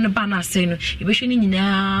anasa wo no ba na asai no yebehwe ni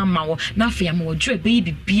nyina ma wo na afa ya ma wo dwo be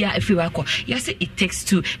bibia afi wa kɔ yase it takes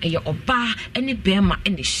two eye oba ene bema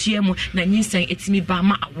ene hia mu na nyinsan etimi ba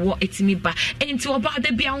ma awo etimi ba enti oba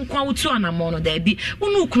da bia nkwa wotu anamo no da bi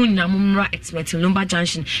wonu kunu nyina mumra etmeti Lumba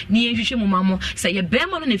Junction ni ehwehwe mu mamo say ye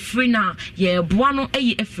bema no ne free na ye boa no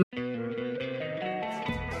eye afi.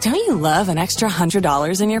 Don't you love an extra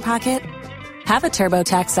 $100 in your pocket? Have a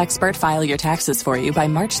TurboTax expert file your taxes for you by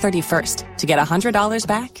March 31st to get $100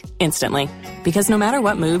 back instantly. Because no matter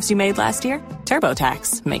what moves you made last year,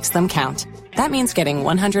 TurboTax makes them count. That means getting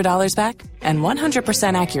 $100 back and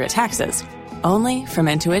 100% accurate taxes only from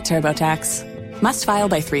Intuit TurboTax. Must file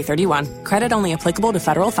by 3/31. Credit only applicable to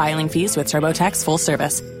federal filing fees with TurboTax full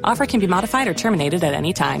service. Offer can be modified or terminated at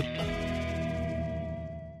any time.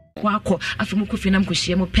 Wako afimu kofi nam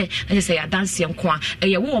kohie mo pe na say ya dance enko a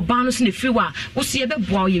ye wo oba no so ne friwa wo so ye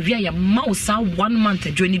beboa ye wia ya ma wo sa 1 month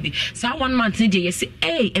adwani bi sa 1 month ne je ye say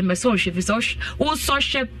emeso hwe fi so wo so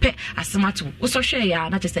hwe pe asemato wo so hwe ya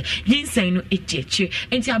na say yinsan no echeche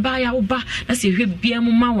enti abaya wo ba na say hwe bia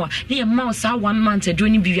mu ma wo ne ye ma wo sa 1 month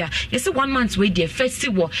adwani bi wia ye say 1 month we de first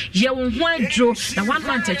wo ye wo ho adro na 1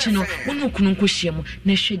 month achi no wo no kunu kohie mo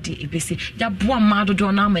na hwe de ebesi ya boa ma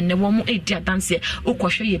dodo na ma ne wo mo edi dance wo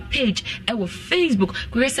kohwe ye page ewo Facebook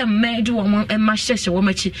kwese medu wo ma hyehye wo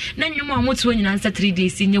machi na nwum a moto nyina nsa 3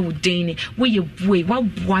 days nye wo den wo ye bue wa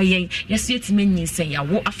boa yen yeso yetime nyinsen ya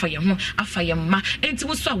wo afa ye ho afa ye ma enti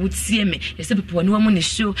wo so a wo tie me yese pepo ne wo mo ne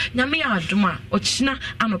show nyame ya adoma o china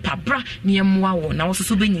anopa bra ne yemwa wo na wo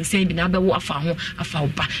so be nyinsen bi na be wo afa ho afa wo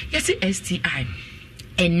ba yese STI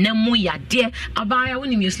enemu yade abaya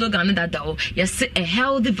woni mi slogan that da yes a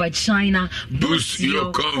healthy vagina boost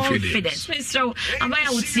your confidence. So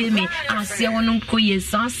abaya wotie me ase wono koye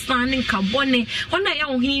sasanin kabone hona ya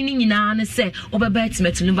ohini ni nyina ne se obeba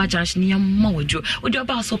etimet Lumba Junction ya ma wodwo wodwo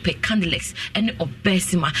ba so pe candles ene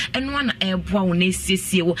obesima eno na eboa wo na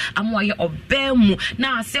esiesie wo amwa ye obemu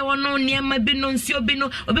na ase wono niema bi no nsio bi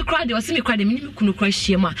no obi kra de osimi kra de mi kunu kra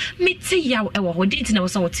hiema meti yaw ewo ho dinti na wo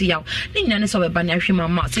so wote yaw ni nyina ne so obeba na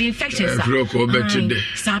hwema so infections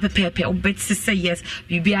sa pepe obet say yes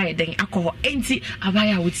bibi aye den akọ enti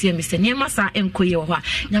abaya wotie me se niema sa enkoye wo ha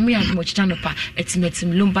nyame ya mo chicha no pa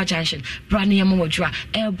etimetim Lumba Junction brand yema wodwa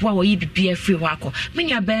eboa wo yi bibi afri wo akọ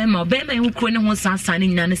menya bema en kro ne ho sansan ne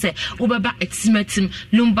nyina ne se obeba etimetim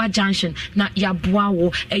Lumba Junction na ya boa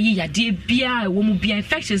wo eyi yade bia wo mu bia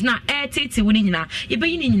infections na etete wo ni nyina ebe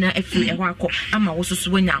yi ni nyina afri e ho akọ ama wo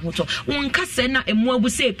soso wanya ahoto won kase na emu abu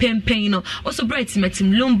se pempen no also bright etimetim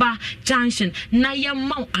Lumba Junction na ya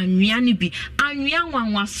mau anwiane bi anwia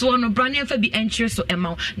wanwaso no brane fa bi entry so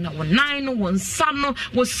ema na wo nine no won san no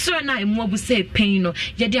wo so na emu abu say pain no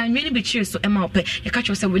ye de anwiane bi chire so ema ope ye ka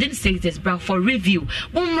cho say within 6 days bra for review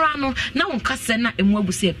wonra no na won kase na emu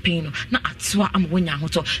abu say pain no na atoa am wonya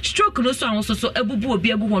hoto stroke no so an so ebubu obi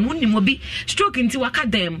egu ho no nim obi stroke nti waka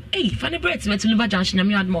dem fa ne breath met Lumba Junction na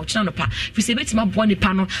me admo china no pa fi se betima bo ni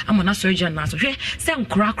pa no ama na surgeon na so hwe se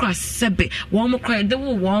nkura kra sebe wo mo kra de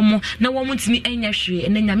wo na wo mutimi enya hwe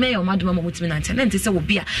na nyame ya omadoma mo mutimi na ntene se wo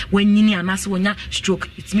bia wanyini anase wonya stroke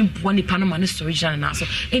itimi bo nipa no ma ne surgeon na so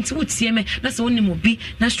enti wotie me na se woni mo bi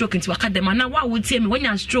na stroke enti wakadema na wa wotie me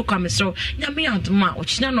wonya stroke am so nyame ya adoma o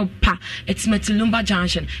china no pa etimeti Lumba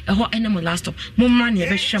Junction ho enemo last stop mo mra ne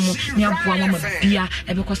be hwe mo ne aboa mo ma bia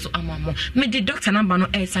e be koso amamo me di doctor number no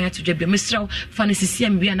e san ya to dwebe me srew fa ne sisi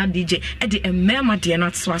am bia na DJ e de emema de na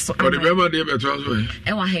tso so o de emema de be tso so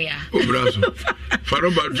e wa he ya o braso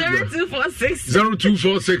faroba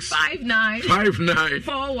 0246 59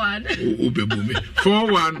 41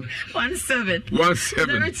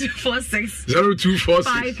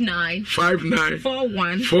 17 59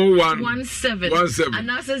 41 and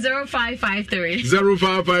that's 0553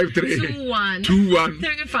 21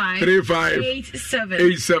 35 87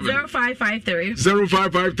 0553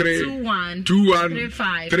 21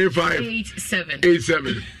 35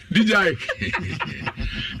 87 DJ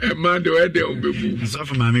man do ede onbebu so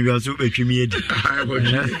for mama bi aso betwi mi edi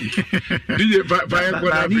DJ fire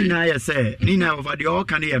kwa ni na ya say ni na over the all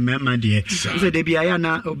can ya mema de so de bia ya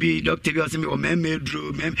na obi doctor bi o se mi o mema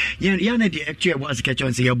edro mem ya na de actually was catch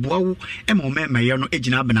on say ya boawo e mo mema ye no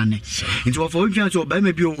ejina abenane nti wo for twa so ba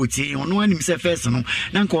ma bi o woti ono anim se first no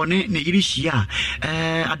na nko ne yiri hia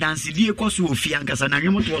adanse die koso ofie ankasa na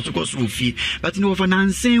nwemo to so koso ofie but no for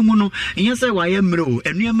nansen mu no nya say wa ya mro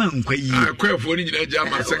enu mama nkwa yi akwafo ni nyina ja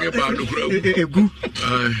masenge ba no kura egu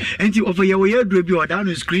enti ofo ye we aduro bi oda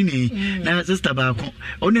no screening na sister ba ko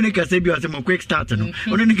oni ne kase bi o se mo quick start no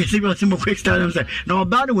oni ne kase bi o se mo quick start no say na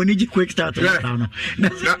oba no woni ji quick start no na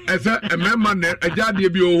esa emema na ajade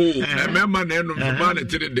bi o emema na no ma na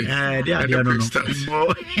tire de dia no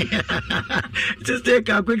just take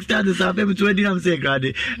a quick start this after 20 am say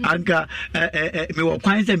grade anka me wo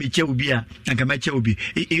kwan say me che obi a anka me che obi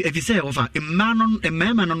if you say offer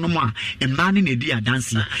emema no mo a emani na di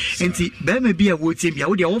adanse enti be me bi a wo tie bia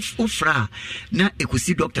wo de ofra na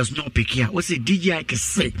ekosi doctors no pick o say DJ ke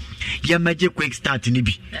say ya maje quick start ni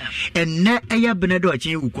bi enne eya benedo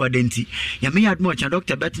achen wuku adenti ya me admo achen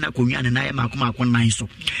doctor betina konwa na ya makoma nan so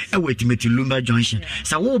e wetimeti Lumba Junction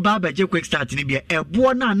sa wo ba baje quick start ni bi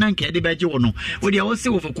ebo na nanka de baje wo no wo de wo say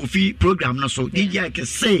wo for coffee program no so DJ ke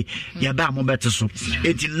say ya ba mo beto so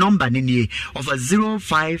enti number ni ni of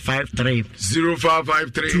 0553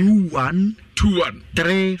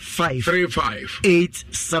 2135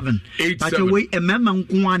 but we emema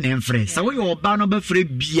nko an enfre sa we oba no be fre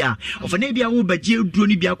bia of na bia wo baje duro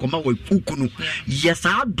ni bia koma we ukunu yes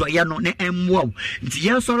adoya no na emwa nti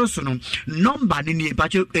ye soro so no number ni ni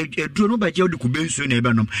baje duro no baje odi kubensu na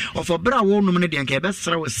ebe no of bra wo no ne de nka ebe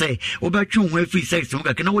sra we say wo betwe ho afri sex mo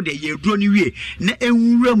ka na wo de ye duro ni wie na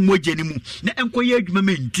enwura moje ni mu na enkoye adwuma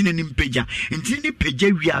ma ntine ni mpeja ntine ni peja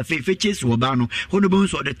wi afefe chesi wo ba no ho no bo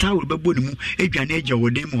so de tawul bebo ni mu edwane eja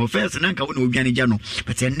wode mu first na nka wo na odwane ja no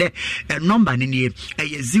but ende number ni ni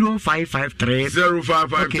 0553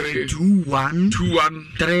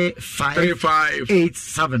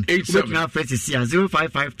 2135 na first is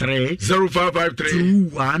 0553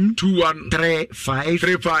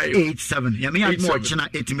 2135 ya me admo china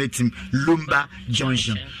etimetim Lumba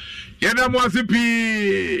Junction yena mwasipi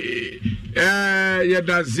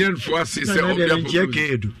yeda zien fuasi se obia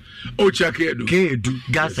kedu Kedu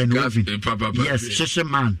gas and oven. Yes, Shisha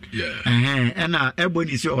man. And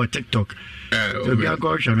everybody see on TikTok. So be a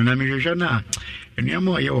caution, and I'm sure now. And you're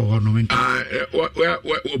more your ornament.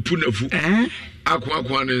 Punafu.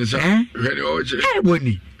 Aqua is very old.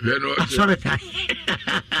 Ebony. Sorry.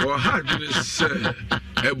 Or hardness,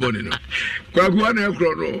 Ebony. Quaguana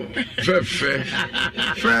Crono.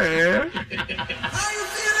 Fair.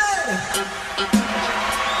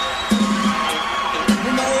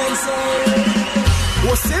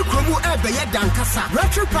 Wose Kromu Ebeye Dankasa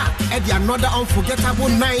Retro Park at the another unforgettable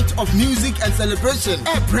night of music and celebration.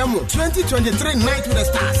 Premo 2023 Night with the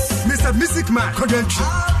Stars. Mr. Music Man Codentry.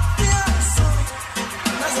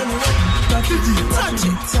 Touch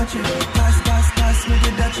it. Pass me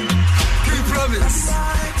the Dutchie. King Province.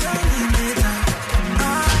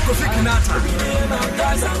 Kofi Kinata.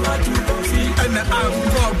 And the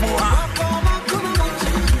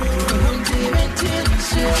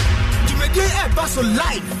Basso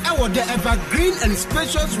Live, our the Evergreen and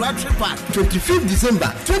Spacious Road Trip Park, 25th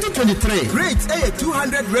December 2023. Rates a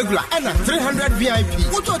 200 regular and a 300 VIP.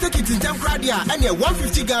 What will take it in Jamkradia and a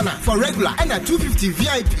 150 Ghana for regular and a 250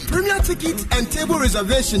 VIP. Premier ticket and table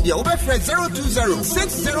reservation. The over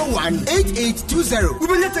 020-601-8820. We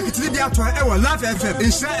will take it to the our Love FM,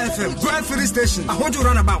 Insha FM, Grand Ferry Station, a Hojo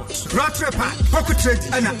Runabout, Road Trip Park, Pocket Trade,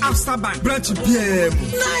 and an Amsterdam branch PM.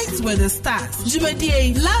 Nights with the Stars,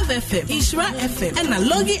 Jumadier, Love FM, Ishra FM, and a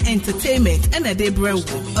Logi Entertainment, and a Debra Wu.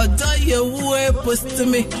 Adore your way, post to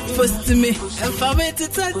me, and for me to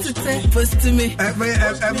post to me. Push to me.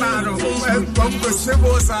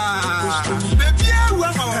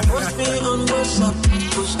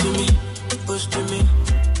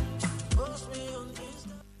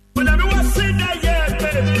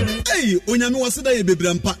 Hey, onyame wase da ye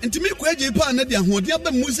bebrampa. Ntimi kwaje pa na de ahode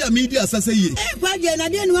aba muzi media asase ye. Kwaje na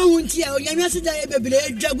de no ahunti a onyame wase da ye bebre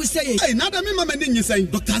adwagu sey. Hey, na da me mama ne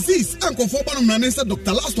nyisan. Dr. Aziz ankofo ba no na ne say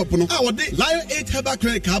Dr. Lastop no. A wode Lion 8 Herbal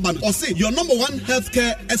Clinic Haban. O say your number one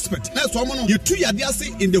healthcare expert. Na so mo no ye tu yade ase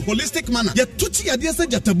in the holistic manner. Ye tu chi yade ase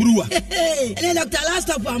jataburuwa. Hey, and Dr.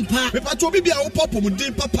 Lastop ampa. Me pa to bibia wo popo mu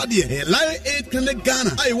din papa de. Lion 8 Clinic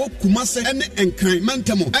Ghana. Ai wo Kumase ene Enkran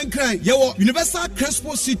Mantamo. Enkran ye wo Universal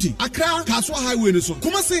Crespo City. Accra Kaswa Highway no so.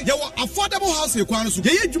 Kumase ye wo affordable house e kwan so.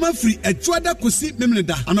 Ye adwuma free adwada kosi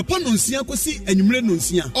memneda. Anopa no nsia kosi enwumre no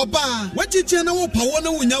nsia. Oba wachiche na wo pawo na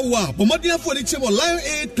wonya wo a. Bomodiafo ni chebo Lion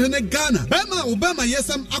 8 Clinic Ghana. Obama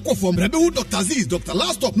yesam akofom rebe hu Dr. Aziz, Dr.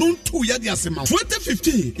 Lastop no ntu ya dia sema.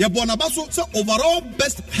 2015 ye bona baso so overall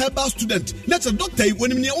best herbal student. Let's a doctor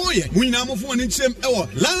woni me oye. Munyina amofo ni chem ewo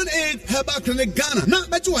Lion 8 Herbal Clinic Ghana. Na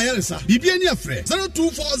bechi wa yelesa. Bibia ni afre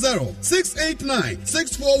 0240 689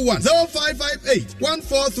 641 0558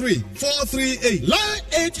 143 438. Lion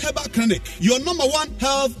 8 Herbal Clinic, your number one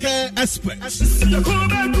healthcare expert.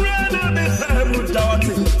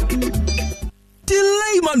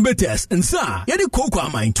 Delay man betes and sa yadi koko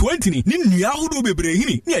amine 20 ni nyahudo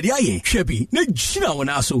bebrehini ni adi aye shebi na jina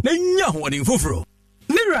wanaso na nyahu wani foforo.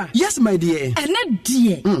 Mira. Yes, my dear. And that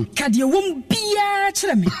dear. Kadia won't be a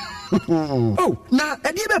chemi. Oh, now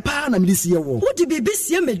a dear pan and this year. What did be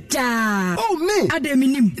busy me da? Oh, me.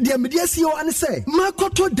 Ademinim. Dear media CEO and say,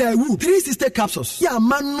 Makoto Dawu, 3 sister capsules. Ya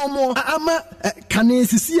man no more. Ama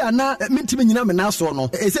Kanesi na Mintimina Menaso no.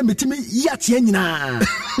 Is a Mitimi Yatiana.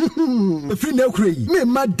 Free no cray. Me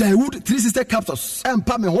mad Dawood 3 sister capsules. And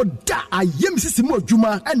Pame Hoda. I am Sissimo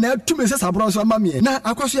Juma and now 2 Mrs. Abrosa Mammy. Now,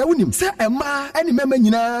 across your winning. Say, Emma, any member.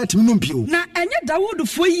 Na timunumpio na enye Dawood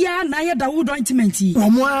fo ya na ye Dawood ointment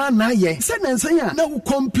omwa na ye se nansanya na wo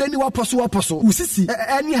complain waposo usisi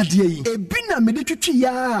eni ade yi ebi na mede twitwi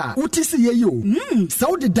ya utisi ye yo so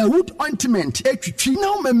wo de Dawood ointment etwitwi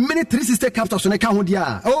na wo memene 3 sister capsules ne ka ho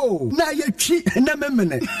dia oh na ye twi na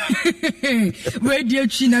memene we dia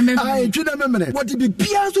twi na memene ai twi na memene what be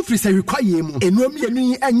bia so free say require mu enuom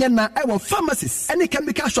yenu enye na e wo pharmacies any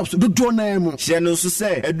chemical shops do do na mu hye no so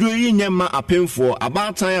say eduro yi nyama apemfo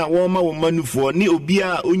abatan a won ma wo manufo ni obi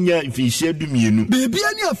a onya mfinhye dumienu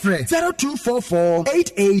bebia ni afre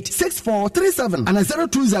 0244886437 and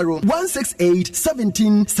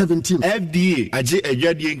 02016871717 FDA age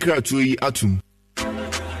adwadie nkratoyi atum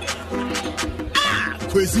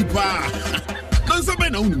Crazy pa Nansa be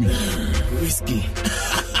na unumi whiskey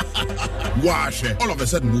Wash all of a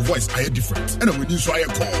sudden my voice I different and when you so I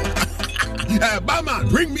call Barman,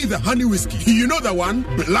 bring me the honey whiskey. You know the one?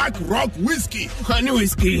 Black Rock Whiskey. Honey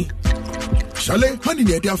whiskey. Chalet, honey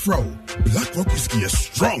near their fro. Black Rock Whiskey is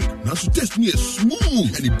strong. Now to taste me is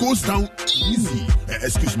smooth and it goes down easy.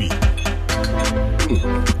 Excuse me.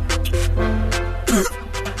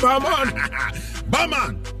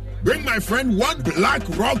 Barman, bring my friend one Black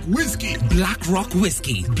Rock Whiskey. Black Rock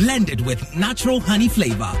Whiskey, blended with natural honey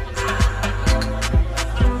flavor.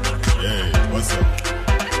 Hey, what's up?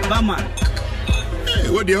 Barman.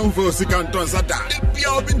 What the hell for second ton sata?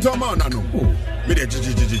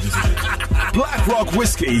 Black Rock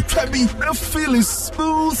Whiskey can be a feeling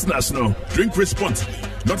smooth national. Drink responsibly.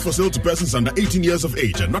 Not for sale to persons under 18 years of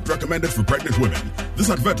age and not recommended for pregnant women. This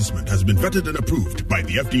advertisement has been vetted and approved by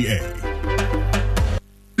the FDA.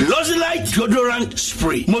 Lozilite deodorant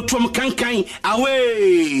spray. Motrom kankai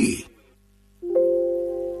away.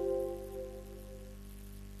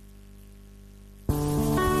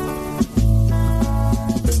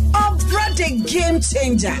 The game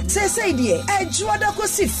changer. Say dear, Edgewater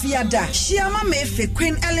Cosi Fiada, Shiama Mefe,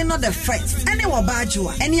 Queen Eleanor the First, any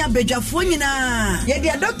Wabajua, any Abejafunina. Yet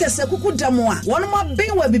the doctor Sekuku Damua, one more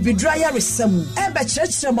being will be drier with some, Eba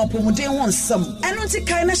Church Pomoday wants some, and not a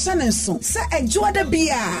kind of Shannon so. Say Edgewater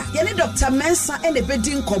Bia, Yenny Dr. Mensa and the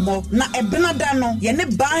bedding como, na Ebenadano, Yenny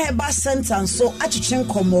Baheba sentence so Achichin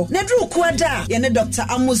como, Nedru Quada, Yenny Dr.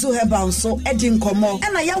 Amuzu Heban so Edin como,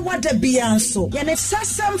 and I Yawada Bianso, Yenny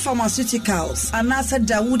Sassam Pharmaceutical. Anasa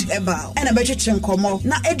Dawood Herbal and a better chinkomo.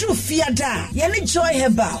 Na Edu Fiada, Yenny Joy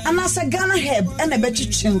Herbal, Anasa Ghana Herb and a better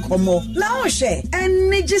chinkomo. Now she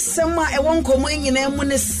and Niji Sama a one coming in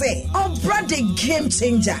a say, oh, brother game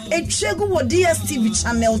changer. A Chego or DSTV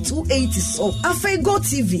channel 280 so. Afe Go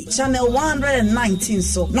TV channel 119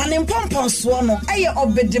 so. Nanim Pompon Swano, Aya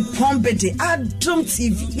Obede Pombede, Adum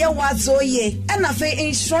TV, Yawazo ye, and Afe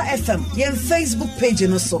Instra FM, Yen Facebook page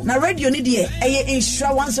no so. Na radio Nidia, Aya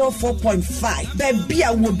Instra 104.5. Baby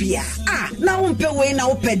wobia na umpe we na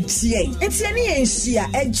opedie entiani enhia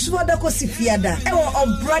Edgewater Cosi Fiada e wo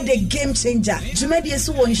brother game changer jumedie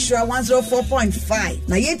so wo nhira 104.5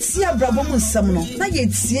 na yetia brabo mu nsam no na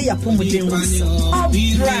yetie yapomuden mu nsam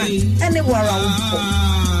obra ene wara wo.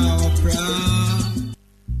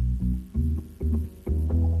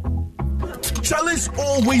 Charlie's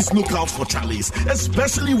always look out for Charlie's,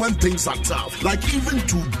 especially when things are tough. Like even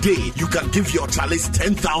today, you can give your Charlie's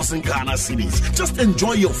 10,000 Ghana cedis. Just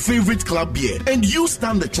enjoy your favorite club beer, and you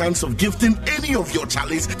stand the chance of gifting any of your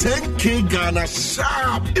Charlie's 10K Ghana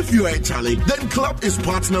sharp. If you are a Charlie, then Club is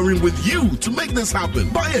partnering with you to make this happen.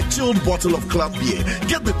 Buy a chilled bottle of club beer,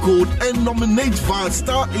 get the code, and nominate via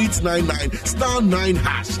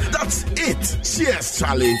 *899*9#. That's it. Cheers,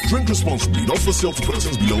 Charlie. Drink responsibly. Not for sale to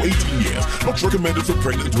persons below 18 years. Not recommended for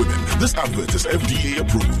pregnant women. This advert is FDA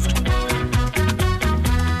approved.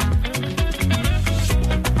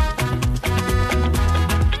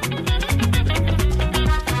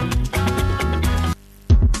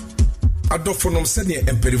 adɔfonom sɛdeɛ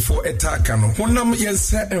emperifo eta aka no honam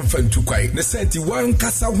yɛnsa emfantu kwai ne sɛnti wan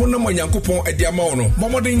kasa honam onyankopɔn ade ama wo no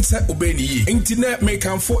bɔmɔden sɛ obɛni yi enti na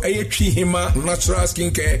mekanfo ɛyɛ twi hima natural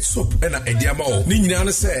skincare soap ɛna ade ama wo ne nyina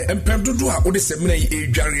no sɛ empɛdodo a wode sɛmina yi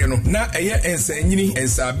edware no na ɛyɛ ensanyini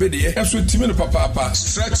ensabedie ɛso timi no papa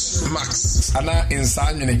stretch marks ana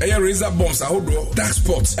ensanyini ɛyɛ razor bumps ahodo dark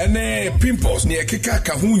spots ɛne pimples ne ɛkeka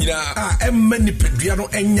ka ho nyina a ɛmma nipadua no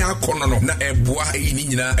ɛnya akɔno no na ɛboa ɛyi ni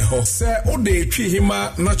nyina ɛhɔ sɛ wode twi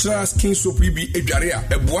hima natural skin soap bi edware a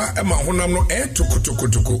ɛboa ɛma honam no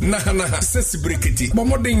ɛtokotokotoko na sɛ sibreketi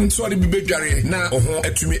bɔmɔden so ade bi bedware na ɔho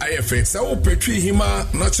atumi ayɛ fɛ sɛ wo petwi hima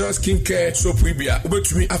natural skin care soap bi a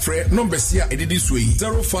wobɛtumi afrɛ numbers a edidi so yi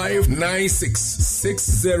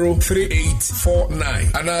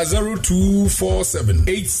 0596603849 ana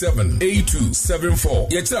 0247878274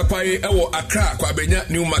 yɛkyerɛ kwae ɛwɔ Accra Kwabenya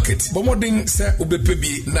New Market bɔmɔden sɛ wobɛpɛ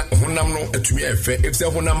bi na honam no atumi ayɛ fɛ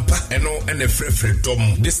efisɛ honam pa ɛno ɛna frɛfrɛ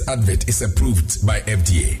dɔm. This advert is approved by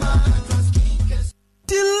FDA.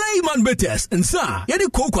 Layman Betes and sa yadi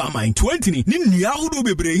koko amain 20 ni nyahudu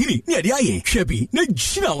bebrehini ni adi aye shebi na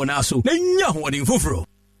jina wanaso na nyahu wadin foforo.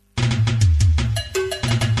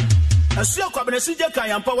 Asua kwabenesi je kan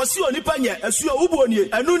yampa wasi onipa nye asua ubuonie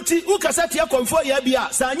enu nti ukasate akonfo ya bia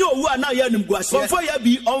sanya owu ana ya nimguase konfo ya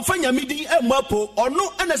bi onfa nyamidi emapo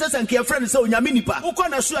ono ena sesenke ye friend se onyame nipa ukọ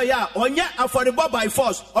na asua ya onye affordable by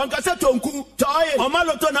force onkasa tonku toye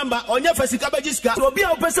omaloto number onye fasika bajiska obi a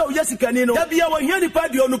opese oye sikani no da bia wo hia nipa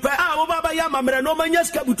di onupe a wo baba ya mamre no manya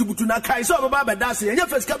sika butubutu na kai so baba dase enye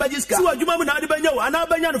fasika bajiska si wadwuma mu na ade banya wo ana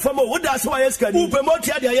banya no famo wo dase wa yesikani upe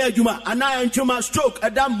moti ade ya adwuma ana ntwuma stroke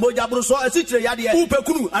adam boja so asitire yade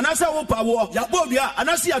upekunu anasa wo pawo yabobia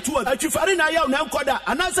anasa atuwa atwifare na ya na nkoda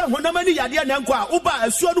anasa honamani yade na nko a uba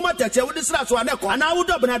asuo dum atache wo disra so aneko ana wo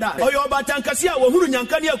dobnada oyo batankase a wo huru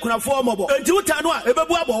nyankane akunafo mobo enti wuta no a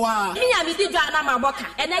ebebu abowa minya mi di dwa na maboka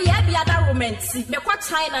ene ye bia da romancy me kwa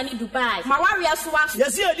China ni Dubai mawaria so wa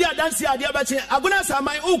yesi edi adansi ade abache aguna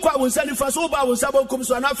saman ukwa wo nsani fa so ba wo nsabo kum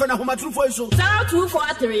so na fa na homatrufo so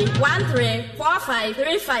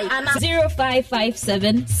 0243134535 and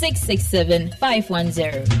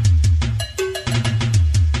 0557667510.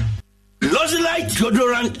 Lozilite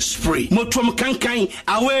deodorant spray. Motrom kankai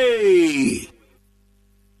away.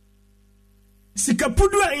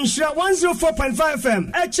 Sikapudua insura 104.5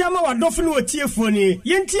 FM. Echama wa dofinu otiefoni.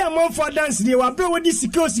 Yenti amonfo dance ni wa be wodi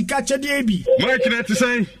sika chede ebi. Mike na to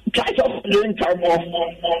say. Try to drink time off.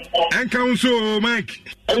 And council Mike.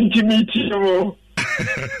 Intimate.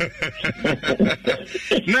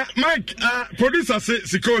 Na Mike, producer say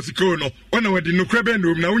siko no. When we di no krebe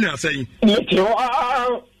no na unya say. Me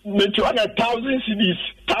 1,000 CDs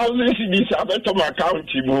abeto my account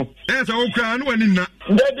mo. Yes, I will cry no wani na.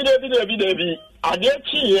 Debi. Ade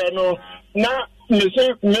chi no na me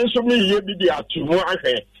say me so me ye bi di atu mo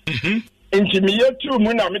ahwe. Nti me ye tu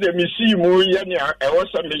mu na me de me see mu ye ne e wo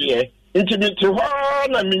se me ye. Nti me ti ho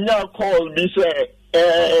na me nya call bi say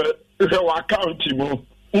the account mo.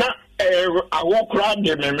 Na awo kra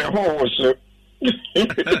de me ho so.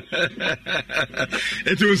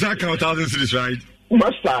 It was account 1,000 cities, right?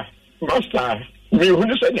 Master, me who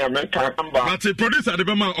is any American number. But the producer the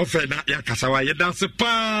Bama offer na ya kasawa ya dance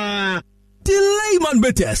pa. Layman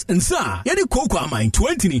Betes and sa yadi koko amain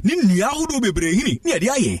 20 ni nyahudu bebrehini ni adi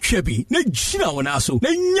aye shebi na jina wanaso na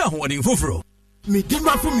nyahu wadin foforo.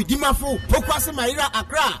 Midimafo pokwase maira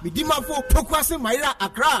Accra Midimafo pokwase maira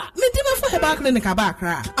Accra Midimafo heba clinic aba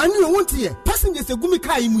Accra ani won't here passengers egumi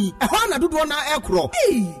kai mu e ho na dodo na ekro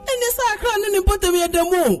ene sa Accra ne botem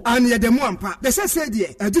yedemu ani yedemu ampa be say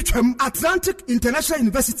de adutwam Atlantic International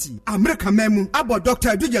University America memu abo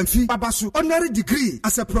Dr. Dujamfi Babasu honorary degree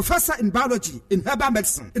as a professor in biology in herbal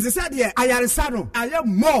medicine it is said here ayaresa no aye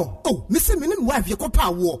more missing minim wife yekopa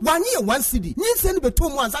wo wan year 1 cedi nyin se ne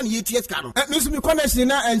betom ansa na yeties ka no me connection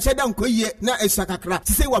na encheda nkoye na esakakra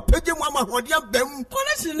ti say wa page mu amahode abam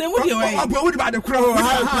connection ne mu de we abo wo ba de kra ho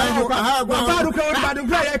ba de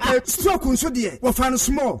kra ye stroke nso de wo fa no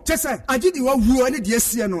small chese agidi wa wu ani de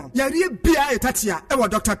asie no yare bia etatia e wo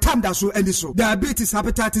Dr. Tamda so ani so diabetes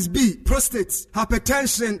hepatitis B prostate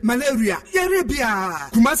hypertension malaria yare bia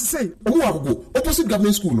kumasi say owo agogo opposite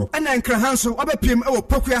government school no ana nkra hanso obepiem e wo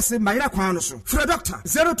pokuase mayira kwan no so fra doctor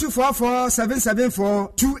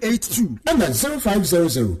 0244774282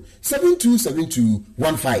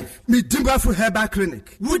 0500-727215. Midimafo Herbal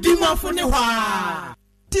Clinic. Midimafo ne hwa.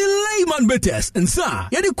 Layman Betes and sa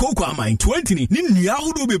yadi koko amain 20 ni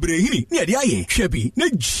nyahudu bebrehini ni adi aye shebi na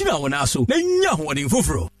jina wanaso na nyahu wadin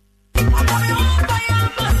foforo.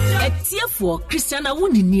 Etiefo Christiana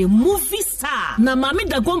Wuni ni movie star na mami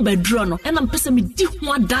dagon bedro no ena mpese me di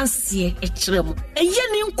ho danse e kirem eye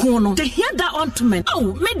ni nko no te hear that ointment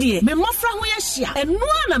oh me die me mafra ho ya hia eno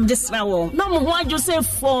na me desra wo na mo ho adwo se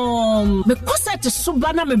form me koset so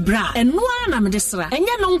ba na me bra eno na me desra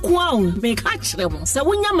enye no nko a o me ka kirem se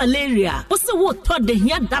wonya malaria wo se wo to de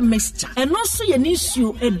hear that mixture eno so ye ni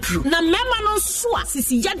nsuo edru na mema no so a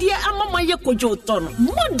sisi yade amama ye kojo to no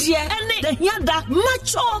mo die ene de hear that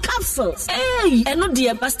macho capsules. Hey, eno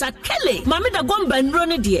dear Pastor Kelly. Mami da gomba nro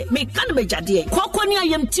ne dear. Me kan be jade. Kwakwa ni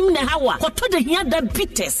ayem tim ne hawa. Koto de hia da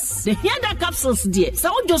bitters. De hia da capsules dear.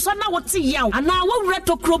 Sa ojo so na wote yaw. Ana wo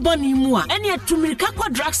reto krobo ni mu a. Ene atumirika kwa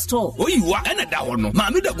drugstore. Oyiwa ene da ho no.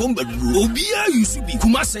 Mami da gomba nro. Obia yusu bi.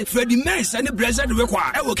 Kumase Freddy Mens ene Blessed we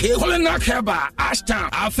kwa. E okay. Colonel Keba, Ashton,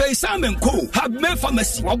 Afei Simon Co. Have me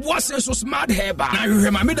pharmacy. Wabwase so smart herba. Na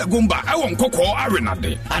hwe mami da gomba. E won kokko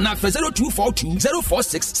arenade. Ana 0242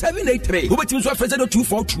 046 783. Who bet you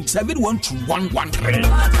 0242 712 113.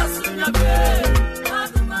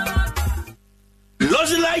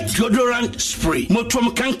 Lozilite deodorant spray.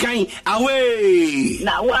 Motom kankan away.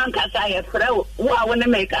 Na one kasa ye frew. Wa wona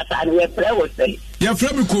make kasa ye frew say. Ye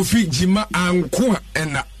frew me Kofi Jima anko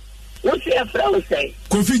ena. What ye frew say?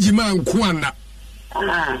 Kofi Jima anko ana.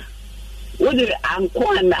 Ah. Wodi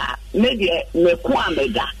anko na media me kwa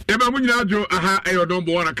meda. Eba munyina jo aha ayo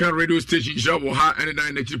number 1 aka radio station shawo ha ene na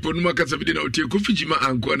na chipo numa kasa vidi na otie Kofi Jima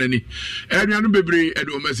anko na ni. Enuanu bebre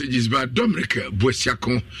edo messages ba Dominic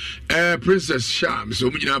Boesiakon Princess Sham so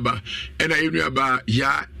munyina ba ena yenu ba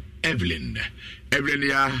ya Evelyn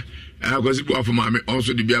ya akwasi bo afọ maame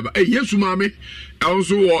also de bia ba Yesu maame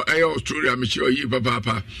also wo Australia me chi oyi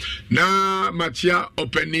papa na Matia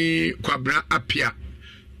Openi Kwabra Apia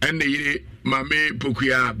ene yire mame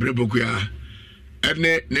pokuya brebokuya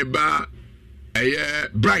ene neba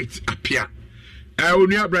bright apia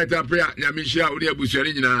onua bright apia nyamishia oni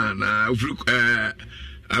abusuani nyina na ofuru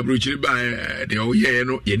abrochiri ba de oye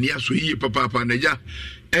no ye ni aso yi papa na ja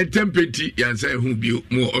entempeti yansa hu bio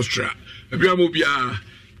mu Austria bia mo bia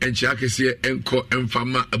enchia kese enko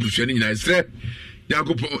emfama abusuani nyina esre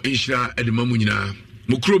yakopon enhira edemamu nyina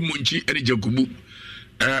mukro munchi ene jakubu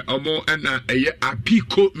omo ena eye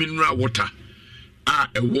apiko mineral water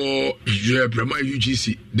ewo brema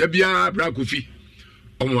UGC dabia bra kofi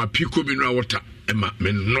omo apiko mineral water ema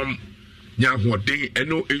menom nya hoden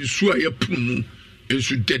eno ensu aye pum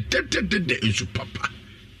ensu de ensu papa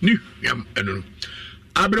ni yam eno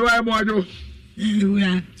abrewa mo ajo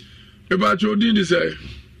ewura e ba cho din di say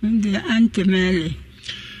ndi Auntie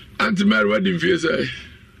Mary wedding fee say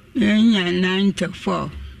nya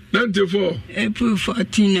 94 April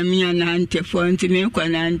 14 na mia 94 until me kwa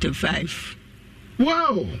 95.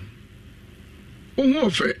 Wow.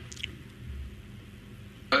 Ohofe.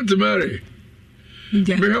 Auntie Mary.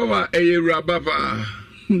 Me hawa eyera baba.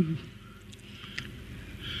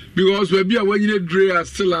 Because we be a when you dre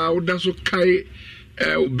still out that so kai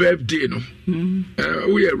birthday no.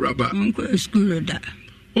 We are rubber. Ungo school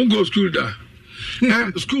da.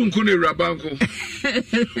 School nkune rabanko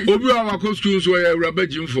obi awako school so ya raba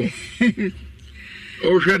jimfo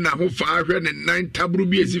o hwe na ho fa hwe ne 9 tabru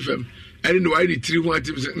bi esifam ene no ai 3 ho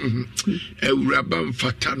atim se raba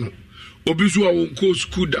mfata no obi so a wonko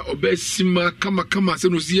school da obesima kama se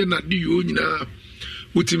no sie na de yo nyina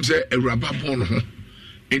utim se raba bon ho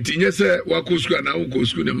entinye se wako school na wonko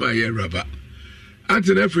school ne ma ye raba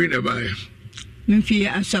ante na free na ba mfi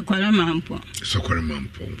asakwara mampo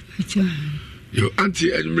yo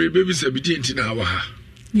auntie Edmure baby sabiti ntina wa ha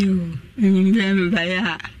yo mbemba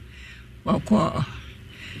ya wako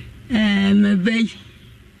mebe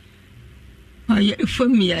oye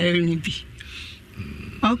family ni bi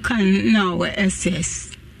okan na wa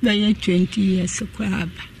SS by 20 years kwaba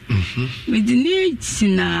medini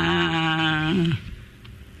tina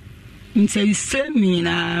nsemi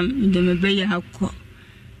na de mebe ya ko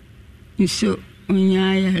nso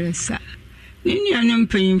onya ya resa Nini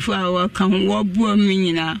anampayim for our can wobble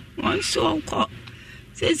minina, one so called.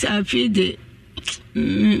 Says I feed it.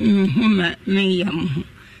 Mayam.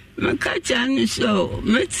 Macachan so,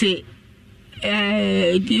 Metsi,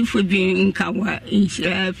 give for being Kawa in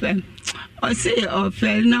Shafam. Or say, or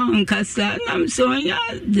fell now in Cassa, and I'm so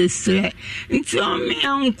young this way. And so me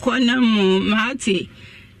on corner Marty.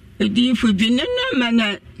 A deep for being a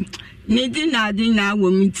manner. Nedina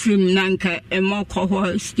will meet him Nanka and more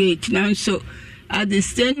cohort state now so at the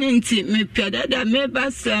standing tip me pedada me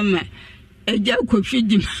basama a jaco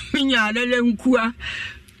feed him kua.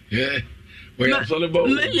 Yeah, we are all about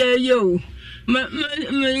me. Yo, my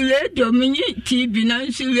lady, mini TV, now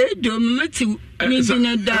she led Dominic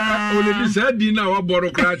Midina da. Only said dinner or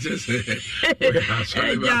borrow crutches. Wa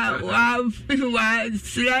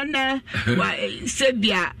Srana, wa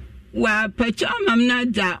Sebia, wa Pachamam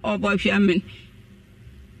Nada or Bofyamin.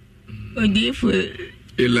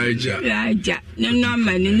 Elijah. No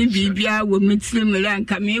man in the Bibia will meet Slimmer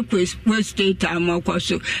come here with state time or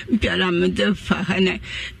coso. Pialamada Fahana,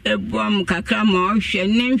 a bomb cacamo,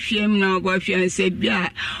 name shame no boyfriend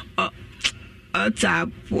Sebia. Ota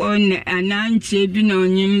one ananche bi na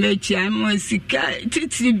onyimbechi amosika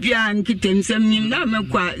titi bia nkitem samnim na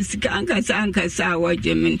mekwa sika ankasa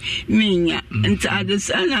wajemin minya ntade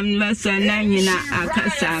sana masa na nyina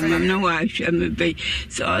akasa mam na wa hwe mebe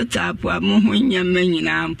so ota po amohunya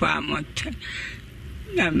manyina ampa amota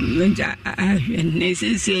na menja ahwe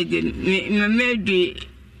nesese de memedi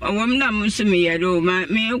awom na musumi yero ma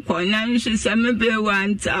me ko na nso samebe wa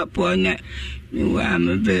ntapo na mi wa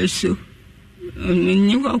mebe so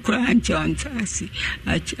you go cry John's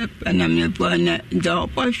a chap and I'm a born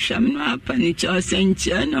dog sham up and it's your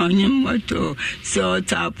sension on him motto so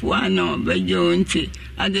tap one over Jonty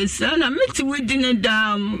at the sun I met within a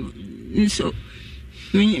dam so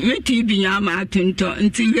me be a mountain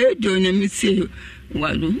until they don't see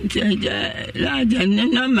what lad and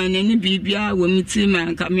no man any bibia will meet him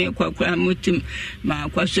and come here quackram my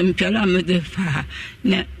question pyramid fa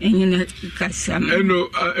na in Cassam. I know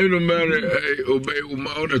Mary obey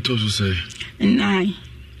Uma to say 9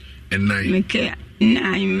 and 9 make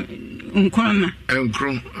 9 Uncroma and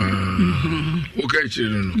crom okay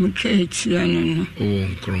children oh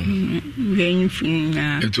crom rain from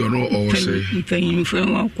it will not always say paying for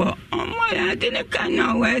walk I didn't can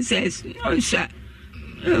know where says no sir.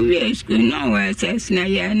 Yes, good no where says na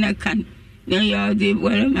ya na can na ya de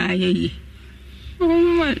where my ye. Oh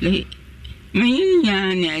my lady. Me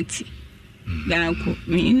nyaneti. Danko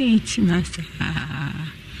me neti master.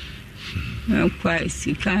 Kwa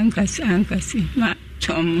sikankasi ma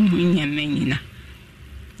tom nyamenyina.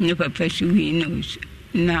 Ne papa shuwi knows.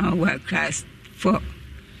 Now what class for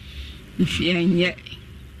if you yet.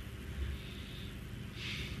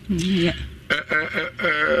 Yeah.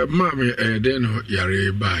 Mommy, then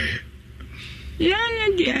you're by. Yeah,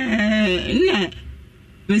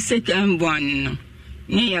 my second one.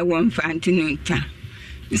 Near one fantinuta.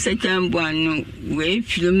 The second one, way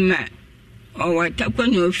film or what up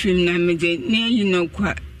on your film namide near you know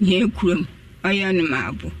quite near Krum, I am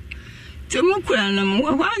marble. Tomokranum,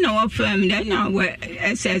 one our firm, then our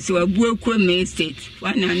SS or Burkram estate,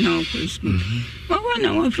 one and no Christmas. One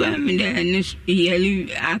our firm there and yearly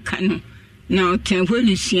Akano. Now,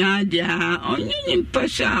 temporary Siadia, only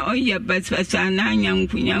Pasha or your best Pasana, young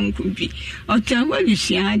could be, or temporary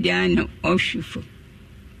Siadia or Shufo.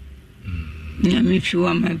 If you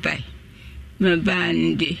are my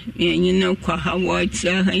bandy, and you know, how what's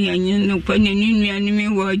and you know, when you enemy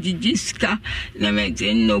word disca, never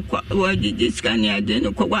didn't know what disca near the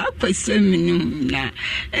Coapa seminum now.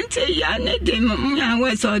 And say, Yana de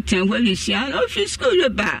was all temporary Sian or fiscal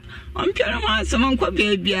about. On Paramount, someone could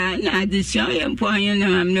be a beer, not the same point,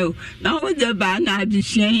 and no, now with the bad, not the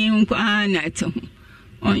same quan at home.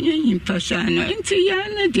 On your Pasano, and say,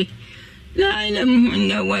 Yana de.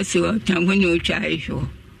 There was a time when you try for.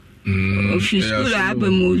 If you school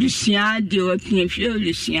album, Luciade or Nephew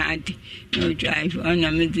Luciade, no drive on a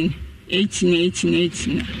meeting 18.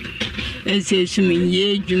 Let's say some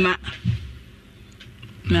ye, Juma.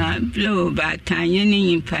 Now blow about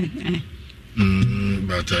tiny in pan.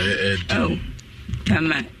 But I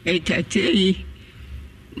Tama, 8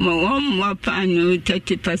 more pan,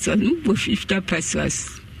 30 persons, 50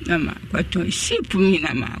 persons. Nama, what ship me,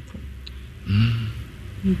 Namako.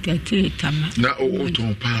 Na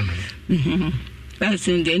oto pano.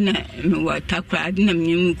 Person then what takrad na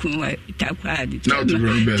mnyuku wa takrad.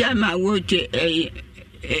 Jama wote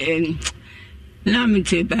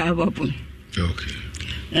namite babapun. Okay.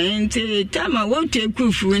 And tama wote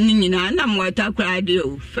kufu nyina na mwata takrad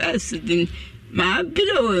yo. First din ma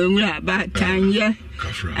bilo mra ba tanya.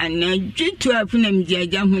 Ana jitu apuna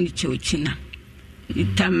mjaja hu chochina.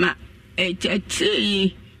 Tama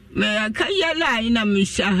etati Kaya line,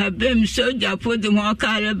 Miss Habem, soldier put the more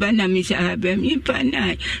caravan, Miss Habem, in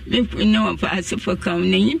Panai, if we know of us for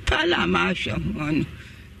coming in Pala Marshall one.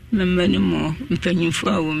 Remember no more, penny for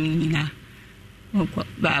a woman now.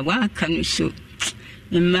 By what can you so?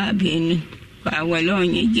 In my being, by well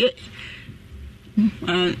on you get.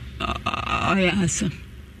 I answer.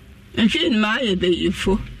 And she admired you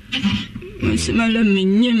for. Smell me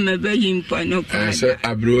near my baying pano. I said,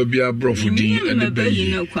 I blew a beer brofudi and a bay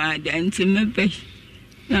no quad and to my bay.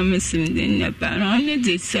 I'm a sin in the baron.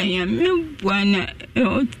 They say, I'm no one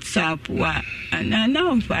old sap wa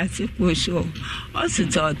na fast so also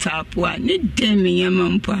to tap one ni dem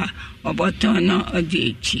yamampa oboton no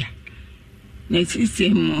odechi na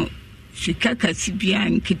system sika kasibia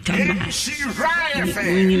nkitama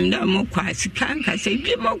unim da mo kwa sika nkasa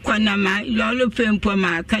bi mo kwa na ma lolo pempo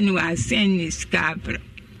ma kan wa sen ni skabra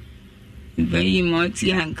bayi mo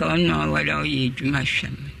ti anka ono wala oye dwuma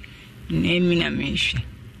hwam na mi na me hwe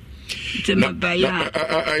tema baya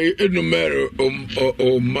ai enumero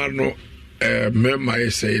o mano mema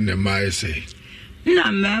ese ne ma ese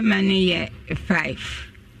na mama ni ye 5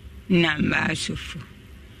 na ma sufu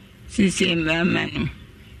sisi mama no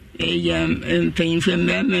painful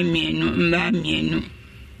mama mienu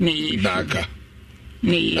ne daka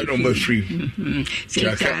ne I don't free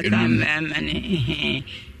sika mama ne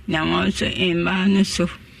na mo so emba no so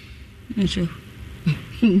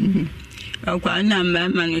akwa na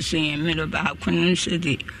mama no so yemelo ba kono so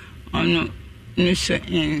di ono no so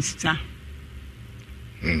insta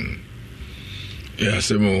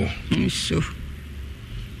semo so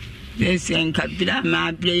desen kabila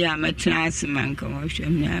ma ble ya matras man ka wo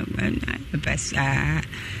hwem na basa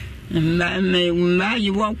ma yi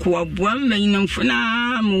wo ko bo ma yin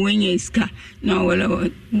funa mo wenye ska na wala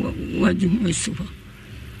wadi musu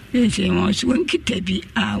desen mo so kitabi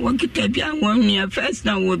won ya first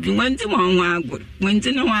na wo bi wanti won wa agor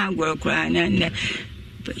wanti na wa agor kra na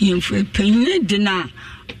yin fu penye dina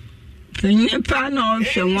penye pa na o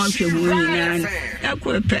hwe mo ni na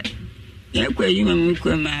akwepe yi mamu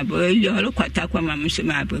kwa mabo yo kwata kwa mamu se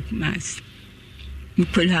mabo kumas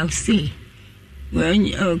mkola use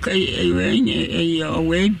wenye yo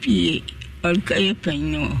we bi olkay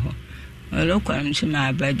penyo ho kwa mse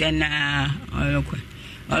mabada na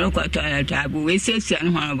kwa ta tabu we sesi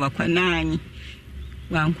an ho ba kwa nani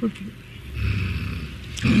wanko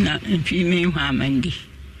na mfi me ho amandi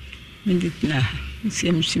na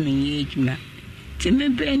semsimi yejuma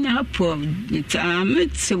timebe na po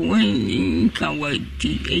tametse wen kan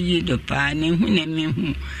wadi eyi do pa ne hu na me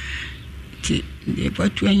hu ti de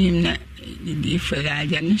potwanyim na di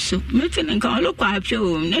feraja no so meten kan lo kwa hwe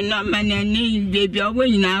o ne no mane ne bebi obo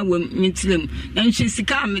nyina wo mitlem na nchi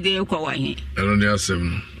sika me de kwa wa he eno ne asem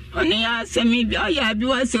no oni asem bi o ya bi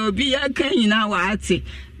wa se obi ya kan nyina wa ate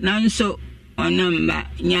na nso onamba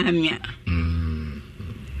nyamia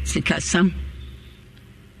sika sam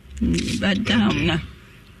badam na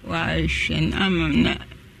wa shen amna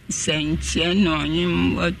senche no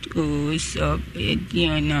nyim what o so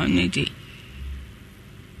edian no ne di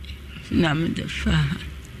nam de fa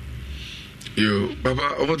yo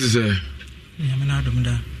baba what is it yamna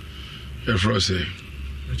domda ya frose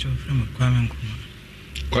acho from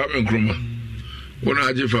Kwame Nkrumah wona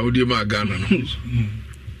aje fa odi ma Ghana no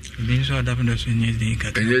bi so da pendo so nye din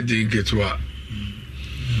ka enye din ketwa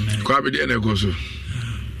Kwame de na go so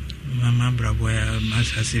mama brabo ya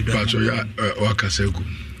masasi do pacho ya wakaseku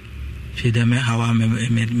fida me hawa me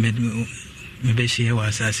be shi wa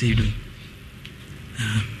asasi do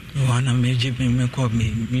wana meji me ko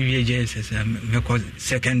mi wiye sesa me ko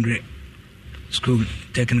secondary school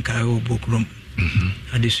technical book room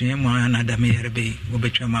adisuye mo ana da me yerbe wo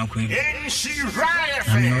betwa ma ko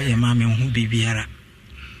ami o ye ma me hu bibiara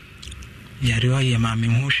yare o ye ma me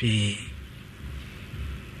hu hwe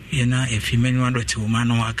yena efimenu adoti uma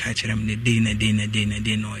no aka kirem ne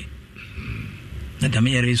de no na da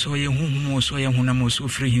me yare so ye hu so ye hu na mo so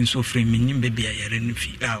free hin so free minyim be bia yare no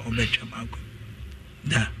fi a obetwa ma ko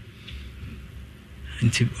da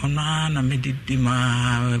nti ona na me di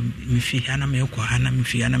ma mi fi ana me ko ana mi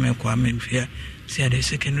fi ana me ko me fi si ada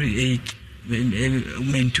secondary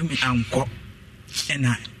mentumi anko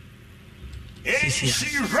ena sisi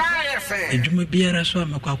eduma biara so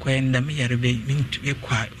amakwa enda me yare be mintu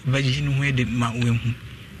ekwa baji ni hu de ma we hu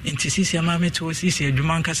nti sisi ama meto sisi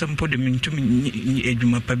eduma nkasa mpo de mentumi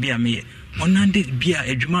eduma pa bia me ona de bia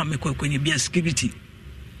eduma me kwa kwenye bia security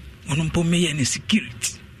ono mpo me ye ni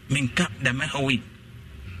security minka da me hawi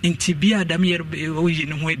nti bia da me yare o yi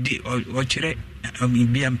ni hu de o kire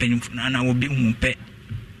bia mpanimfu na obi hu pe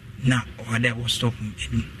na o da wo stop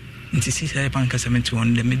nti sisi ya pan kasamenti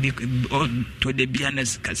on de medi to de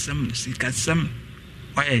bianes kasam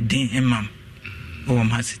o e din imam o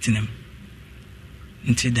ma sitinem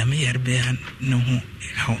nti da me yarbe no ho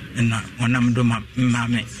ha na onam do ma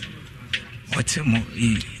mame otimo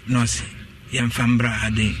I nurse yemfambra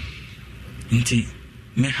ade nti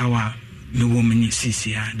me hawa me wo mani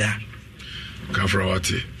sisi ada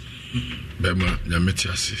kafrawati bema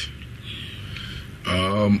nyametiasi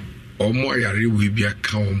omo yare we bia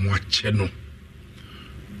ka omo ache no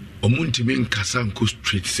omo ntimi nkasa nko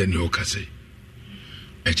straight send your kase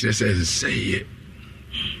e kire say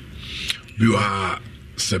you are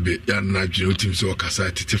Sabi yana jinotim so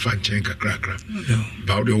kasa tete fanchen kakra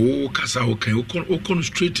ba de wo kasa wo kan wo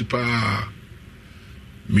straight pa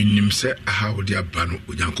minim se aha wo dia ba no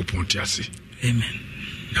Onyankopɔn ti ase amen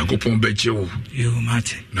Onyankopɔn beje wo yo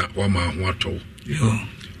mate na wa ma ho ato yo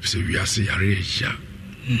se wiase yare ya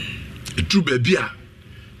etru ba bia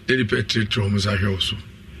de petre trom za hwe so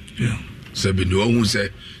yo sabi no hu se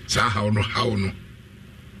sa ha no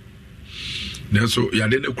Nanso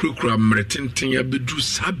yade na kurakura mretenten ya bedu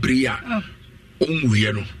sabria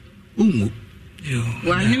onwuye no onwu yo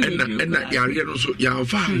na yare no so ya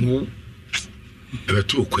fa ho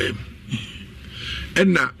ebeto kwem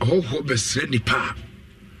enna hoho besre nipa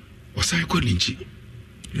osai ko ninchi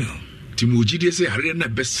yo timojide se yare na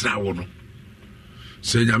besra wo no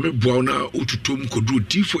se nyame boa na otutom kodu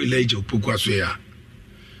difo Elijah opokwa so ya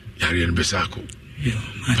yare no besako yo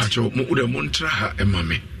pacho mo ude montra ha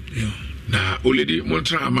emame yo na oledi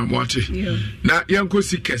montra amamwate na yanko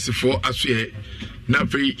sikesifo asoe na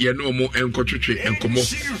fe ye no mo enkotwetwe enkomo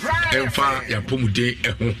emfa yapomude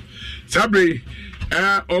eho sabre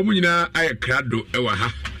omunyina aye krado ewa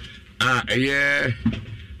ha eye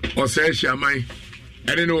osesi aman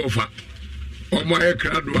ene no ofa omo aye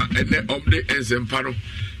krado ene omde ensempa no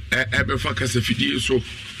ebefa kasafidie so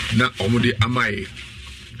na omde amaye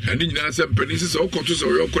ani nyina se mpanisi se okoto se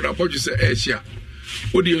oyokoda podju se ehia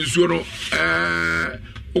odi ensuo no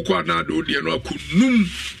okwa na do odi no akunum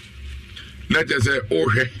na jese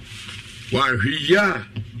ohwe wa hwiya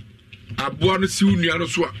aboa no si unua no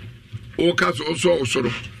so a o ka so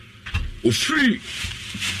osoro ofri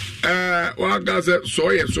wa ga se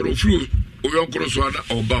so ye so ofri oyonkoro so na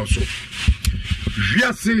oba so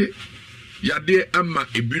wiase yade ama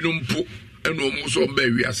ebinom po eno mo so ba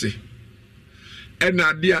wiase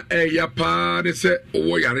ena dia ya pa ne se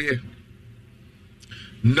owo yare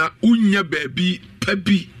na unya baby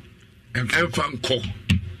pabi emfa nko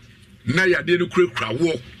na yade no kurakura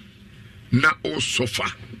wo na o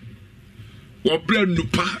sofa wo bra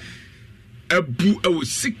nupa abu awo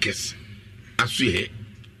sikes asoe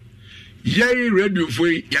yai radio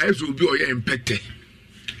foi yai so bi oye empete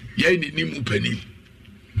yai ni nimu pani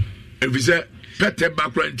evise pete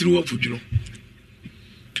bakra ntiri wo fudwuro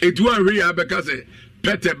etu ahwe ya beka se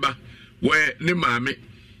pete ba we ne maame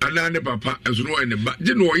ana ne papa ezo no ne ba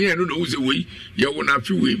je no oye no no se we ye wo na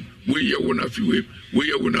fi we ye wo na fi we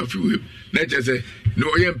ye wo na fi we na je se no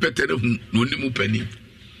oye mpete ne hu no nimu pani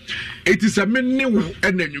it is a menne wo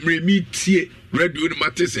enanwumre mi tie radio ni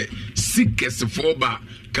mate se sikes for ba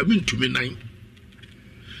kamintumi nan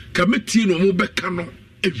kamiti no mo beka no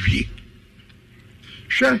awie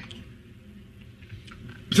hwe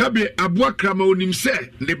sabe aboa krama onim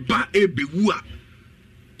se ne ba ebewu a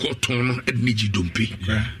koton no edniji dompe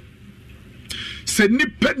se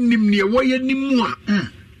nipa nim ne woye nimu a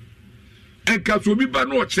enka so bi ba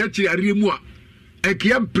no ocheche are mu a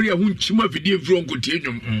enka mpre ho nchima video vro nkotie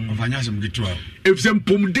nwom ovanya sem gitwa efsem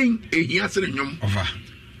pomden ehia se nwom ova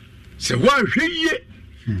se wa hweye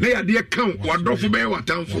na yade kan wadofo be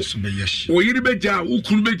watanfo oyiri beja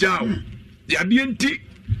ukuru beja yade nti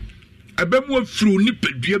abemu afru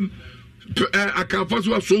nipaduam akanfo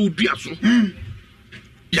so so udua so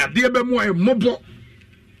yade abemu ay mobo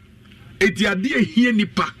eti ade ehie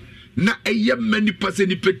nipa na eye manipa se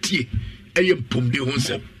nipatie eye mpomde ho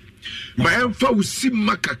nsem ma emfa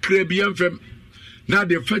usimma kakra bi emfem na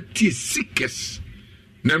de fatie sikes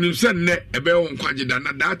na nimse ne ebe won kwaje da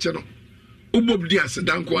na daache no ubobdi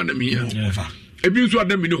asedan ko na miya ebi nso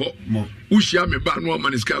adam ni ho ushia me ba no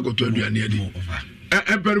maniska goto aduane adi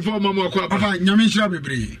perform ma ko aba nyame hira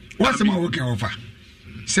bebre wasema wo kan ofa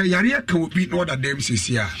se yare ka obi no da dem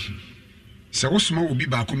sisi a se wosoma obi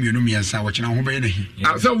ba ko mienu miensa wo kina ho be nahi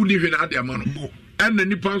asa wudi hwe na ade ama no enna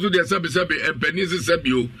ni panso de sabe empenisi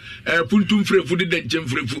sabio funtum frefu de denche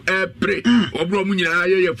frefu pre obro mu nyina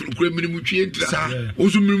ye furukure minimu twie ntira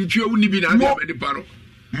osu minimu twie woni bi na ade adi paro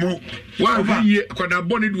mo wa ye kwada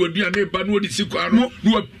boni de odua na ba no odi sikwa no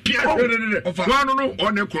no pia wa no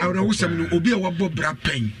one kro awra wusam no obi a wabo bra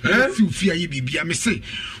pen fi ufia ye bibia me se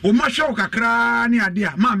o ma hwe o kakra ne ade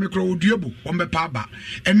a ma me kro oduabo o mbepa aba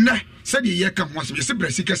enne se de ye ka ho asem ye se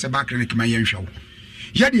brasika se ba clinic ma ye nhwe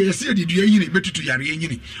yade ye se de dua yini betutu yare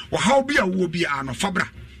yini wo hawo bi a wo bi a no fabra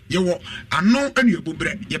ye wo ano anu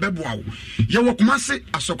ebubre ye beboa wo ye wo komase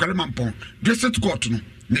asokale mampon dressed court no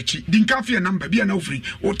nechi dinkafie number bia na ofri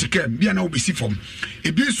o tikem bia na obesi fom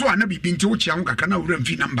ebi so ana bibi nti wo chia ho kakra na wura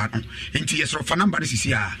mfi number no nti yesro fa number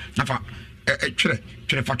sisi a nafa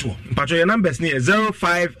twere fatuo mpacho your numbers ni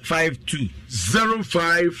 0552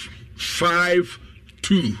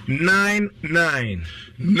 99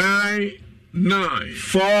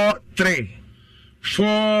 43 13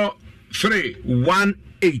 43 13 1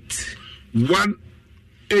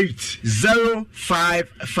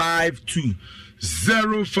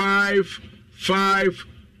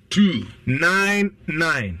 0552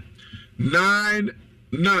 99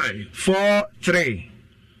 43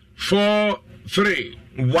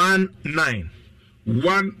 19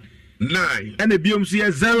 and the BMC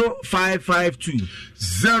 0552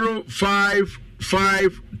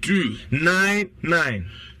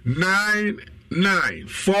 99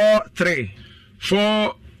 43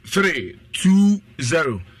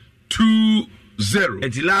 20.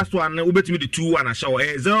 And the last one, we bet me the 21 I show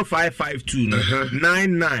 0552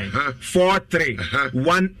 99 43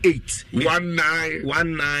 18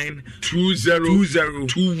 19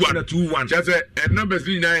 20 just a number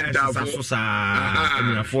 39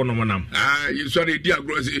 phone number. You saw the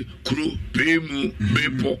diagram crew pemu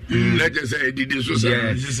bepo let's just say did so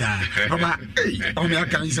Papa on me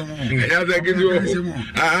can some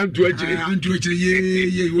I'm to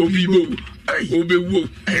Obewo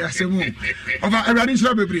asemo over everybody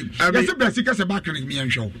should be brave. Yes, the basic se back me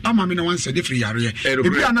ansho. Ama me no one say free yare.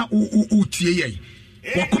 Ebia na utie ye.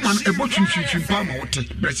 Wakoma no ebotwintwintwim pa ma wote.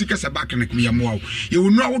 Basic se back me amoa. Ye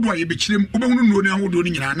wonu awodo ye be kirem. Obehunu no ne awodo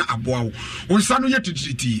ni nyina na aboa wo. Wonsa no ye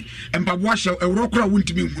titiriti. Empabo ahye ewro kora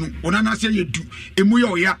wontimi hunu. Wonana se ye du. Emu ye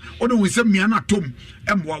oya. Odo wonsa mia na tom.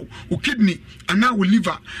 Emwa wo kidney ana wo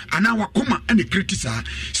liver ana wakoma ene critisa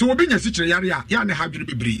so obi nya sikire yare ya ne hadwene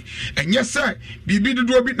bebre enye se bibi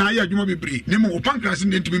dodo bi na ya adwuma bebre ne mo pancreas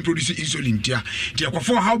ne ntimi produce insulin tia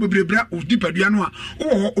kwafo how bebre bra odipadua no a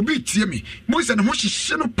wo obi tie me mo se ne ho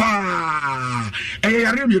hyehye no pa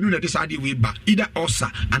yare mienu na de sade we ba either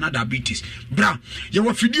ulcer ana diabetes bra ye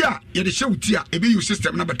wo fidi a ye de hye a ebe you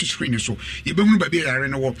system na bato screen so ye behunu ba bi yare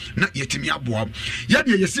no wo na yetimi aboa ye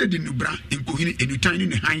de ye se de nubra enkohini enutan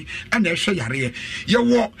ni han ana ehwe yare ye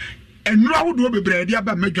wo enura wodo bebre de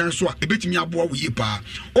aba madwan so a ebetimi aboa wo yipa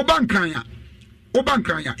obankran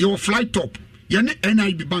ye wo fly top ye ne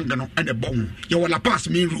NIB bank no ene bon ye wo La Paz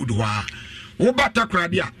main road wa wo bata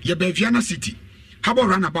krade a ye ba Viana City habo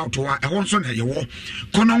run about wa e won so na ye wo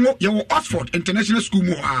konongo ye wo Oxford International School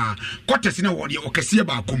mu a quarters na wo ye wo kase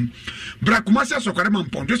ba kom bra kumase sokare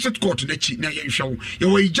mampon district court na chi na ye hwewo ye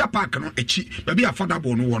wo Ija Park no echi ba bi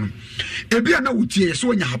affordable no wo no ebi na wutie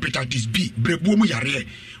so nya hepatitis B brebuo mu yare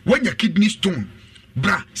wanya kidney stone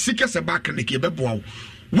bra sike se back na ke beboa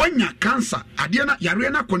wanya cancer ade na yare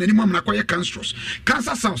na konani mu amna koye cancerous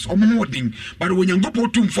cancer cells omodin but wonyangopo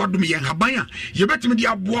tumfo dum ye haban a ye betimi di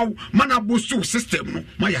aboa mana bosu system no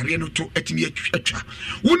ma yare no to etimi atwa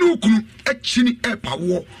wonu kunu achini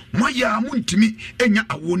epawo maya muntimi enya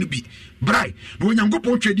awo no bi brai no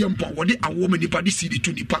wonyangopo twedi empon wode awo ma nipa de CD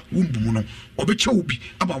to nipa wumbum no obeche obi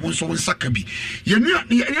aba won so nsaka bi ye nyina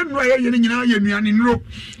ye nuane nro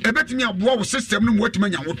ebetimi aboa wo system no mwetima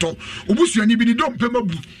nyawoto obusuani bi di dompema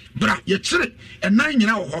bu bra ye kire enan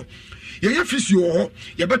nyina wo ho ye physio ho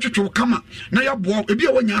ye betwetwe kama na ya boa ebi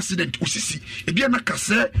a wanya accident osisi ebi na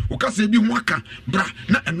kase ebi ho aka bra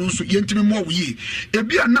na eno nso ye ntimi mo wo yi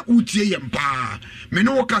ebi na utie ye mpa me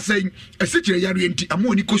no kase esikire yare enti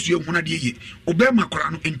amoni kosu ehuna de ye obema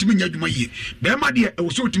kora no ntimi nya adwuma yi bema de e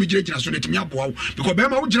wo so otimi gire so ntimi aboa wo because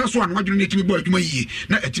bema wo gina so anu adwene ne ntimi bo adwuma yi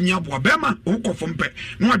na etimi aboa bema wo kofom pe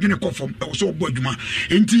no adwene kofom e wo so bo adwuma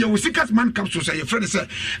enti ye wo sikas man capsules ye friend say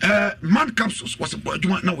man capsules was bo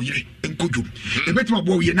adwuma na wo yire enkodwom ebetima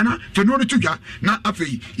bo ye nana fe no tudwa na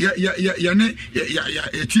afei ya ne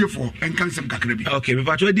ya tiefo enkansem kakra bi okay me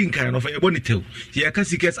pacho di nkan no fa ye bonitel ye ka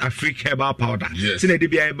sikas Africa herbal powder sine de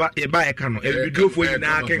bia e ba e ka no e video fo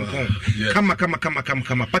nyina kenkon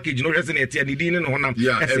kama package no reason e tia ni din no honam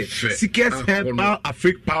sikas herbal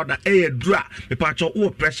Africa powder e dura me pacho wo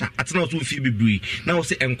pressure atena so fi bibiri na wo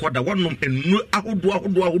se enkoda wonom enu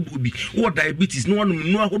ahodo bi wo diabetes no wonom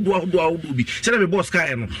enu ahodo bi se na me boss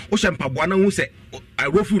kai no wo mpaboa na hu se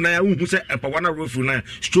rofu na ya hu se mpaboa na rofu na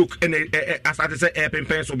stroke asate se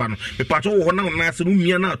pempen so ba no me pacho wo na na se no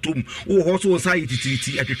mia na atom wo ho so sa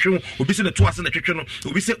yititi atwetwe obi se ne to ase na twetwe no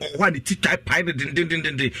obi se ho ani ti type pie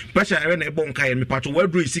den pressure ere na e bon kai me pacho we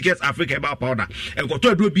do Sickers Africa herbal powder enkoto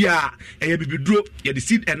aduro bi a eye bibiduro ye the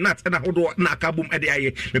seed and nuts na hodo na akabum e de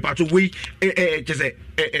aye me pacho we chese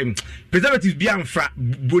preservatives bi amfra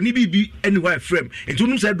boni bi anywhere frame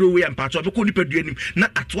entunum se aduro we am pacho be ko ni paduanim na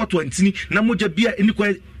atwa 20 tini na moja bia eni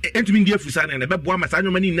kwa entumi ndi afusane na beboa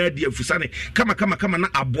masanyo mani na di afusane kama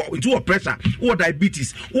na aboa into pressure or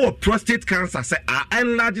diabetes or prostate cancer say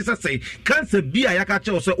enlarge say cancer bia yaka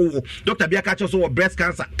che say doctor bia ka che say breast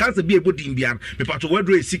cancer bia ebo din bia me pato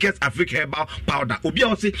wedro Seekers Africa herbal powder obi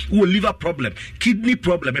a say liver problem kidney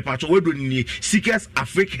problem me pato wedro ni Seekers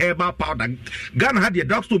Africa herbal powder Ghana had the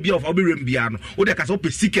drugstore bia of obi bia no o de ka say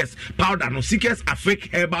Seekers powder no Seekers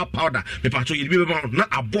Africa herbal powder me pato yi bia na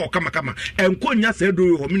aboa kama enkonya say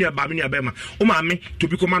do minia bema o maame to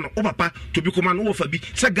bi koma no o papa to bi koma no o fa bi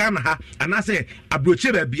se Ghana ha ana se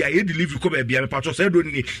abroche ba bia ye delivery ko ba bia me pato se do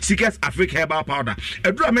ni Seekers Africa herbal powder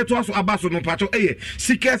edura meto aso abaso no pato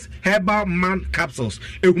Seekers herbal man capsules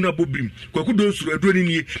ehuna bobrim kwaku do suru edura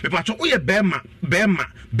ni me pato o ye bema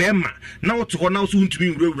na o to ho na o so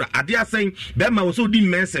ntumi nwura ade asen bema wo so di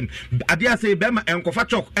mensem ade asen bema enkofa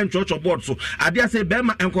chok enchocho board so ade asen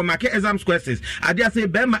bema enkomake exam questions ade asen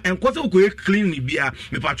bema enko se ko clean ni bia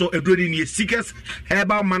me pato edrodi ni Seekers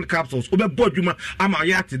herbal man capsules obe bodwuma ama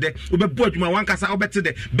ya tede obe bodwuma wankasa obete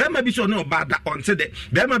de bema bi so ne obada onte de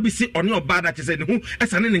bema bi si one obada che se ne hu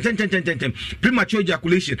esane ne chen premature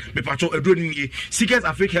ejaculation me pato edrodi ni Seekers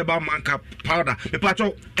Africa herbal man powder me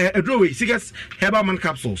pato edrodi Seekers herbal man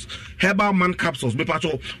capsules me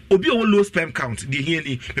pato obi o low sperm count de here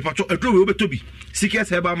ni me pato edrodi obetobi Seekers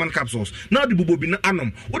herbal man capsules now the bubobi na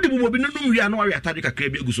anom o de bubobi no num wi anu awe atade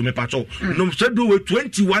kakra bi aguso me pato no do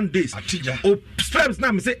 21 days o sperms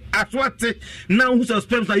na me say atwate now who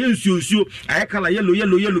sperms na yensuo ayekala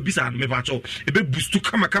yellow bisa me pacho e be boost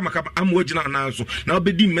kama am wagina na so na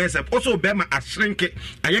obedi mense also be ma ashrinke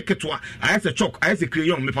ayeketwa ayese chok ayese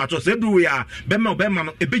crayon me pacho say do we are be ma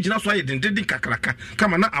no e be gina so aye dindin kakraka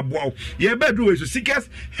kama na aboa ye be do we so Seekers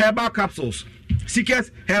herbal capsules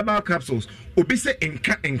obi se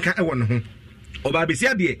enka e won ho oba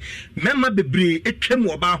besia de memma bebre etwam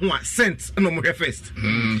oba ho a scent no mo first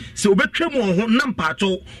so obetwam ho na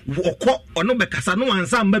mpacho okọ ono bekasa no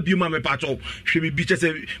ansa mba biuma me pacho hwe bibi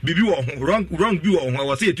chese bibi wo ho wrong bi wo ho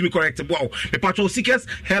was say to be correct bo me pacho Seekers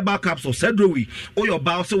herbal capsule sedrowi o your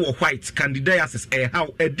bow say wo white candidiasis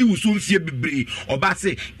how edi usu nsie bebre oba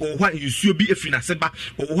say o hwa nsuo bi efina seba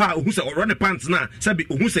o hwa ohu se orone pants na sabi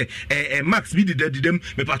ohu se max bi didem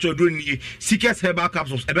me pacho dro ni Seekers herbal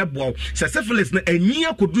capsules ebebo se syphilis na enyi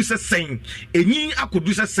akodu se sen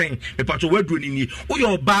me pacho wadro ni o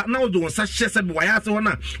your ba na o do nsa hye se be waya se ho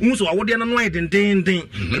na hu so awode na no ay den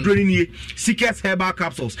wadro ni Seekers herbal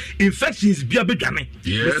capsules infections bia bedwane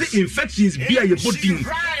say infections bia ye body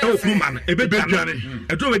e o kuma na e bedwane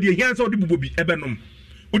e do we de hian se o de bubobi e benom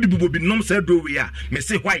o de bubobi nom se do we a me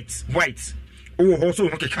say white oh also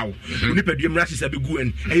hokekaw nipadua mrashi sabe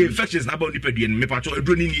guen infections na about nipadua me pacho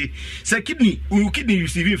edroni nie say kidney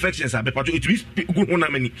receive infections abe pacho it means go hona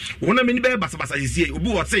mani be basa yisie obi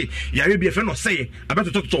wo say yare bi efe no say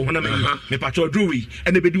abeto to hona mani me pacho edrowi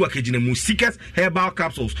ene bedi wakagina mu Seekers herbal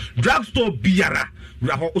capsules drugstore biara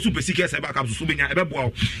raho osu pe Seekers herbal capsules ubenya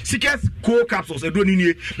ebeboa Seekers co capsules edroni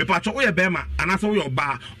nie me pacho oye bema anasa oye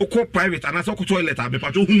oba okọ private anasa okọ toilet abe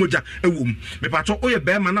pacho humoja ewum me pacho oye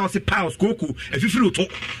bema na o se piles koko efifiri to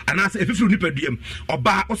anasa efifiri nipaduam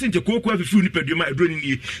oba o se nje koko efifiri nipaduam edroni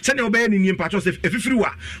nie se ne oba ye ni pacho se efifiri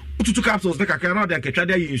wa ututu capsules na kakra na o de anketwa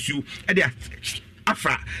de yensu e de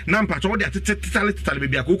afra na mpacho wo de titale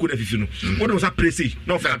baby akoko na fifi no wo do sa presi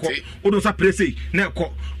na ofa ko wo do sa presi na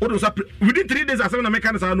ko wo do sa within 3 days asem na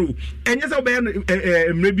meka na sa no enye se wo be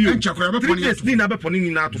mrebi o 3 days ni na be poni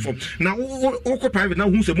ni na to form na wo ko private na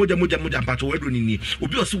hu se moja mpacho wo do ni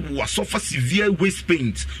obi o se wo suffer severe waist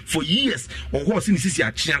pains for years or ho se ni sisi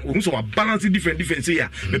achia wo so wa balance different say ya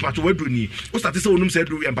me pacho wo do ni wo start se wonum se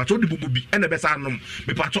do we mpacho de bububi e na be sa anom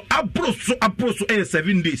me pacho abroso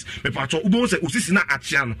 7 days me pacho ubo se usisi na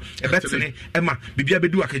achia no ebetene ema bibia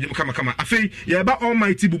bedu akagem kama afei ye ba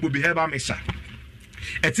almighty bububi herbal mixture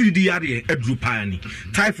etiri di yare edru pani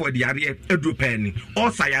typhoid yare edru pani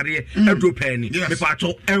ulcer yare edru pani me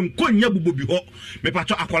pacho enkonya bububi ho me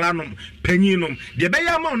pacho akola nom panyin nom de be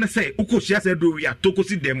ya ma on say ukohia say do we a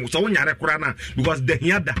tokosi dem so wonyare kora na because the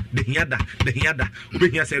hiada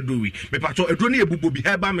obehia say do we me pacho edru na ebububi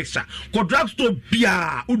herbal mixture ko drugstore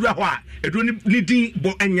bia udra ho a edru ni din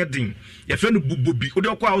bo enye din ye fe no bububi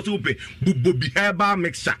ode ko a wo se ope bububi herbal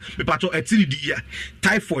mixture me pacho etiri di ya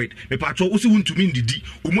typhoid me pacho wo se wuntumi ndidi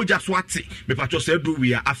umoja swati me pacho say do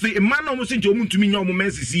we a afi man no mo se nje omuntumi nya omo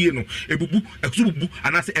mensisiye no ebubu eksububu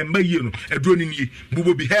anase emba yie no edro ni nie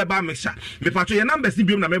bububi herbal mixture me pacho ye numbers ni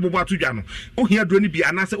biom na mebobo atodwa no o hia edro ni bi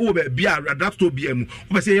anase o ba bia radar store bia mu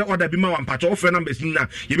o be say ye order bi ma wan pacho o frɛ numbers ni na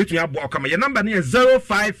ye betumi abo akama ye number ni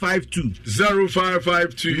 0552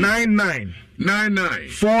 0552 99 99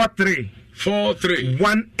 43 43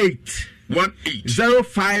 18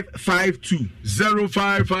 0552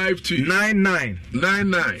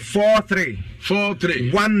 99 43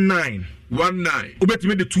 19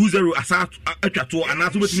 obetimi de 20 asa atwato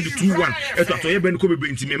anaso obetimi de 21 atwato ye ben ko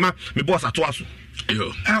bebe ntimi ma me boss ato aso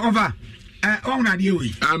yo over on na de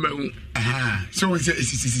we amen so we say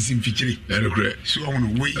isi mfikiri regret so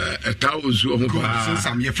on we a thousand of since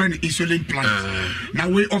am your friend insulin plant na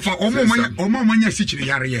we offer omo manya sikiri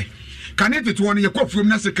yare ye kan it to one ye kofuom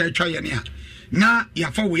na se ka atwa ye ne a na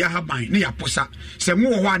ya fa we ya haban na ya posa se mo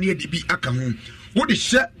wo ho ane de bi aka ho wo de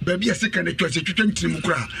hye ba bi ase kan atwa se twetwa ntini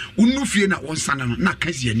kura unnu fie na wonsana no na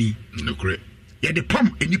kazi ani regret ye de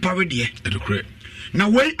pam enipa we de regret na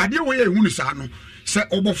we ade we ye ehunu sa no se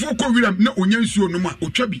obofo ko wiram na onya nsuo no ma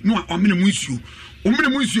otwa bi no amene mu nsuo omene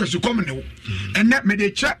mu nsuo se kom ne wo enne me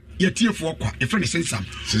de che ye tiefo kwa e fene sensam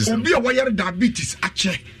obi a wayere diabetes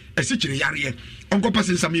ache esikire yare onko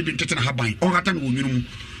pasensam ye bi tetena haban on hata no wonwunu mu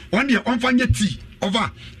on de on fanye ti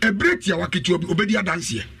over a break ya waketu obedi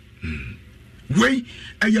adanse ye wey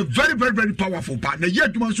a very very very powerful pa na ye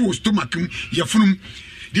aduma so stomach ye funum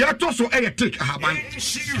the atoso take haban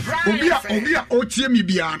obi a otie mi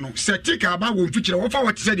bia no se take haban wo mfikire wo fa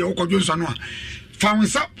wo te se de wo kodwo nso no a fa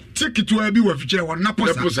wonsa take to abi wo fikire wo na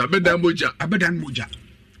posa abedan moja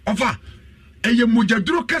ofa eye moja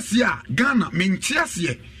duro kase a Ghana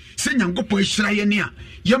mentiase se nyangopo ehira ye ne a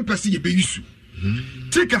yempese ye beyisu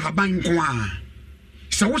take haban ko a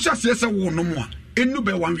se wo sha se wo no mo a enu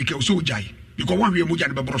be 1 week so ojai because 1 week moja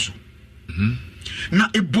ne be broso na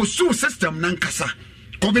ebosu system na nkasa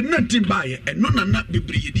COVID-19 baye eno na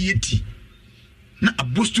bebreye di yeti na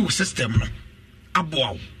abostu system no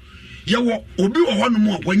aboawo ye wo obi wo hono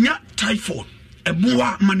mo wanya typhoid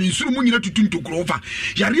eboa maninsuru mu nyina tutuntokro over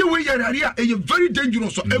yare we yare a very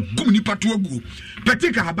dangerous so ekum ni pato agu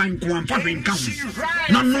petika haban ko amfa hwenka ho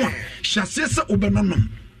na no hyase se obenonom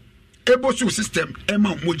ebosu system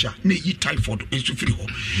ema moja na yi typhoid ensu firi ho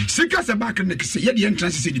sika se back na kese ye de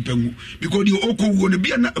entrance se dipangu because the okowu no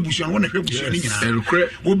bia na abusuan wona hwe busuani nyina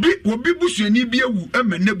obi busuani bia wu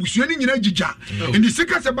ema na busuani nyina gigya ndi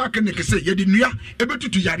sika se back na kese ye de nua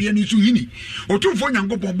ebetutu yare ni so yini otumfo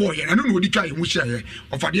nyankopon bo ye na no odi twa ye hu hye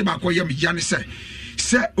ofade ba ko ye me ne se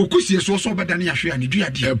okusie so obedane ahwe ani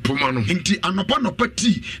duade epoma no nti anopa no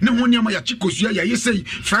pati ne ho niam ya chikosua ya yesei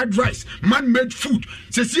fried rice man made food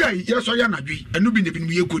sesi ai yeso ya nadwi enu bi ne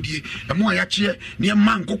bi ye kodie emo ya che ne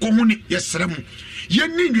man kokko ho ne yesrem ye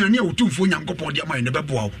ni nnuane a otumfo nyankopon de aman ne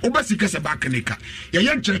beboa obasika se ba kanika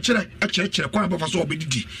ye nkyerkyere kwa abafa so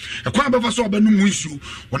obedidi kwa abafa so obenu nsu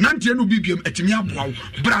wonante no bibiem atimi aboa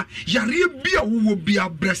bra yare bia wo bia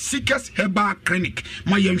brasikas heba clinic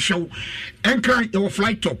ma ye nhwew enkran ye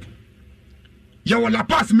flight top ya wala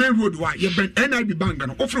pass main road wa ye ben NIB bank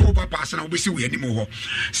no ofre over pass na obesi we animo ho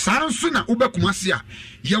sanso na obekumase a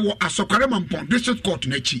ye wo asokare mampon district court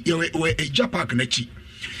na chi ye we eja park na chi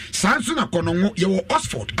sanso na konongo ye wo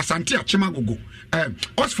Oxford asante achimagogo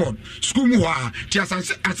Oxford school mu ha ti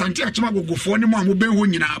asante achimagogo fo ne mo amoben ho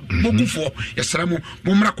nyina bogufo ye sramo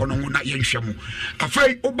mo mra konongo na ye nhwemo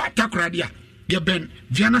afai obata krade a ye ben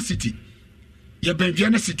Viana City ye ben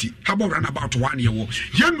Viana City habo run about 1 year wo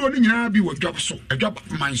ye no ni nyina bi wo dwab so edwab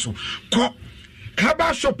man so ko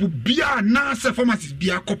haba shop bia na se pharmacy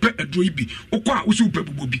bia kope edro ibi okọ a wo se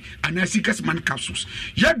upebubo bi ana sikas man capsules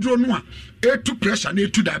ye dro no a etu pressure na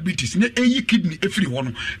etu diabetes na eyi kidney efiri ho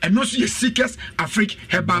no eno so ye sikas afric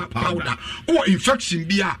herbal powder o infection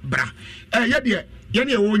bia bra ye de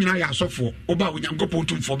yene wo nyina ya asofo oba onyankopon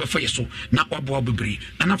tumfo be fa yeso na obo bebre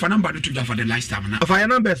na fa number to for the last time na of your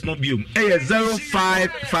numbers no biom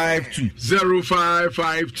 0552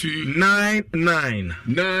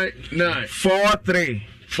 99 43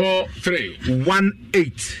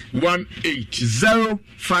 18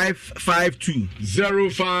 0552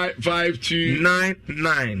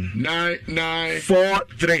 99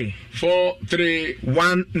 43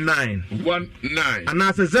 19 and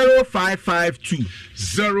that's 0552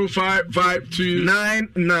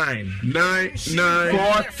 99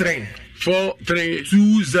 43 20.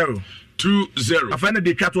 I find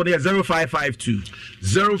the chat on there 0552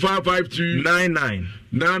 99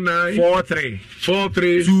 43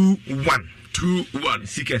 21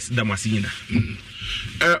 Sikes Damasina.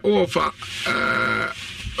 Ofa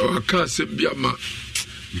okase biama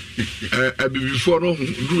before no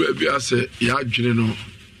ru bia se ya adwene no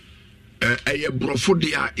eye brofo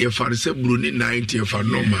dia ye farese bruni 90 fa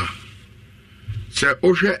normal se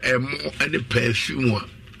ohwe emo ene perfume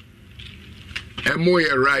a emo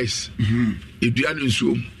ye rice eduane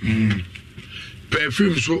nsuo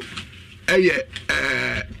perfume so eye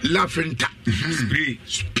lavender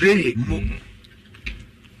spray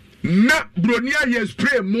na bronia ye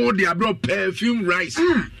spray more the abro perfume rice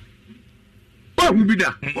what will be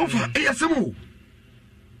that over ayasemo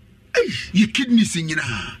ye kidneys nyina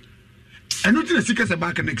eno tina sika se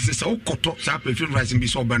back next say o koto sa perfume rice bi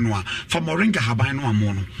so beno a fa moringa haban no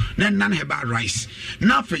amo no na nan heba rice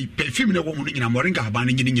na fa perfume na wo mu nyina moringa haban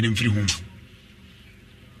nyina mfiri ho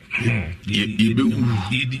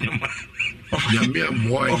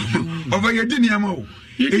over your dinner mo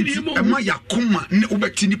Emma Yakuma,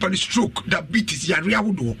 Ubetini Pan stroke, diabetes,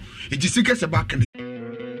 Yariawodo. It is sick as a back.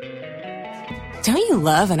 Don't you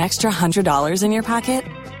love an extra $100 in your pocket?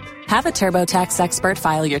 Have a TurboTax expert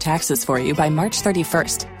file your taxes for you by March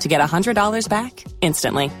 31st to get $100 back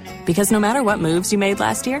instantly. Because no matter what moves you made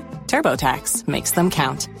last year, TurboTax makes them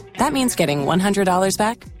count. That means getting $100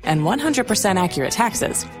 back and 100% accurate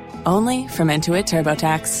taxes only from Intuit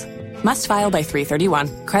TurboTax. Must file by 3/31.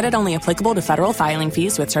 Credit only applicable to federal filing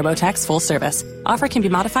fees with TurboTax full service. Offer can be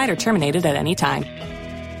modified or terminated at any time.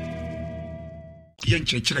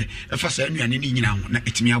 Yenchechere, if I say any nyina na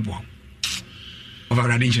etimi abo. Over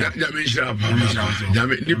radinja.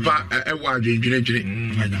 Jame nipa e wa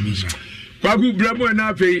adwendwene. Kwagu brabo na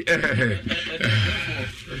afei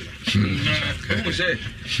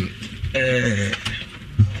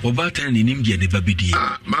Obata ni nimje ne babidi.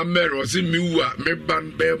 Ma mero si miwa me ban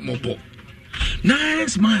be mobo.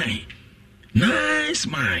 Nice mind.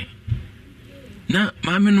 Na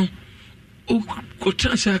mame no o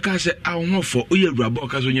kotasa ka se awofo o ye raba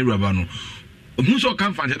ka so nye raba no. Muso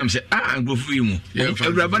kan fante nam se angrofu yi mu.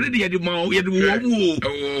 Raba ne de ma ye de wo mu.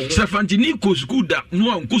 Safanti ni ko school da no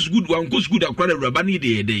an ko school da kwara raba ne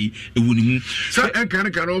de e wuni mu. Sa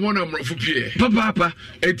enkan kan o mo na mrofo pie. Papa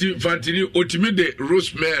eti fantini otime de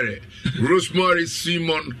Rosemary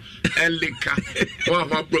Simon Elika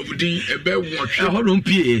wa providi ebe wonhwe hono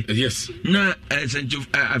pie. Yes na senju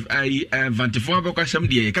vantifo abakasam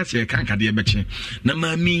de ka se kan kade beche na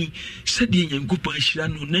mami sade nyankupa hira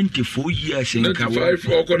no 94 years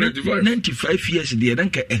 95 years de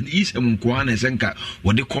danka yisem nkoa na senka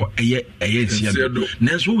wode ko eye nsia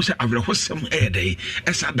na so wo se avrehosem edai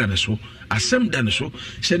esa dane so asem dane so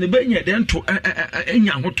se ne benya de nto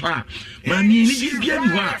enya hoto a mami ni bibia ni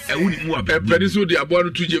ho a ewuni mu abedi so de abo no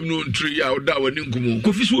tujem no ntri ya oda wani nkumu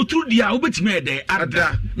kofi so otru dia obetime edai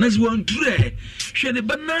ada na so ntru hwe ne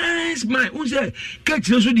ba nice my unse ka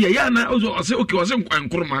kire so dia ya na o se okay o se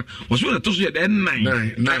nkoroma o so to so de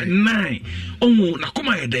 9 omo na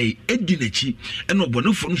koma edai edi nachi eno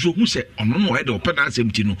bonofo no so hu se ono no ede opeda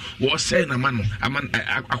asem ti no wo se na ma no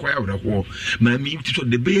akwaya wreho mami ti so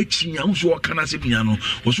de be chinya so kana se bia no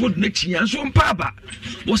wo so de na chinya so mpaba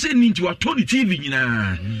wo se ni nti wa Tony TV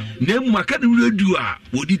nyina na mu aka de radio a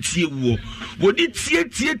wodi tie wo wodi tie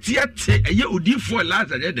eye odifo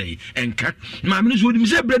Lazarus edai enka mami no so odi mi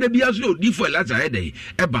se brada bia so odifo Lazarus edai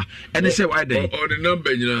eba ene se wa edai o de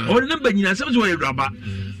number nyina se so ye raba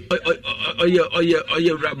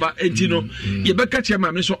oye raba entino ye beka che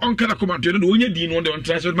mami so onka na komanto no onye di no de on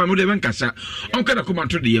transfer mami de benkasa onka na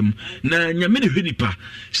komanto de yem na nyame ne hwenipa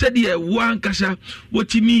se de wo ankasa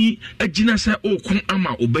wotimi agina se okun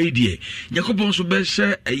ama obaidie yakobon so be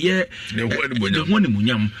se eye ne ho ne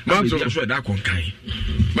munyam ma so da konkan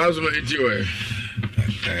ma so enti o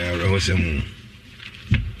rahosem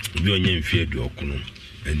bi onye mfie du okuno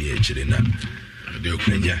ani e kire na de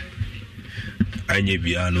okunya anye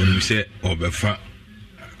bia no nim se obefa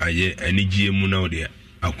aye anigie mu na ode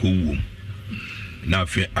akowum na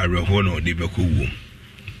afi areho na ode bekowum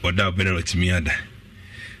oda bena rotimi ada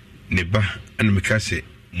ne ba an mekase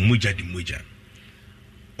muja di muja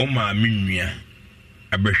o ma minua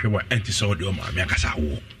abehwe wa enti so ode o ma me akasa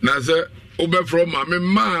wo na se obe from mame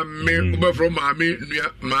obe from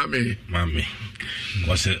mame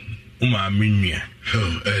kwase o ma minua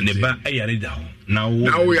ne ba ayare da ho na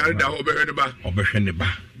wo yare da ho obehwe ne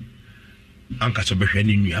ba anka so behwe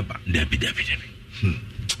ne nua ba dabi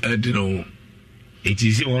edino it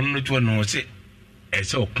is one no to no say e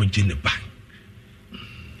se okunje ne ba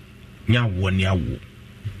nya wo ne awo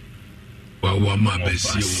wa ma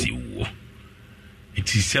besi wo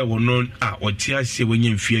it is say wono a otia se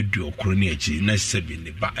wonya mfi adu okro ne achi na sebi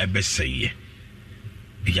ne ba ebeseye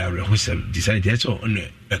yare ho se decide so on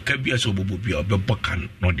aka bia so bobobia obebokan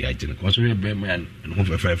no de agene ko so be ma no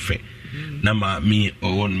fe na ma mi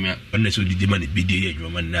o won me on so didi man bi de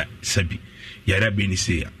adwuma na sabi yare be ni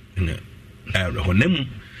se na ho nem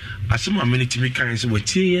asema me ni timi kan se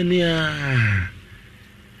wotie ne a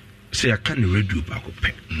se aka ne radio ba ko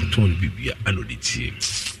pe ton bibia anodi tie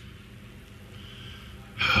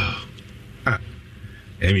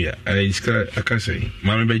emia iska akasai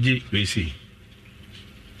mama beji we see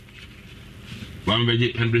one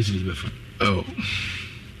beji 100 cities befa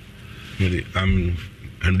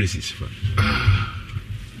And this is fun.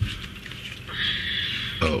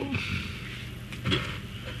 Oh.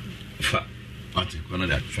 One of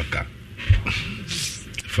that fucker.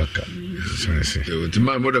 To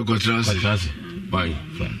my mother got why?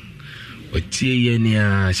 What tea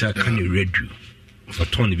near shall can you read you? For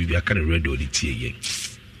Tony be a kind of red or the tea.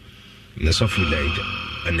 The soft later,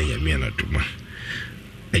 and then Yamiana to ma.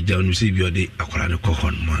 I don't receive your day, a quarter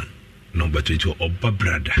cohon man. No, but to your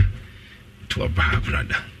brother. To a bar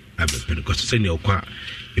brother. I because send your car.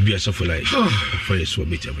 If you are so for like, for a swap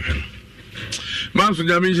meet of him. Mamma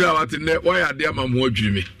Jamisha, what in there? Why are there, Mamma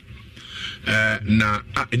Jimmy? Na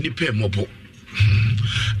any pay mobile.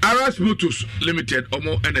 Wiase Mu Nsem Limited,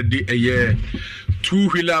 Omo and a year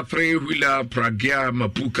 2-wheeler, 3-wheeler, Pragia,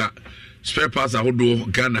 Mapuka, spare parts Ahodo,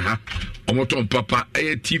 Ghana, Omoton Papa,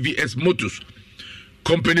 TVS Motors,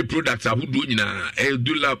 company products Ahodo,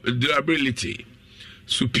 durability,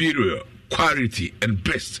 superior, quality, and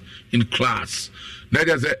best in class. That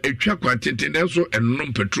is a track quantity and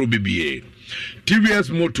non petrol BBA. TVS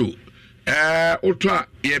Motor. Ultra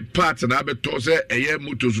ye parts and abetose a year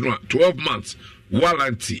motors 12 months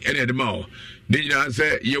warranty any of them all. Then you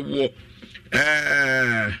answer ye wo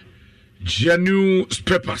genuine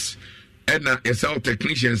peppers and SL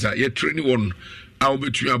technicians are ye training one. I'll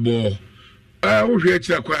be to your ball. We hear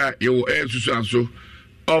acquire your air so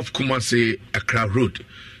off Kumasi Accra Road.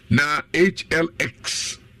 Now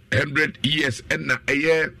HLX 100 years and a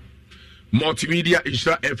year multimedia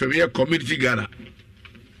insure FMA community Ghana.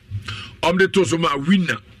 The tosoma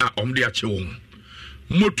winner the achewon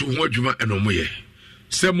moto ho adwuma enomoye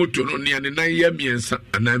se moto no ne 9 year miensa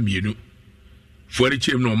anamienu for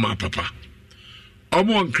chem no ma papa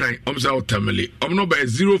onkran omza otamele no by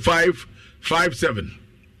 0557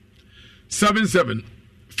 77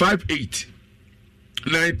 58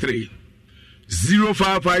 93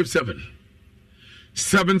 0557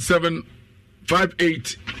 77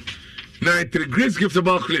 58 93 Grace Gift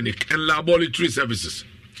About Clinic and Laboratory Services.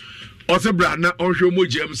 Also, Brana, on show mo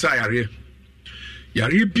gem sayare.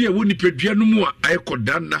 Yari pia woni pedua no mu a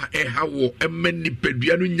ayekodana ehawo emani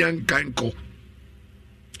pedua no nyankanko.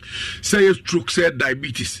 Say stroke, say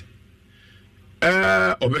diabetes.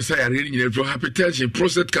 Obesa yari ni for hypertension,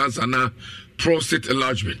 prostate cancer na prostate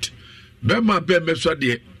enlargement. Bema be so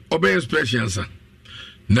de obey special answer.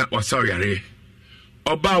 Na wasa yari.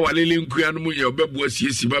 Oba walele nkua no mu ye obebu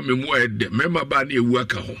asiesi ba memu ede mema ba na ewu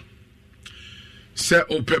aka ho. Se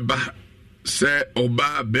opeba se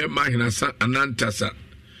oba bema hinasa anantasa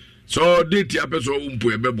so date ya peso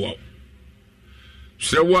umpo ebebo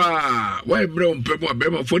se wa bre umpo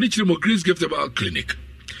bema for the chimo Grace Gift About Clinic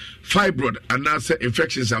fibroid anasa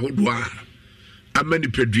infections ahodwa amani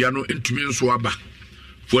pedua no ntumi nso aba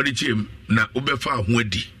for the chim na obefa ho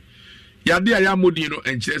adi yade aya modi no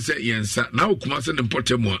enkyere se yensa na okuma se ne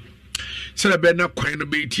mpotemu a se be na kwan no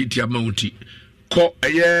be titi amounti ko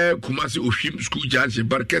eye Kumasi Ohwim School Junction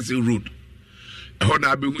Barkesi Road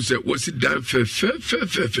hona be hu se wosi dan fe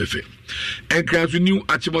enkrans new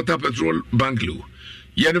Achimota Petrol Banglo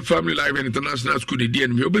Yen Family Life and International School de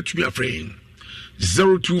DN me obetumi afrain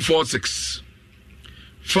 0246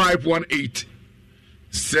 518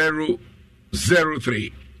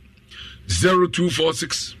 003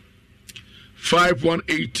 0246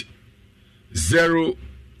 518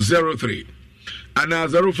 003 and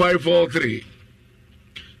 0543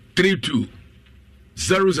 32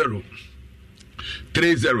 00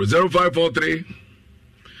 30 0543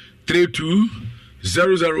 32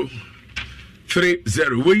 00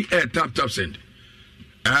 30 we tap send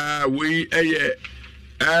we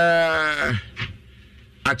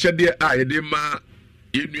achede ayede ma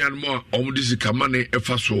yenuan mo omdisi kamane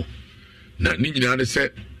efaso na ni nyina ne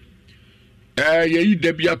se yeyi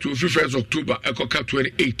dabia to 1st October ekoka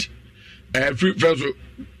 28 1st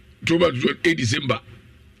October 28 December.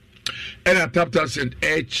 And I tapped us and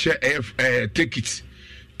HF tickets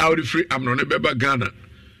out of free. I'm not a Beba Ghana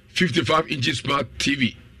 55 inches smart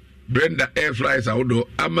TV, Brenda air fryers out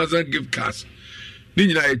Amazon gift cards.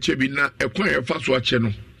 Nina Chebina acquire fast watch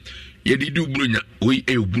channel. Yedi do brunya, we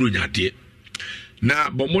a brunya dear.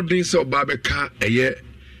 Now, but modern so Babeka a year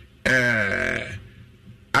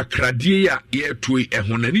Akradia year to a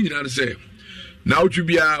Honanina say. Now to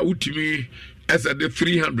be a utimi as at the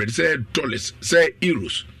 300 say dollars, say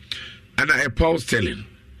euros. And I pound sterling.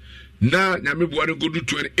 Now, Nami Buano go to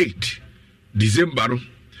 28 December.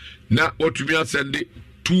 Now, what to be a Sunday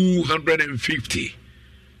 250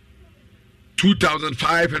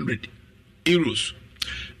 2,500 euros.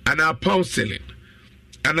 And our pound sterling.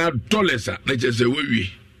 And our dollars are not just a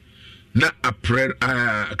way. Now, a prayer,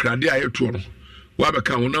 a cradia,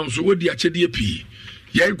 Wabaka, so what the HDP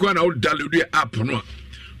yɛn kwa na wo download app no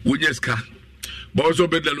wonyeska but also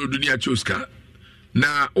be download ni achoska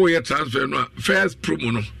na o ye transfer no first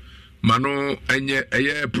promo no mano enye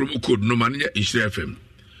promo code no mano Insure FM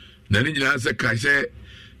na ni nyina se kai se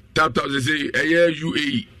tap say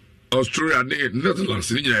UAE Australia ne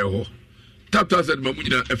Netherlands ni nyina ho tap said mamu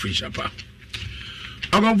nyina afin shapa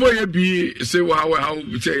agonfo ye bi say how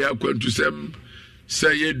say ya kwantu sem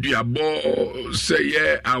say ye duabo say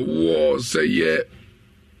ye awo say ye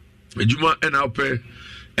ejuma and open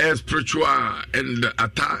spiritual and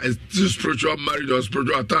spiritual marriage or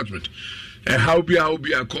spiritual attachment. How be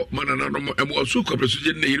a cop man and also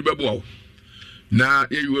corporation neighbor. Now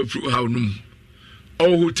you through how num.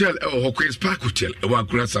 Oh, hotel or Hawkins Park Hotel, a walk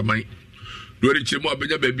grass of mine. Do it more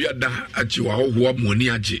baby at Chihuahua who are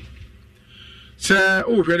Moniaji. Sir,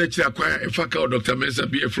 oh, very acquire a fuck out Dr. Mesa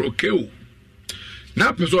be a fro kill.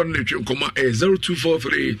 Now, person nature,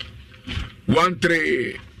 0243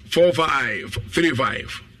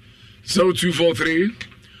 134535 0243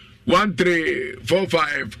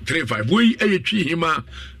 134535. We hima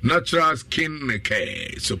natural skin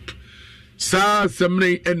care soap. Sa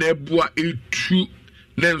semne enebua etu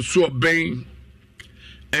nenso ben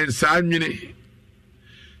ensanyene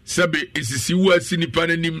sabe isisi wasi nipa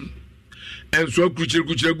nanim enso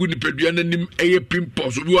akuchire gu nipadua nanim eye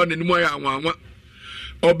pimples obi wa nanim aya anwanwa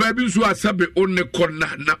oba bi nso asabe onne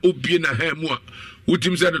konna na obie na ha mu a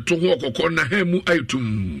wotim se de to ho okokọ na ha mu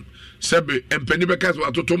aitum sabe empani beka so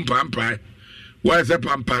atoto mpampa wa se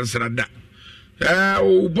pampan srada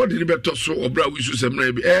o body ni beto so obra wisu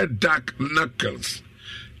semna bi dark knuckles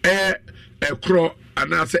cro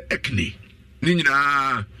anase acne ni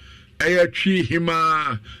nyina twi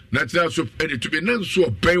hima natural soap to be nan so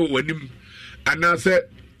obai wanim anase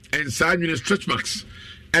ensanwene stretch marks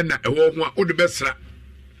na ewo ho a wo de besra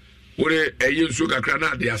wore yensu kakra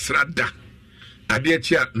na de asrada ade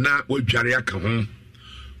chia na wadware aka ho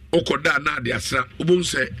okoda na de asra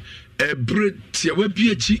obonse ebre wa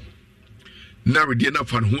bi achi na we na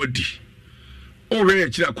fan ho adi o we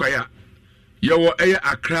akira kwaya yewo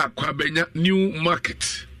Accra kwa benya new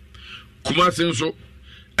market Kumasi nso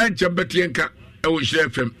enche betienka ewo Insure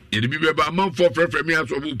FM ye bi beba amanfo frefre mi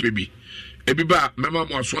aso bu pebi ebi ba mema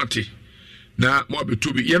mo aso ate na mo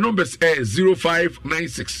betu bi your numbers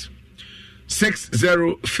 0596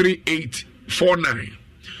 603849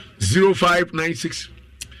 0596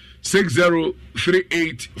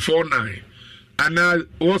 603849 and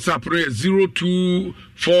WhatsApp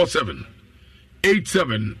 0247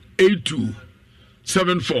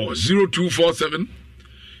 878274 0247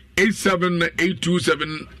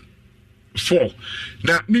 878274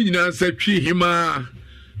 na ni nyina sa twi hima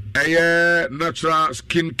natural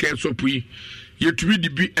skin care soap yetumi di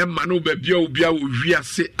bi emma no ba bia obi a wo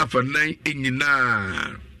wiase afanan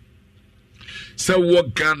enyina sa wo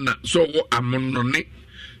Ghana so wo amonone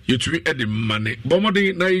yetumi ede mane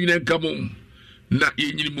bomode na yina kamum na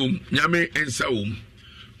yenyinimum nyame ensa wom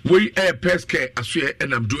we peske asoe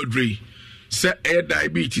enam doadre say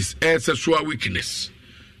diabetes sexual weakness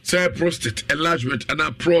say prostate enlargement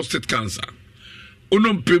and prostate cancer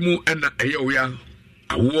onompemu na eyoya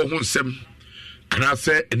awo ho nsem ana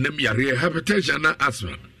say enam yare hypertension na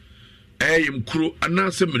asthma eyim kuro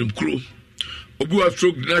ana say menim kuro obi wa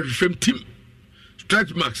stroke na hwefem tim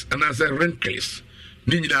stretch marks ana say wrinkles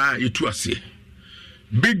ni nyina yetu ase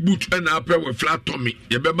big boot and upper with flat tummy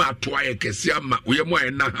ye bema atoa ye kese ama we mo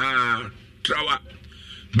na ha trawa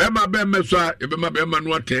bema so ye bema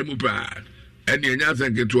no atemu pa ene enya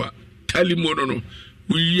senketo a talimono no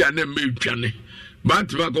we ya na medwane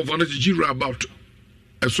but ba go for no jiro about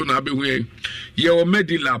eso na be hu ye o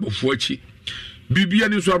medilab fo achi bibia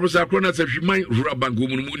ni so abrosa krona sa hwiman rubber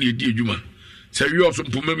gomu mu ne di adwuma sa wi oso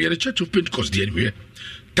mpomam ye Church of Pentecost de anywhere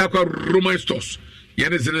takwa Roman stores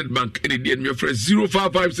Zenith Bank in the DN friend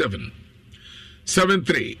 0557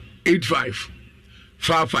 7385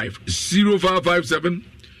 55 0557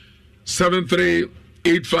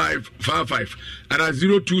 7385 55 and at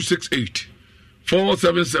 0268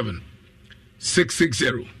 477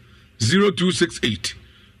 660 0268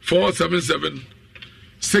 477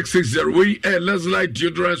 660. We let's like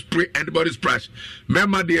deodorant spray and body splash.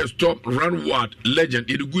 Remember the stop run word legend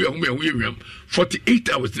in the 48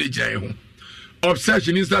 hours later.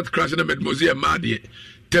 Obsession instant crashing a medmozia madi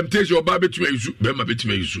temptation or barbecue bema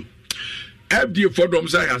betime yusu FDA for dom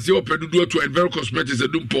say as you open do to Envero Cosmetics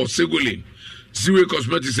edum Paul Segolin Zero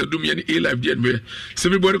Cosmetics edum yen e-life DNA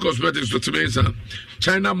everybody cosmetics to Timensa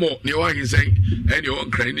China more ne wa hin say and your own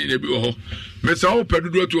crying in ebi ho Mr.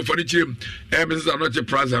 open do to furniture Mrs. Anoche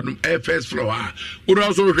Plaza first floor would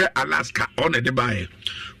also hear Alaska on the buy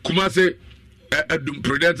Kumase Edum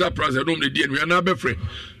Prudential Plaza no me di and we are now be free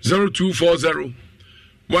 0240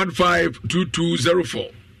 152204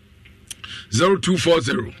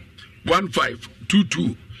 0240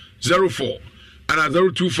 152204 and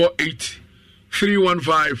 0248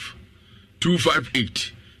 315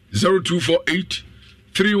 258 0248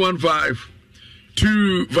 315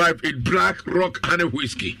 258 Black Rock Honey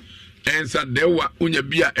Whiskey. And so there were unya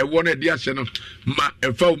bia e wona dia no ma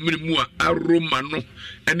e fa minimu aroma no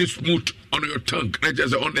and smooth on your tongue not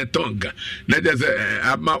just on the tongue not just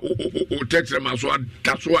ama o text ma so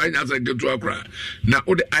that's why as I get to akra na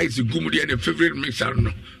o the ice gum dey the favorite mixer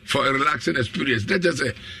no for a relaxing experience not just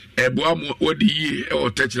e boa mo odi e o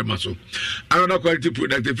text ma so another quality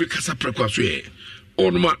product if kasa prekwaso e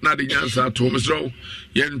onuma na de nyansa to mesro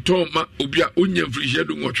ye ntoma obi a onya mfrihye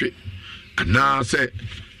do nwotwe ana say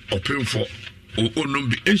open for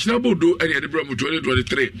onombi enshinabodo ene de bra mu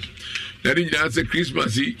 2023 na ni nyina say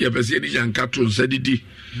Christmas ye pese ni yanka to nsadidi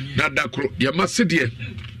na dakro ye masede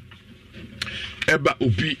eba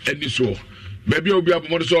obi ani so baby obi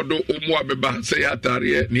abomo so do omo abeba say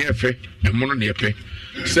atare ne efe emono ne epe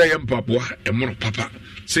say ye mpaboa emono papa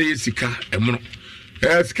say ye sika emono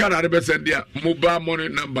sika na be send dia mobile money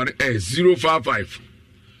number 055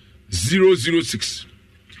 006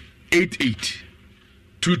 88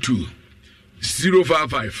 22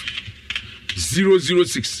 055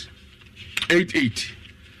 006 88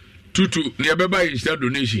 22 nearby instant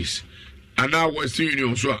donations and now Western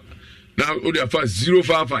Union so now only a fast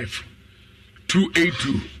 055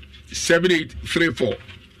 282 7834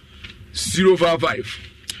 055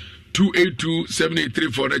 282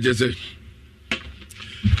 7834 that just say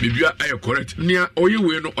maybe I am correct near oye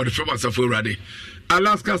we no or the famous of already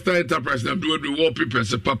Alaska Star Enterprise now do the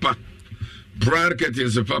wallpapers papa brand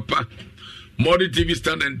curtains papa modern TV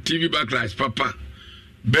stand and TV backlights papa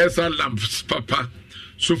Besa lamps papa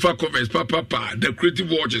sofa covers papa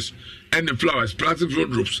decorative watches and the flowers plastic floor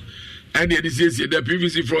ropes and the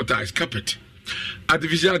PVC floor tiles carpet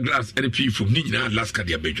artificial glass and the pee from Nina Alaska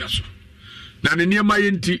dia bejaso na ne niam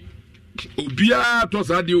ayenti obia to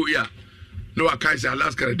sa de oya no akaisa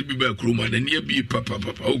Alaska de biba kroma na ne bi papa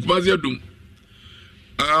okumazi adum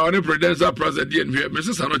on the Prudential Plaza DNV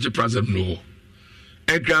Mrs. Anoche Plaza no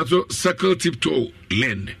and cancel circle tiptoe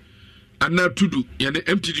lane and now to do in the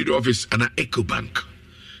MTD office and an Echo Bank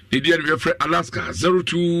the DNV for Alaska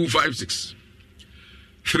 0256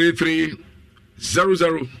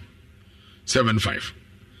 330075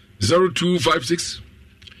 0256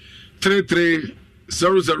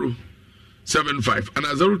 330075 and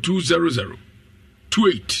 0200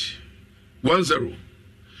 28 10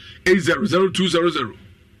 80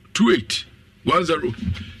 28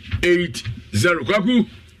 1080 kwaku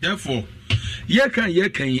therefore ye kan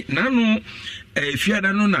nanu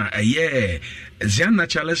fiada no na Zian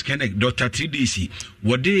Naturalist Clinic Dr. TDC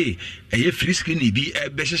wode free screen bi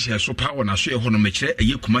behye so power na so ye hono mekire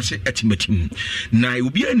kumase etimatim na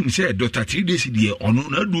obi anim say Dr. TDC de ono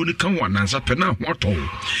na du ni kan wanansa pe na hoto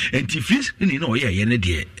enti free screen na oye ne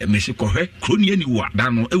de mesi kohwe kroni ani wa da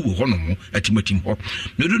no ewu hono mo etimatim ho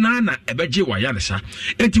no do na ebeje wa ya nsa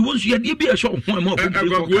enti wonsu ye de bi e so ho ma ko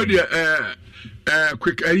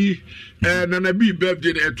quick nana bi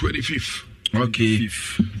birthday 25th. Okay.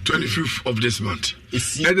 25th of this month.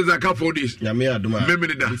 And there's a couple of days.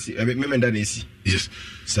 Memenda. Yes.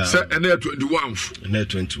 Sir, and they're 21. And they're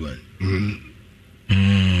 21.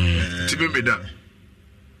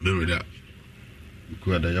 Memenda.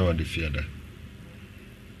 Kuada yawa de fiada.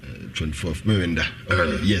 24th. Memenda.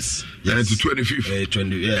 Yes. And it's 25th.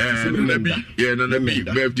 20. Yeah. Nana B.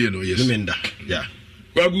 Birthday, no, yes. Memenda. Yeah.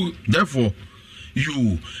 Therefore,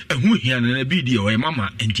 you who here na be the or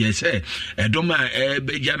mama and say doma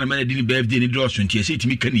bejana man di birthday ni draw so ntie say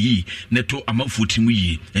timi kan yi neto amafotim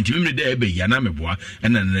yi enti me dey be ya na meboa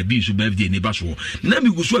na na bi so birthday ni ba so na me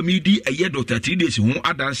guso mi di eye Dr. 3 days ho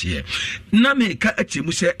adanse ye na me ka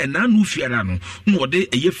atemu say na no fiara no na ode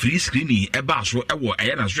eye free screening e ba so e wo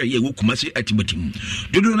eye na so eye wo kuma se atimatim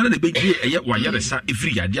dodo na be gi eye wa yare sa e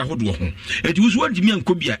free ade ahodo ho enti guso antimi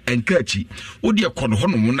ankobia enka achi wo de kono ho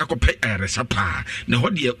no na kope ere sa pa na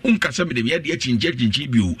hodie unkasa me de ya de chinche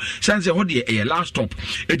bio sanse hodie e laptop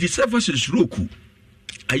e di surfaces roku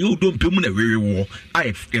ayo do mpemu na wewe wo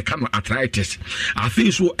if e ka no arthritis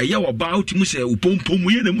afi so eye wo ba utimu se upompom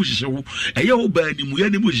ye na mu hihye wo eye wo ba ni mu ye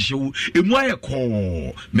na mu hihye wo emu aye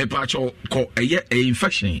ko me pa cho ko eye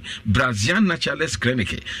infection Brazilian Naturalist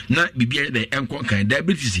Clinic na bibia de enkon kan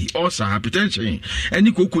diabetes ulcer hypertension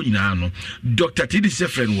eni koko nyina no Dr. TDC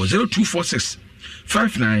friend was 0246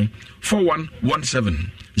 594117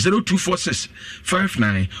 0246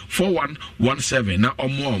 594117 na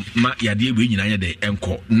omo ma yade we nyina yede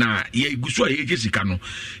enko na ye guso ye jesika no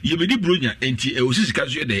ye bedi bronya enti osisika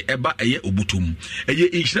so yede eba eye obutum eye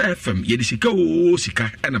Insha FM ye sika o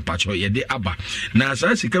sika ena pacho yede aba na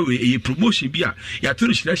sa sika we eye promotion bia ya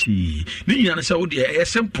toro shirashi ni nyina na sa wo de eye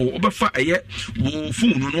simple obefa eye wo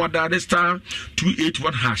phone no ada star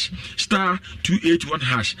 281 hash star 281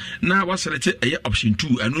 hash na waselete eye option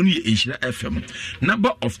 2 anu ni Insha FM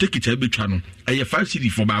number of tickets betwa no eye 5 cd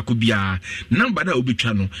for baako bia number na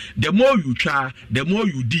obetwa no the more you try the more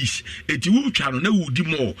you dis eti wu twa no na wu di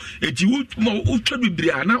more eti wu twa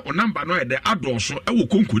bibria na o number no e de adoso e wo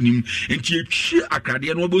konkonim enti etwi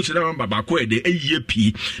akrade no obo se na number baako e de aye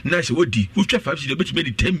pi na se wodi wu twa 5 cd obetimi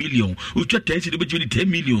di 10 million wu twa 10 cd obetimi di 10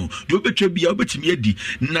 million do obetwa bia obetimi adi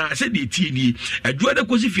na se de ti ni adua da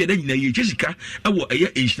kosi fie da nyina ye chesika e wo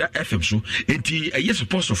eye Insha FM so enti eye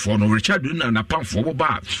sponsor for no Richard na pamfo bo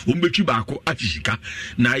ba ombetwi baako atisika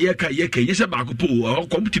na yeka yese baako po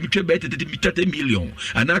komputimi twa be 30 million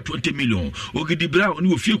ana 20 million ogidi bra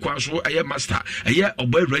oni ofie kwaso aye master aye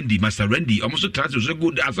oboy Randy master Randy almost transfer so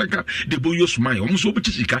good asaka de boyo smile almost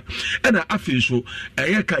obetisika na afi so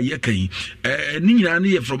yeka yi ni nyina na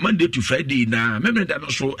ye from Monday to Friday na memenda no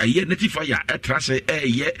so aye notifier trase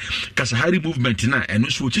aye Kasahari movement na eno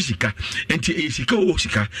so otisika enti sika o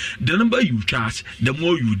sika the number you charge the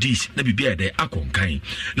more you dis na bibia de akonkan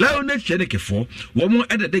Lionel Chenekefo womo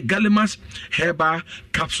edede Galimas herbal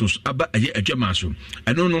capsules aba aye adwamaso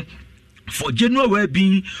eno no for general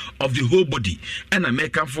well-being of the whole body and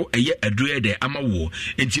American for a year adre de amawo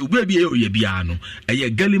until we be a bia no a year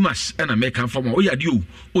Galimas and American for onya dio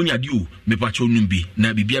me pacho numbi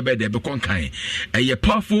na bibia be de be konkan a year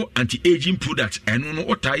powerful anti-aging product and no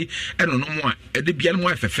otai and no more e de bia no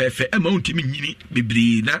afefe e ma untimi nyini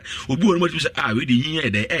bibri na obi won mo say we de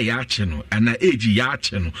yin de e ya che no and na age ya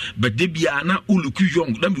che no but de bia na uluku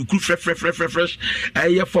young na be fresh a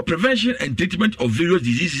year for prevention and treatment of various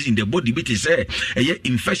diseases in the body. It is a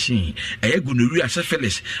infection, a gonorrhea,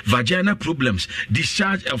 syphilis, vagina problems,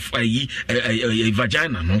 discharge of a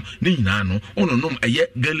vagina, no, no, a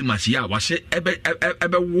Galimasia was ebe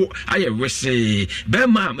I say,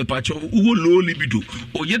 Bema, me pacho, low libido,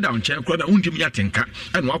 or ye down chair, crowd, untimia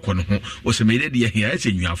and walk on home was a made here as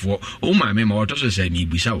in you have for, oh, my memo, what does say me,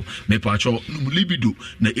 Bissau, me pacho, libido,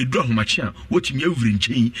 na a draw macha, watching every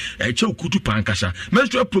chain, a choke to pancasa,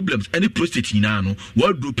 menstrual problems, any prostate nano,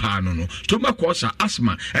 what do pano. Stomach cancer,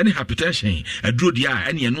 asthma, any hypertension, a drudia,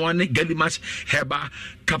 any one Galimas herbal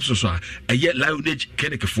capsules a yet Lionage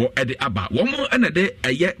Kenneke for Eddie Abba. One more and a day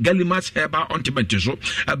a yet Galimas herbal ontibentiso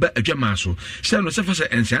about a jamaso. Send us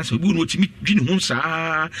a and sense of wood to meet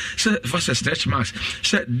Jinhunsa, said for a stretch mask,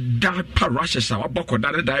 said diaper rashes our buckle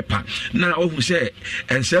that diaper. Now who say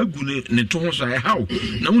and sell good Netonsa how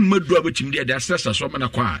no one would drop it in the ancestors so man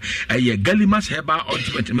acquire a yet Galimas herbal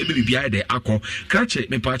ontiment maybe be the alcohol. Catch it,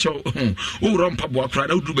 me pacho. O rompa boa kra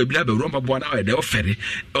na odu babila be rompa boa na e de ofere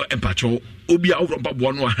empacho obi a rompa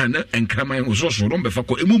boa no hana enkraman wo so rombe fa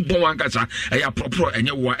ko emu bon ankasa e ya propro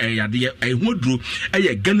enye wo e yade e hoduru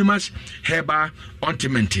e Galimas herbal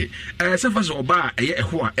ointment sefa so oba e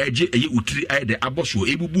ho a eje e utiri e de aboso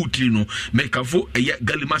ebubu utiri no mekafo e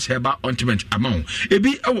Galimas herbal ointment amount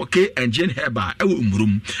ebi e wo ke engine herbal e wo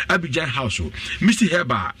umurum Abidjan house Mr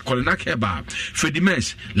herbal Colinac herbal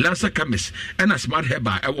Fedimens Lancer chemist and a smart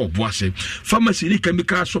herbal e wo boase pharmacy ni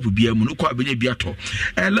chemical shop bia mu no kwa benya biato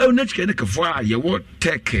Lionage Kenneke a ye wo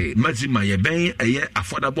tech mazima ye ben eye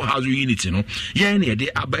affordable housing unit no ye na ye de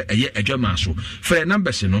aba eye adwama so for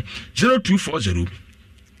numbers no 0240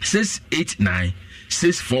 689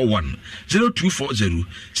 641 0240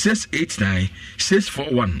 689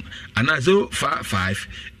 641 and 055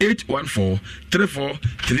 814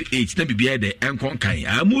 3438 na bibia de enkon kan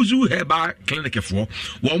Amuzu herbal clinic for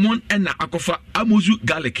womon na akofa Amuzu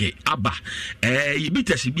garlic aba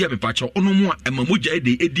yibitasi bia mepacho onomo amamoja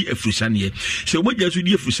de edi afrusane se moja so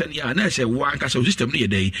di afrusane na se wo anka so system ne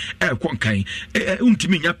dey kon kan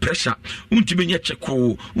untimi nya pressure untimi nya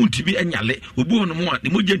cheko untimi anyale obi onomo ne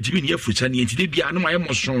moja ntimi ne afrusane ntide bia no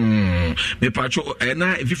ayemoso mepacho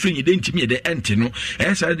na fifri nye de ntimi de ente no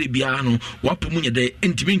sa de bia no wapom nye de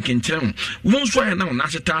ntimi nkentrem won so ya na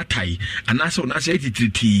onase tatai anase onase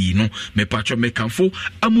etitriti no mepacho mekanfo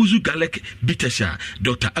Amuzu garlic bitesha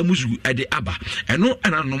Dr. Amuzu ede aba eno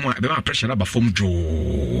ananomo be ma pressure aba fom jo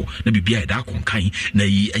na bibia da konkan na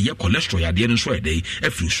yi eye cholesterol ya de no so ede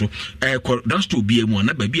afiri so cholesterol bia mu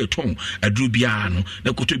na ba bia ton aduru bia no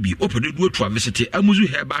na koto bi opedu du otu visit Amuzu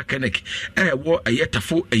herbal clinic wo ɛyɛ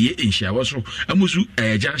tafo ɛyɛ nhyiawa so amuzu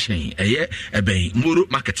junction ɛyɛ ɛbɛn moro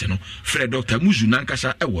market no frɛ Dr. Muzu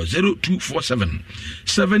nankasa ɛwɔ 0247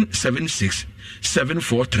 776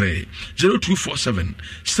 743 0247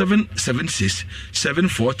 776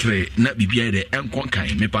 743 na bibia de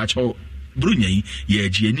enkonkan me pa chaw brunyan ye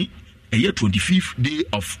agiani ɛyɛ 25th day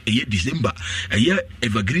of ɛyɛ December ɛyɛ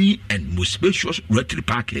evergreen and most spacious Rotary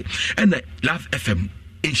Park and Love FM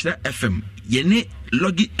Inshira FM yene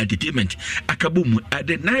Logi Entertainment akabomu at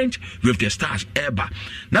the 9th with the stars eba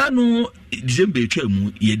na no December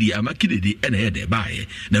twemu yedi amakidede ena yede baaye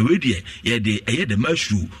na we yede the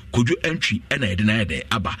mushroom kojo entry ena yede na yede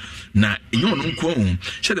aba na enyo no nko ho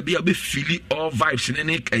she de bia be feel all vibes in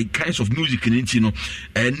any kinds of music nti no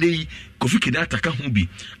nei Kofi Kenyatta ka ho bi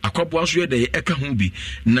akwabo aso yede eka ho bi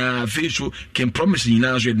na feso can promise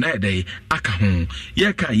nyina aso na yede aka ho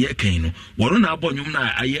ye kan no woro na abonyum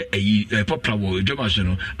na aye popular wo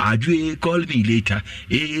no adwe call me later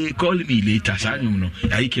call me later sanyum no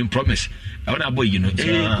I can promise I want boy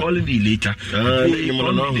call me later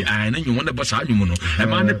I know you want to boss anyum no e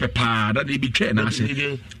ma ne pepa that they be train na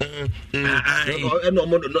say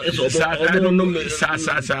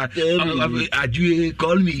adwe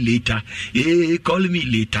call me later call me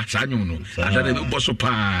later sanyum no that they boss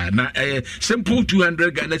pa na simple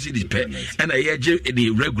 200 Ghana cedis per and I the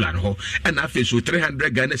regular ho and I feel so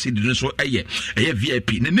 300 Ghana cedis so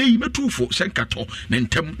VIP ne yi metufo senkato ne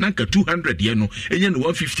ntem nanka 200 ye no enya no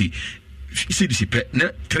 150 CDC pe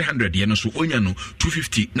na 300 ye no so onya no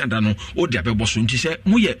 250 na da no o de abebo so nti se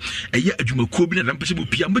moye eye adwumakuo bi na da mpese bu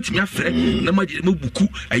pia mbetimi afre na mabuku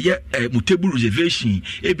eye mu table reservation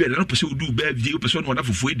e bi na no pese odu ba video pese no da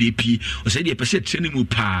fofo e de pie o se de pese training mu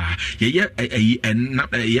pa ye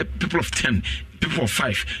people of 10 people of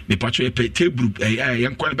 5 me patcho e table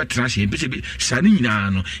yankwan betra se pese bi sane nyina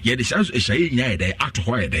no ye de sha e nyina e de ato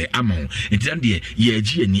ho e de amon enti dan de ye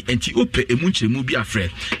agi ani enti ope emu nkyeremu bi afre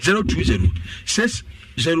 020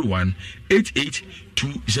 601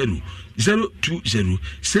 8820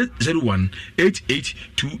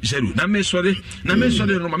 020-601-8820 na me sorry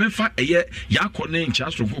no ma me fa eye yakone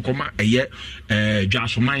nchaso kokoma eye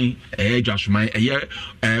dwasoman eye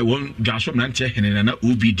won dwasom na nche hene na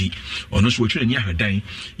OBD ono so twere ni ahwedan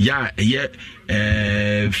ya eye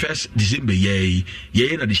 1st December ye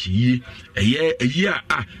na de hyi eye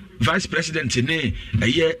a Vice President ne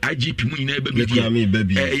eye IGP mu nyina ba bi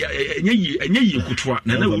enye yi kutwa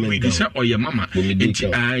na wo bi se oye mama enti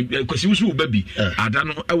kwasi wusu ba bi ada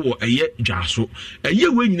no ewo eye dwaso eye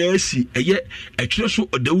we nyina asi eye atwere so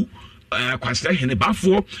odawu kwasra hene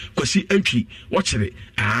bafo kwasi antwi wɔkyere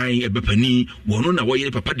ebepani wono na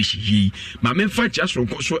wɔyere papa de hyi ma memfa kyasro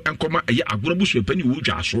nko so enkoma eye agora busu pani wo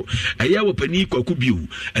dwaso eye wo pani kwaku biu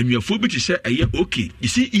anwafo bi te sɛ eye okay the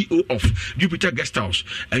CEO of Jupiter Guest House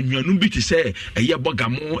anwanum bi te sɛ eye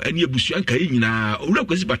bogamo ani abusu anka yi nyina owura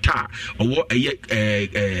kwasi bata ɔwɔ eye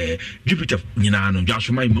Jupiter nyina no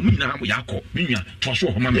dwaso mai mamu nyina yakɔ minwa to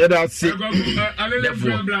so ho ma me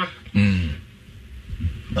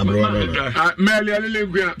Meli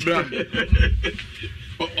alilengua bra.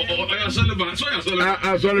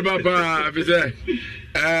 Sorry papa bise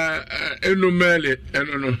enu meli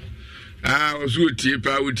enu no osu tie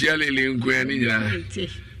pa uti alilengua ni nyina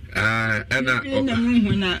ena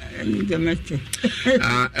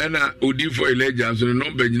ena odi for eleja so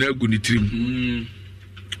no be nyina gu ni trim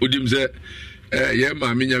odim se ye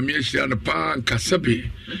ma me nyame ahira no pa nkasabe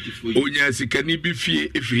onya sikani bi fie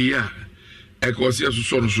efiri a ekosia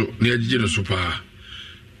so so na agije no so pa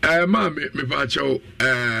ma me pa chawo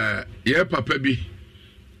ye papa bi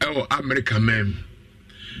ewo America mem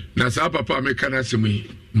na sa papa me kana semi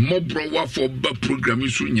mobro wa for ba program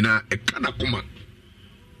so nyina e kana koma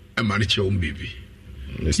e ma ne chawo bibi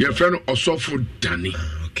ye friend osofo Dani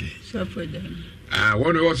okay osofo Dani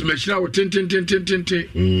one was machine out tin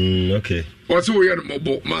okay what's we are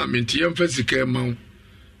mobo ma me ntie mfasika ma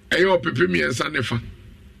e yo pepe mi ensa nefa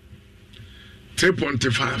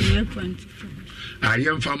 3.5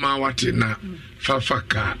 ayem fama wate na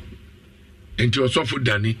fafaka enti osofo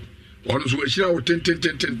Dani ono so wachira wo ten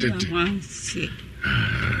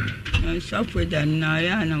osofo Dani na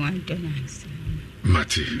ya na wante na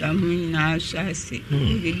mate damina shase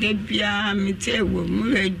de bia mitewo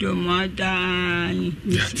mu redo modani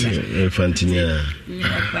fantinia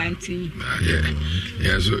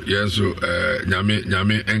yeso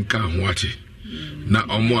nyame enka hoate na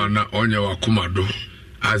omo ana onye wakomado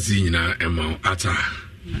azi nyina ema ata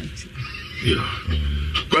yo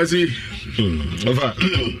kwasi over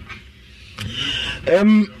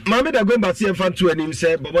mame da gomba se fantu anim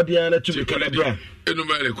se bobodia na tu kolabra enu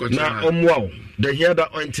mele ko na omwa the hear that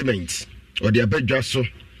ointment or the abedwa so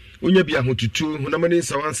Unya bia hotutu hunamani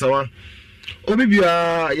sawa obi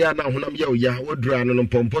bia ya na honam ya wodura no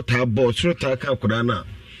pompo ta bo soro ta ka akura na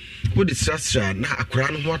wodi strastra na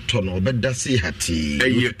akura no ho ato no obeda se hati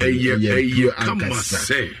eye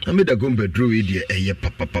ankasa ameda gombe dro we de eye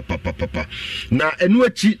papa na enu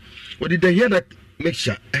achi wodi the here that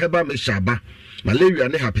mixture heba mixture ba malaria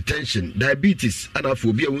ne hypertension diabetes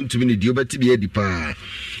anaphobia wontumi ne die obeti bi edi pa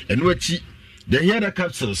enu achi the here that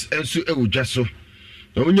capsules enso ewudwa so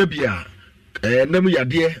na onya bia nam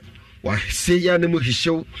yade wa se ya ne mu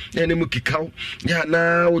hishew ya ne mu kikaw ya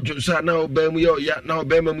na odwonso na obam ya na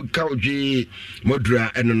obam mu kaw dwe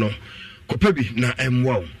modura eno no kopabi na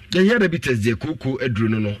emwa ya ya da bites de kuku aduru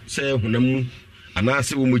no se hunam ana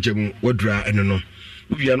se wo mujam wadura eno no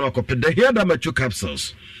ubia no akopeda ya da macho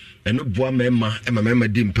capsules eno boa mema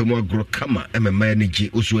di mpemu agro kama mema ne gi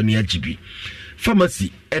oso ni agibi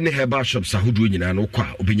pharmacy ene herbal shops ahodo nyina no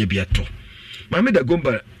kwa obenya bi ato Mami da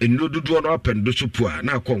gomba enodudu no apendo supua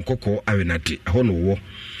na akonkoko awenate ho no wo.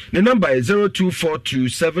 The number is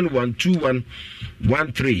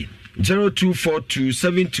 0242712113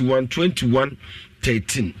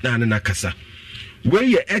 0242712113 na kasa. Where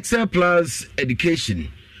your Excel Plus education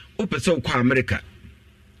opesa kwa America,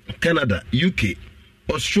 Canada, UK,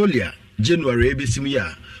 Australia, January ebesimu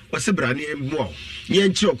ya wasebrani emwo. Ye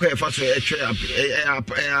nchi okwa efa so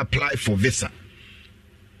apply for visa.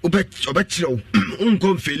 Obetro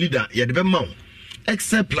unkonfe leader ya de be ma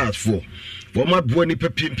Excel Plus for woma bo ni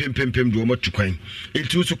pem do mo tukwan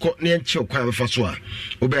enti so ko ne enche kwa befa so a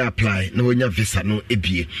obe apply na wonya visa no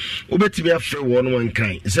ebie obetimi afre wo no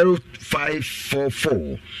wankran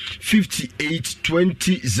 0544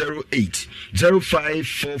 582008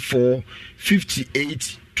 0544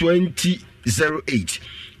 582008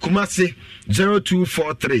 Kumasi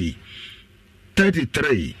 0243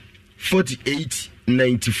 33 48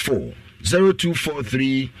 94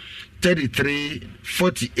 0243 33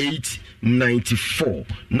 48 94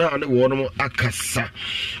 now ne wono akasa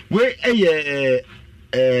we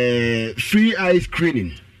free eye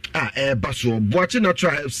screening baso Boachi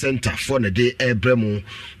Natural Health Center for the day bremu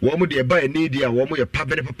wo mo de ba ni dia wo mo ye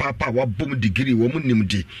pabere papa wa bom degree wo mo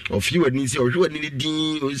nimdi of you ani se o hwe ni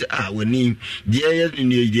din o se wani de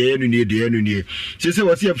ni se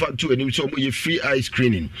wasi e fa to ani so mo ye free eye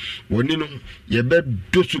screening woni no ye be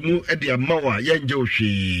dosumu e de amawa ye nje o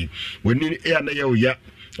hwe woni e na ye o ya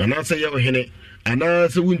ana se ye o hene ana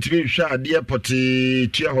se wuntimi hwa ade poti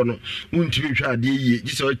tua ho no wuntimi hwa ade yie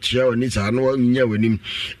gise o chia oni sa no nya wanim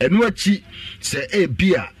enu achi se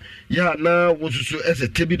ebia ya na wosusu ese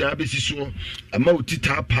tebi na abesi so ama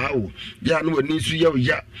utita paawo ya no wani su ya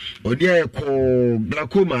ya oni ayeko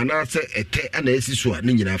glaucoma na se ete ana esi so a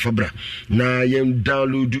ne nyina fabra na yem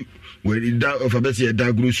download we da of abesi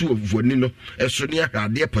diagnose of woni no eso ne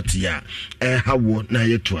ahade poti ya hawo na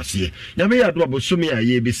ye to ase nyame ya do abosomi a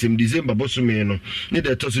ye besem December bosomi no ne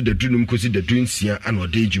da to so da dunum kosi da dunsia ana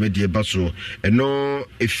ode djumade ba so eno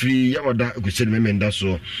efri ya wada gosi ne memenda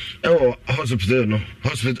so hospital no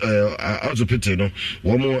no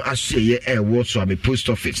wo mo ahye ye wo so am post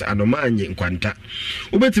office anomanye nkwanta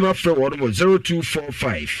obetima afre wo no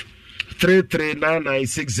 0245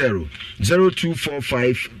 339960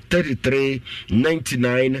 0245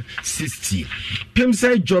 339960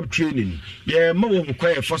 Pimside job training ye ma wo kwa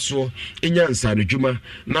ye faso enyansa no dwuma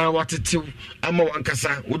na watetew ama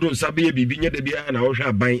wankasa wodon sabe ye bibi nyede bia na wo hwe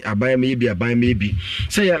aban me bi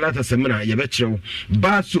say ya lata semina ye be kirew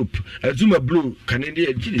bar soap azuma blue kanende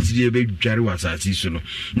ye gidisi ye be dware wasasi so no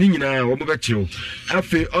ni nyina wo be kirew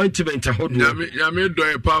afi ointment ahodo ya me do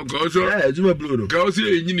e pa ko so azuma blue no ka o se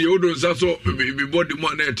enyini wodon so be body mo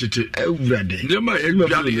na etete awurade nema ye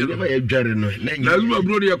dware no na azuma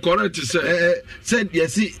blue ye correct say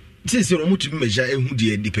yes si no mutu meja ehu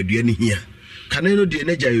de dipadua ne hia kaneno de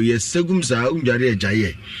na jayo ye segum sa unjare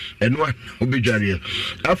ejaye enwa obedware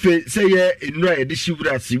afi say ye enura ye de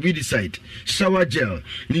shiwura si we decide shower gel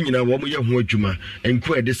ni nyina wo mo ye ho adwuma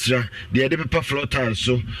enko e de sra de de paper floor tiles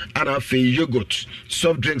so ana afi yogurt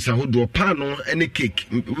soft drinks ahodo pano any cake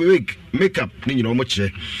wig makeup ni nyina wo mo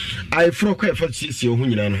kire ai fro kwa fa sisi ho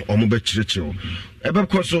nyina no o mo be kire ebe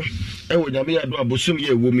koso ewo nyame ya do abosom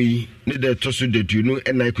ye womi ne de toso de duno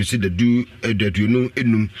enai kosi de du de duno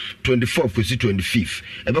enum 24 kosi 25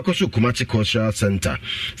 ebe koso Kumachi Cultural Center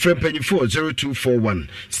Frempany 0241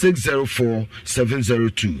 604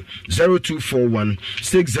 702 0241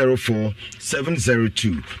 604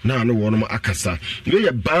 702 na no wono akasa we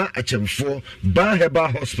ye ba achemfo ba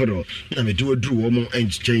Herbal Hospital na me do dru wo mo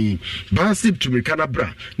enchen ba sip to me kana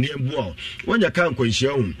bra ne embo wonya kan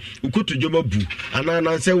kwanhia hu ukoto djoma bu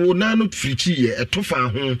ana say wo na no frichi ye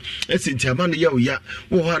etofa ho esinti ama no ya oya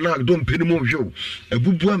wo ha na do mpeni mo hwe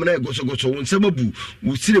abubu am na egosogoso wo nsem abu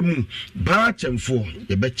wo sire mu ba chemfo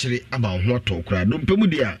ye be kire ama ho to kra do mpemu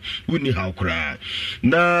dia woni ha kra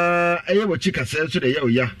na eye wo chika se so de ya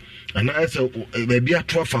oya ana ese baby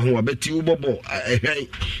ato afa ho abeti ubobo ehwan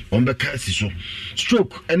on be ka si so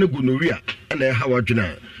stroke ene gonorrhea ene ha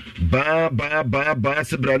wadwena ba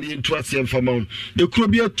se brani into asem famon de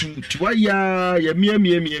krobia tu aya ya mia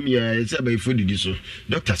se ba ifo didi so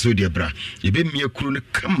doctor so de bra ye be mia kru ne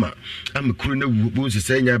kama am kru na wo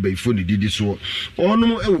se nya ba ifo didi so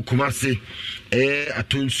onum e Kumase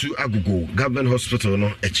atonsu agogo government hospital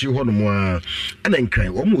no echi ho no mo ana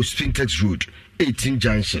nkran almost Sphinx Road 18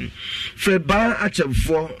 junction Feba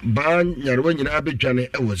achemfo ba nyarewa nyina abedwane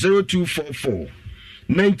e wo 0244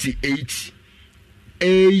 98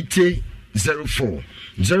 8004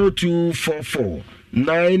 0244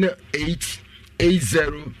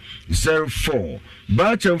 988004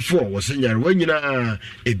 Bachemfo was nyarewa nyina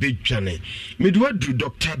ebedwane medwa dru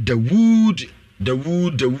Dr. Dawood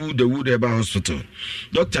Eba Hospital.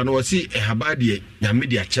 Doctor no wasi habadie nyame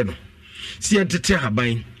dia che no. Si entete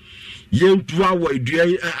haban. Yentua wa dua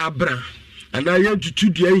abra. Ana yentutu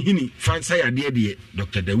dua hini fansa yade de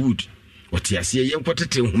Dr. Dawood. Wati ase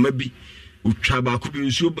yenkotete homa bi. Utwa ba ko bi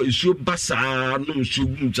nsuo basa no nsuo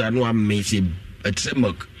gumta no amese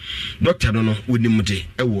etsemak. Doctor no wonimude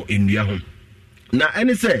ewo enua ho. Na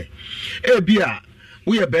ene se bia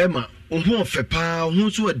wo ye bema ohu ofepa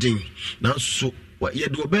ohu so odin na so ye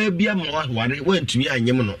do ba bia ma ware wantumi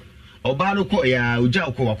anyem no oba no ko ya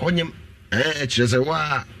oja ko wakonyem kire se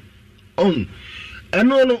wa on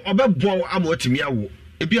eno no obebo amotimi awo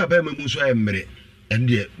bia ba ma mu so ayemre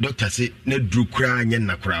ende doctor say na dru kra anye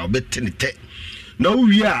na kra obetenete na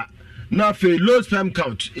wi a na fe low sperm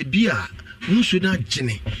count bia musu na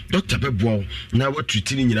gene doctor bebo na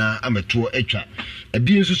watreat ni nyina ameto atwa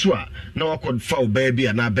ebi nsusu a na wakod fa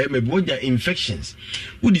baby na ba me bi wonya infections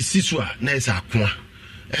wudi sisu a na esa akoa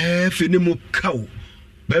fe ne mu kaw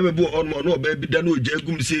ba me bi on no ba bi da na oja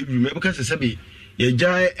gum se wi me ka se be ye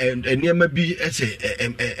ja eniema bi ese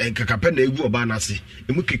kakapa na egu oba na se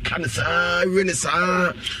emu keka ne saa we ne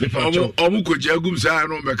saa me pa omu ko ja gum saa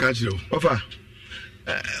no me ka kire ofa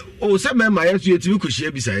o se me ma yesu yetimi ko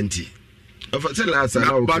hia bi saa nti ofa se la sa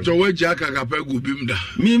na o ba to we ja kakapa gu bim da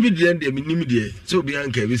mi bi de ndem nim de se obi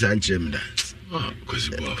anka bi saa nkyerem da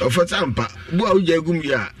ofa tampa bu a uja gum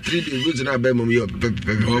ya 3 days go na ba mom yo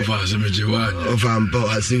ofa se me je wa ofa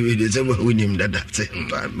mpa asimi de se bo nim dada se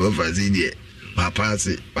ofa se de papa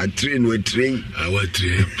se pa train we train our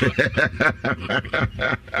train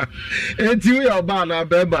enti we oba na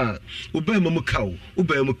beba oba mom kaw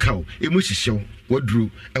emu hihyew wadru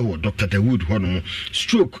ewo Dr. Dawood hono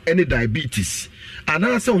stroke any diabetes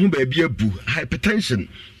anasa ho ba bia bu hypertension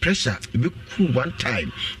pressure be cool one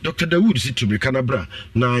time Dr. Dawood sit to me kanabra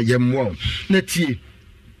na yemwo na tie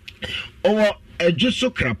owo ejuso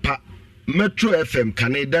krapa Metro FM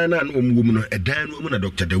Canada na omwum no edan no na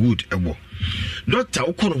Dr. Dawood ewo Doctor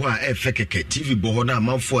ukono ho a efekeke TV bo ho na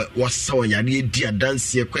amanfo wasa wanyade di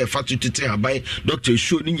adanse ko efa tutete haban Dr.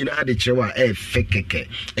 show ni nyina ade kirewa efekeke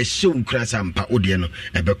ehye unkrasa mpa ode no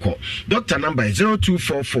ebeko Doctor number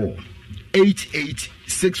 0244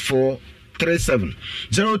 886437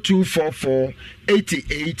 0244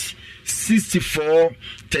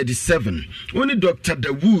 886437 Only Dr.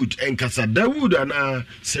 Dawood and Kasa Dawood ana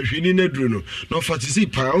sehwini na duro no no fatisi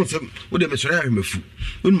pa on sem wo de mesore ahmefu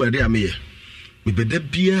onu ma de ame me beda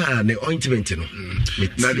bia na ointment no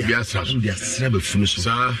na de bia sa so de asra be funu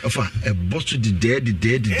so afa e bosso de de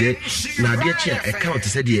na de chi e count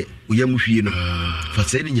se de oyam hwie no fa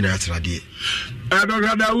se ni nyina asra de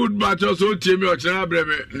Dr. Dawood but so temi o chana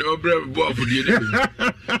breme no breme bo afudie de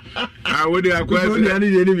ah we dey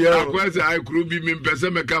akwese ai kru bi mi pese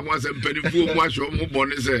meka ho asem panifu mu ahwo mu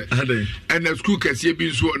bone se and school kase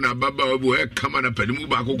bi so na baba bo e kama na panimu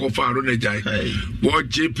ba akoko faaro na jai wo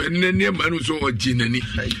je panine ne manu so wo je nani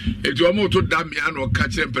etu o mo to da me an o ka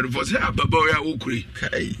kire panifo se baba o ya okuri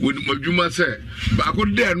wo ni madwuma se ba ko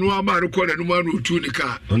de no ama rekọ na no manu otu ni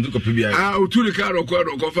ka otu ni ka ro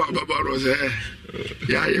ko fa baba ro se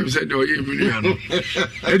yeah, you said no, you million. And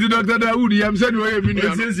Dr. Dawood, you said no, you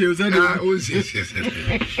million.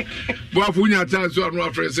 But when you tell us, I'm not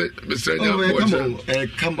afraid,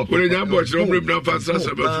 Mr. Come up. When you watch, don't bring down fast as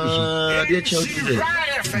about dear children.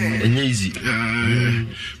 Easy.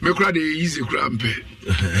 Make cry the easy cramp.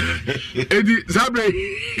 Eddie Sabre.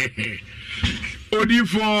 Odi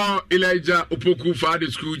for Elijah Opoku for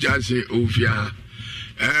the school janse ofia.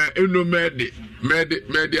 Eno mede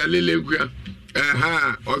alele kwa.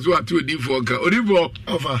 Also at 2 D4 ka. Odivo.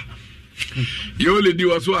 Over. You only do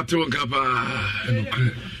was what to Kappa.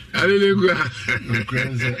 I didn't go.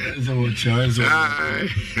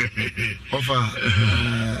 Offer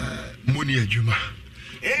money Juma.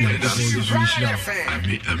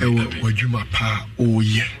 Juma pa oh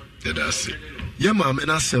yeah. That's it. Yeah, ma'am,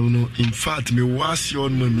 and I said no. In fact, me was your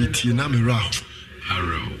meeting na me rao.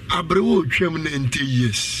 Abrewo twem 90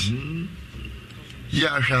 years.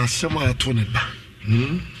 Ya hwa sema to ne ba.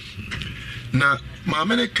 Na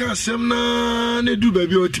maame ka asem na ne du ba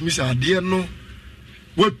bi otimi sa de no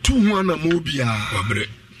watu hu na mo bia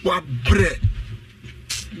wabre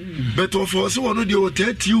beto for so wono de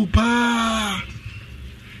otati u pa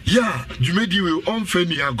ya dwumedi we on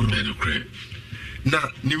fani agro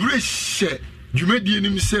na ne wure hye dwumedi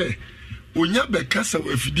nim se onya be kasa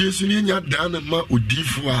wafidie so ne nya dan ma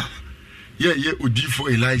odifo a ye odifo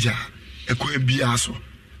Elijah ekwa bia so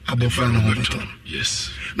abofra no beto. Yes.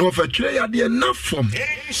 No for tray ya de enough from.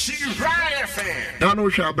 Na no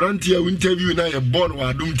hwa brantia interview na ye born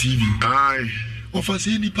wa Adum TV. Aye. Offer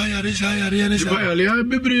say ni pa ya resa ya re ni pa ya le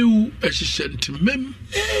bebreu ehihent mem.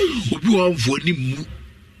 Obi wa mfoni mu.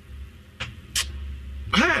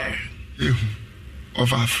 Hey.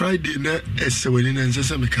 Offer Friday na esewani na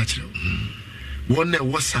nsese me ka kire. One na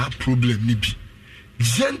what's our problem ni bi.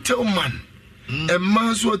 Gentleman. A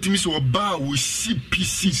man so to me so ba wo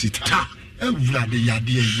CPC sita. Evlade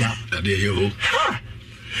yade ya. Yade yo.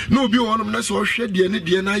 No bi wonum na so hwe de ne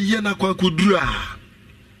de na ye na kwa koduru a.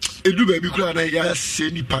 Edu ba bi kura na ya se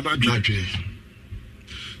ni panadwe.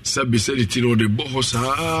 Sabi se di tiro de boho sa.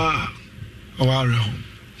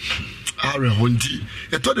 Are hondi.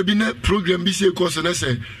 E to de bi na program bi se course na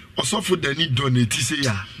se osofo dani donate se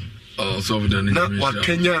ya. Osofo dani na wa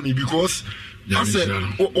Kenya mi because I said,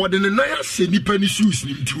 what in the Naya say, Nippany shoes,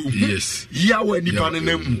 yes, Yawa Nippon and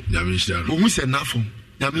them. Who said nothing?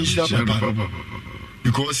 Papa.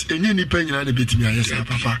 Because any penny and a bit me, yes,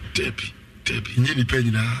 Papa. Debbie, any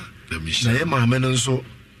penny now. My man and so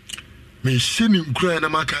may send him crying a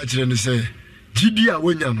market and say, Gidia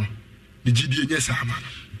Wenyano, the Gidia, yes,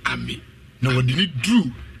 I'm me. Now, what did it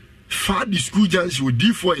do? Far the school judge would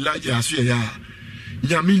do for Elijah as we are.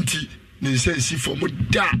 Yaminti. They say see for more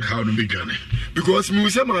that how to begin because me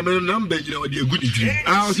say my number you know the good dream.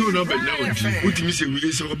 I also number now. What me say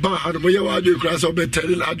we say ba ha no ya wa do class of better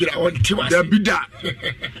la do I want to that be that.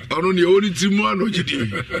 Ono the only team one no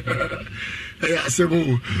jidi. Eh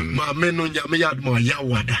asemu ma me no nya me yad mo ya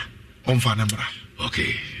wada on fa number.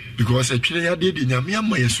 Okay. Because actually ya dey nya me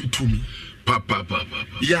am yesu to me. Papa.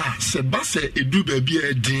 Yeah, se ba se edu ba bi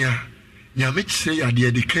e din a nya me kire ya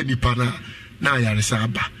de kanipa na ya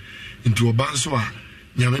resaba. Into a bansoa,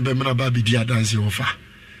 Yamebe Babi dia dance offer.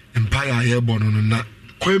 Empire airborne na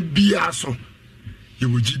Queen Biaso. You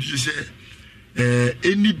would say,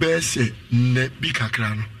 any bear say, ne bika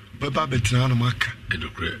crano, Baba Betrano Maca.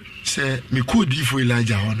 Say, me could do for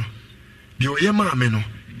Elijah honor. The Oyama meno,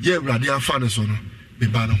 ye radia fanasono, me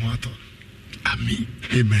banner water.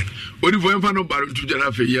 Amen. What if I no baron to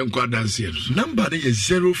Jarafe young dancers? Number is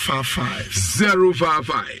 055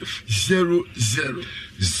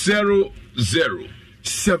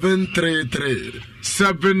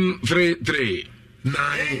 733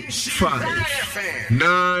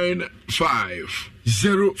 95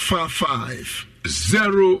 055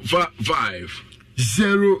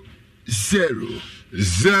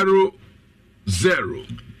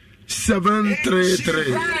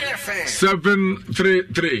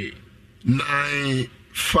 733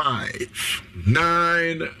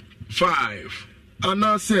 95 and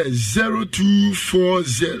I says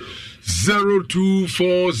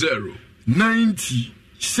 0240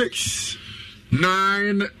 96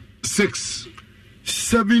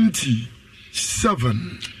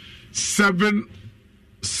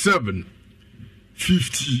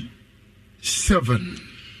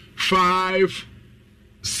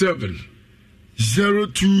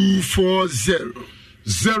 57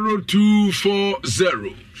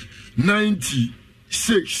 0240 96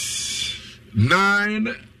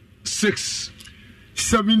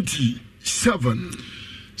 77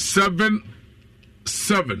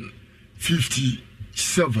 57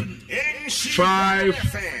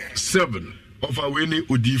 57 of our winning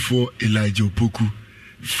Odifo Elijah Opoku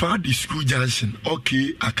far the school junction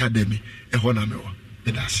okay academy e hona mewa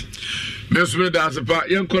that's that's pa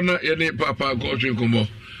yankona yene papa go twinkomo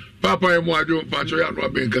papa emu adwo pacho ya no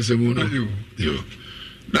ben kasemu no yo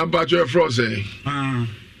na pacho e frose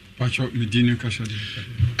pacho medine kasadi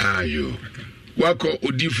ayo wako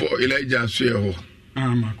Odifo Elijah asue ho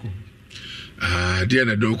mako dia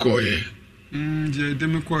na do ko ye je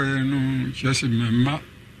dem ko ye no chese memma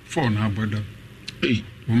phone aboda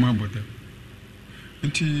o ma aboda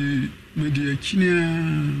nti mede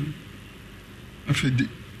akina afedi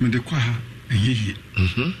mede kwa ha eyeye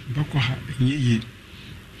bakwa ha eyeye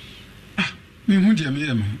me hu dia me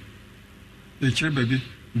yema e kire baby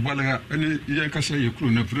balaga ene yankasa ye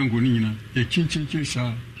kuro na frango ni nyina e chinchin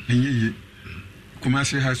sa eyeye kuma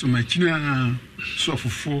se ha so makina so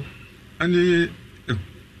fofo ane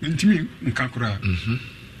ntimi nkakura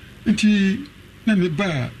nti na me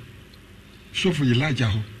ba so fo yilaja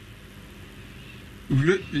ho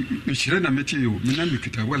we shire na meti yo me na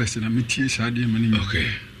mikita wala se na meti sa de mani okay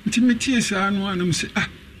nti meti sa no anam se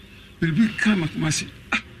bibi kama kuma se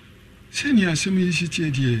seni asem yi si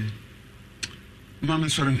tie die mama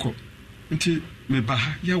sore nko nti me ba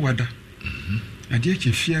ha ya wada ade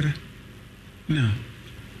ke fiere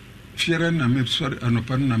na me sore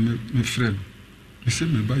anopa na me frem me se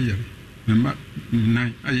me ba yare me ma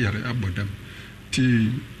nai ayare abodam ti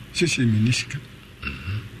sese minisika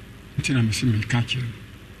nti na me se me ka kire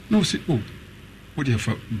no se what dey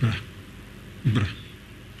fa bra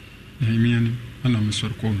na imiani ana me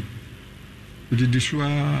sore ko de diswa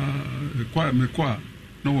kwa me kwa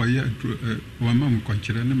no wa ya wa mam ko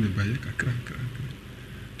kire na me ba ye kakra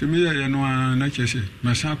te me ya no na chese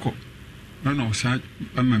ma sako no sa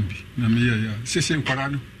amambi na me ya sese nkwara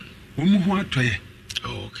no o mu ho atoye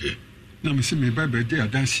okay na me se me ba de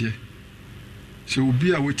adanse se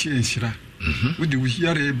obi a wo tie nsira wo de wo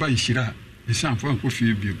yare ba nsira e san fo anko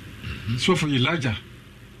fie bi so fo ilaja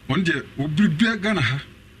on de obi bia gana ha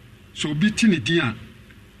so obi tini dia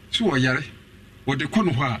so wo yare wo de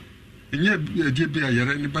kono ho a enye de bia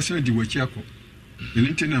yare ni basan di wachi akọ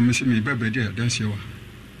eni na me se me ba de adanse wa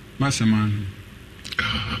masama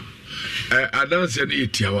adanse ni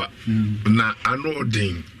etiawa na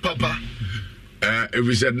anodin papa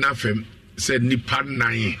we said nothing said nipa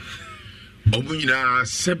nine omunyina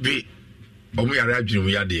sebe omu yare adwene mu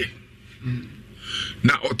yade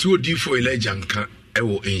na otu odi for Elijah nka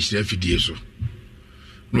ewo enhyira fidie so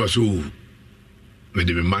no so me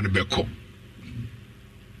de me man beko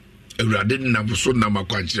ewurade na buso na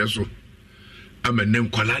makwankyere so amene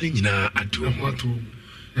nkwalare nyina ado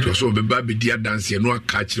to so be ba be dia dance no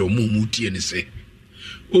aka kire omu tie ne se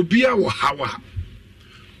obia wo hawa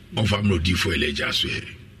of am no di for Elijah so here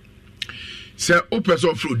say o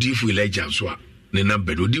person for di for Elijah so a ne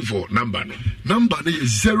number do di for number no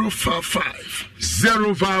is 055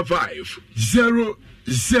 055 00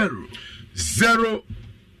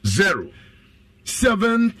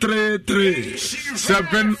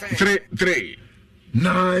 733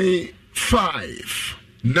 95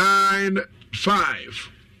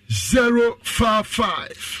 05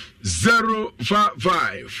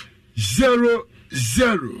 055 00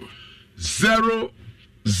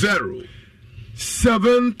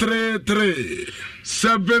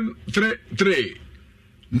 733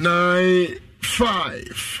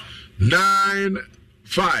 95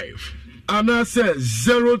 and I says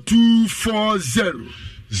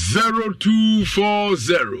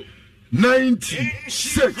 0240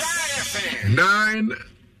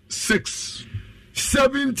 96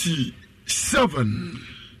 77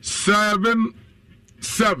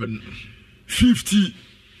 57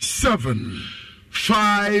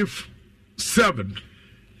 57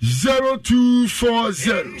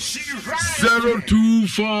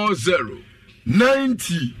 0240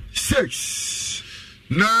 96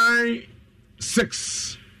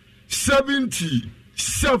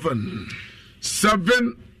 77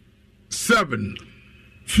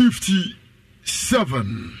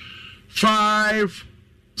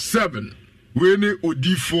 57 when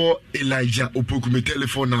odi for Elijah opokume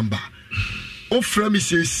telephone number o frame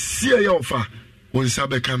say see ya ofa on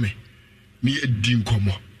sabe kame mi edi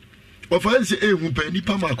nkomo ofa say ehu pa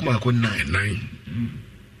nipa mako 9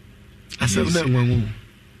 asem na nwanwo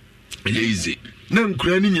easy na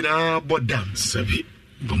nkura ni nyina bodam sabi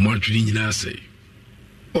bo mo atwini nyina say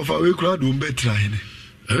ofa we kura do mbetra hene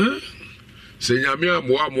se nyame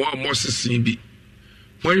amoa mosesin bi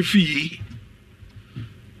wan fi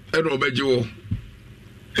eno bejewo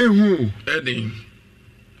ehu eni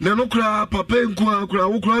na no kura papa nko kura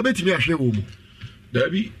wo kura betimi ahwe wo mu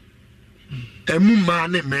dabi emu ma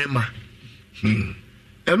ne mema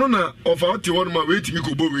eno na ofa ote won ma we timi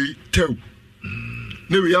ko bo we tew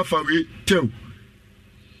ne we afa we tew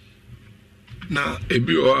na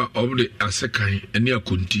ebi o of the asekan eni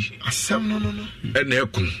akonti asem no ena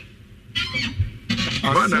ekun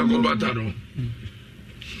mana go bataro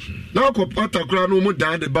na ko pata kura no mu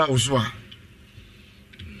dan de ba oso a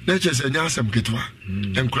na chese nya asem ketwa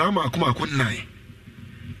enkura ma akoma akonnan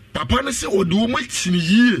papa ne se odo mo tini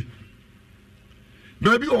yie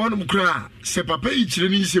baby on kura se papa yi kire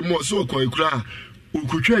ni se mo so ko kura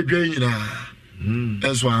okotwa adwan nyina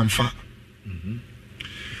enso amfa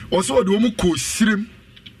also de omu ko sirem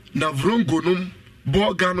na vrongonom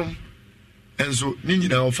boganom enso ni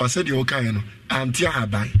nyina ofa se de okan no anti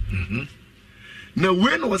ahaban na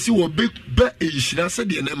when was he be ehira se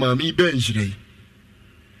de na maami be nhire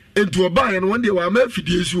ento oba no won de wa ma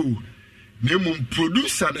fidie so na mum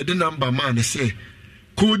producer na de number man say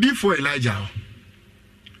kodi for Elijah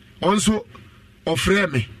also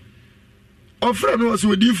ofre me was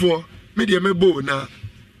odi for me de me bo na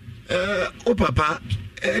o papa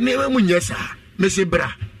ne ma munyesa me se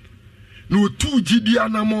bra no tu gidi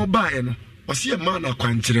anamo bae no o se ma na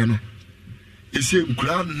kwankyere no ese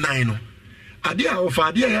nkura nan no ade a ofa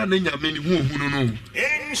ade ya na nyame ni hu no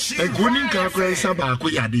egoni nka akwa nsa ba ko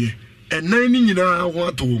yade enan ni nyina ho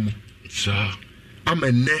ato mu sa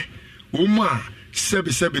amenne wo mu a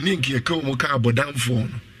sebe ni nke ka wo mu ka abodamfo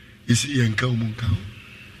no isi ye nka wo mu nka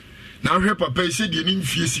na hwe papa ise de ni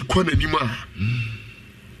mfie si kona ni ma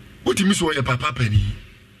otimi so ye papa pani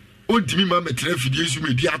otimi ma metra fidie su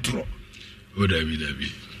me di atro o dabi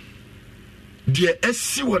de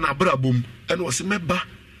esi wona brabom ene wo se meba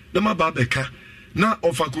na maba beka na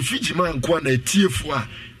ofa ko fiji man ko na etiefu a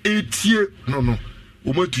etie no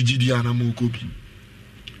o matugidi ana moko bi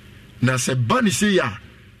na se bani se ya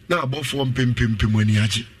na abofo mpempempem ani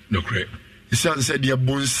age no kre isan se de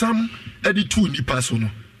bonsam edi tu nipa so no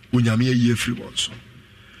onyame ye afiri wonso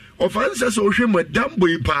ofa nse so hwe madam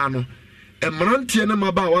boy pa no emrantie na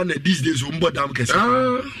maba wa na these days o mbodam kese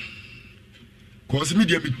cause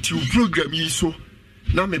media me tiu program yi so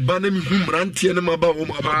na me ba na me hu mrantie na maba wo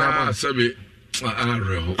mabadam sabe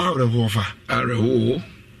areho fa areho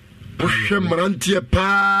o hwe mrantie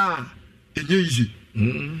pa enye easy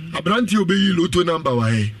abrantie obeyi loto number wa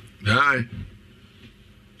he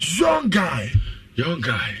young guy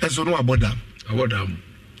eso no abodam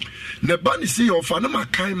ne bani say of anama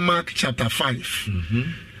kind Mark chapter 5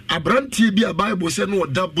 abrantie bi a Bible say no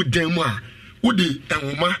da budan mu a wodi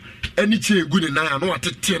enwoma ani che egu ne nan no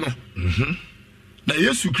atete no na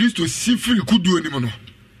Yesu Kristo sifiri kudu anim no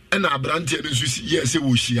na abrantie no so yes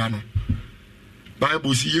wo hia no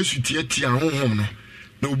Bible say Yesu tie ahonhom no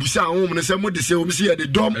na obusa ahonhom no say mo de say o say de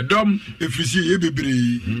dom efrisi ye bebre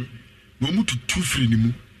no mu tutu firi ni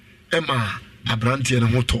mu ema abrantie no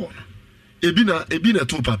ho to no ebi na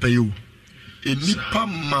to papa yo enipa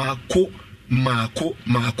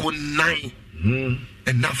mako nine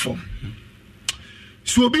enough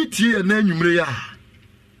so obi tie na anwumre ya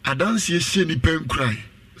adanse ehye ni penkran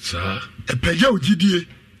sa epeja ogidie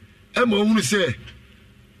ema ohunu se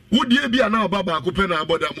wodie bia na baba akopɛ na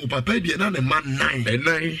aboda mu papa die na ne man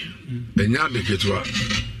nine enya de ketwa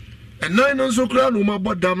nine no so kra no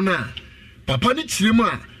mabodam na papa ni kyirem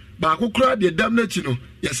a ba akokra de dam na chi no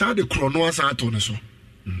yesa de krono asa ato ne so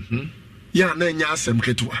ya na nya asem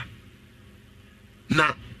ketwa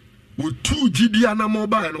na wotu gidi ana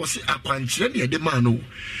mobile no se akwankyere ne de ma no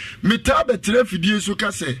meta betre fidie so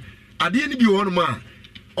ka se ade ni bi won ma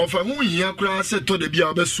ofa hu hia kra se to de bia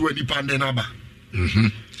obeso ani pande na ba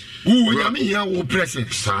wo nyame hia wo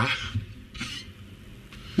present sa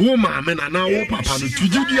wo ma me na wo papa no tu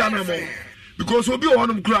gidi ana mo because obi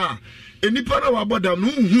wonum kra enipa na wabodam no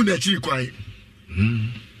hu na chiri kwai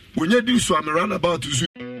wonye di so am run about to.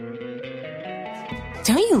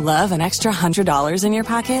 Don't you love an extra $100 in your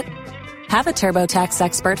pocket? Have a TurboTax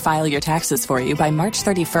expert file your taxes for you by March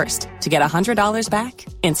 31st to get $100 back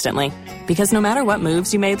instantly. Because no matter what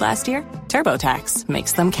moves you made last year, TurboTax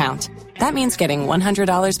makes them count. That means getting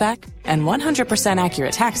 $100 back and 100%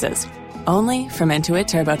 accurate taxes only from Intuit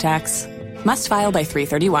TurboTax. Must file by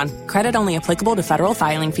 3/31. Credit only applicable to federal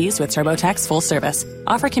filing fees with TurboTax full service.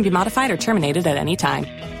 Offer can be modified or terminated at any time.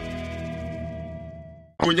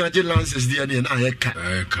 Onyaje lances there na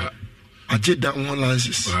ayeka aje down one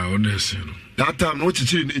lances that time no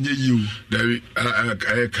chichiri na enye yiu david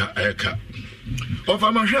ayeka of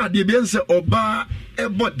amahwa de bi ense oba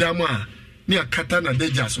ebodam a ne akata na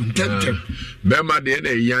deja so tentem be ma de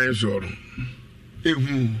na yan so no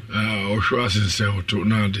ehu o hwa sense to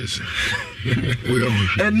na this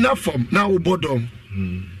enough from now bodom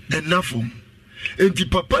enough from enti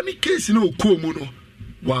papa ni case na okomu no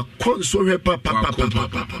wa konsohwe papa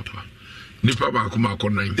nipa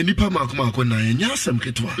makoma nan nya asem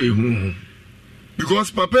ketwa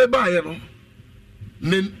because papa ba ye no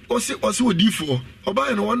nen osi odifo oba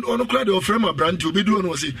ye no ono kra de ofrem abrante obedu no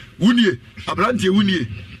osi wunie abrante wunie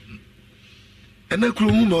ena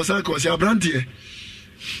kro mu no sa ka osi abrante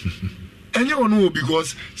enye ono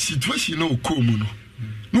because situation no komu no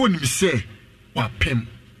onim se wa pem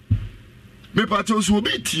me pato so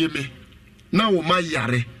obi tie me na wo ma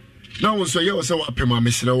yare na wo so ye wo se wa pem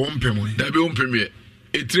amesere wo mpem da be wo mpem ye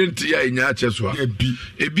etrenti ya nya ache so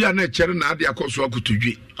ebi ana echere na ade akoso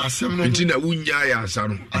akotodwe asem no nti na wunya ya asa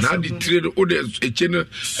no na ade trade o de eche no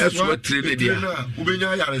eso trade dia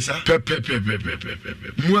ubenya ya resa pe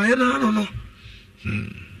mu ayena no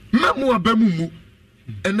ma mu abamu mu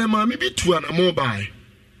ene ma mi bitu ana mo bai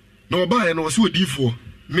na obai na so odifo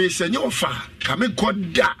me senye ofa ka me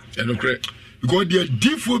goda eno kre god dia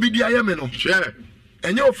difo bi dia ya me no share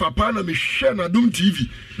enye ofa pa na me hwe na Dum TV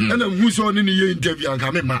ena hu so ne ye interview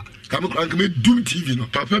anka me ma ka me Dum TV no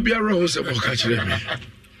papa bia ro se bo ka kire me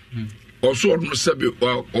oso no sabe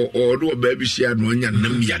o do ba bi sia no nya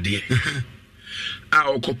nam yade a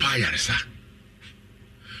okopa yaresa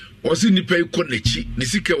osi nipa iko nachi ne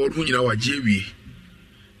sika wo no nyina waje wie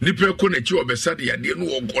nipa iko nachi obesa de yade no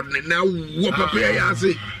ogod ne na wo papa ya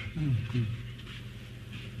ase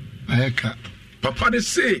ayeka papa de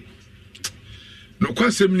say no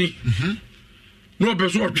kwasem ni no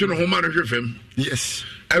obeso otwe no homa no hwefem yes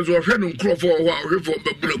ezo hwe no nkrofo ho a hwefo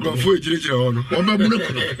babuna nkrofo ejirejire ho no o babuna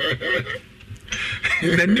kuno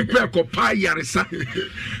na nipa ko pa yaresa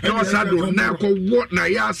na wasado na ko wo na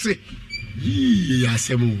yase yi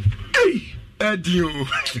yasemu edio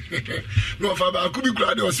no fa ba ku bi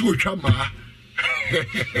kura de o si otwa ma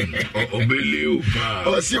o believe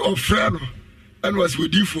o si ofra no and was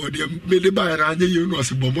with you for the Mediba and you know,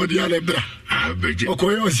 Bomodi Alebra. I bet you.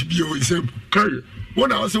 Okay, I was bio in some.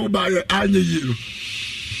 When I was so by Anya, you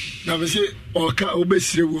now say, or can obey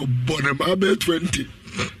will bonum, I bet 20.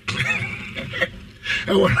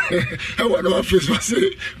 I want to office was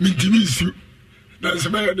say, me to miss you. That's a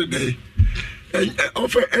matter of the day. And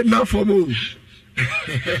offer enough for more.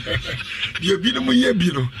 You be no ye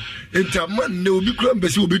bino. Enta man ne obi kura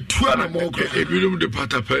mbese obi tu anamo kura. Ebi de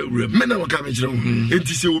pata pa ewrem. Me na waka me kire ho.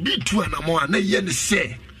 Enti se obi tu anamo a na ye ne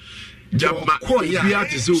se. Jama obi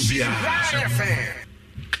ate se obi a.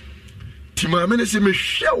 Ti ma me ne se me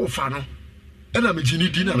hwe wo fa no. E na me gini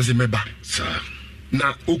di na me se meba. Sa.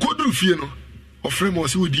 Na okoduru fie no. Ofre mo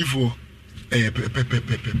se odifo.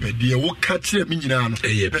 Pe de wo ka kire me nyina no.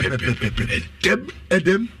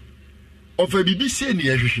 Edem. Ofa bibi se ne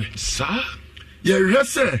yehwehwe. Sa. Ye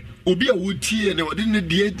hwese obi a wotie ne wode ne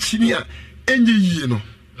de akini a enye yie no.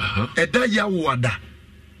 Eda ya wada.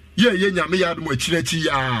 Ye nyame ya do mo akirachi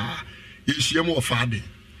ya. Yehie mo ofaade.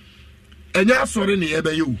 Enya asore ne ye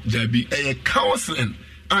be ye o. Dabi. Eye counseling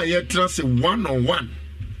a ye trase one on one.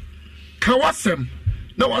 Kawasem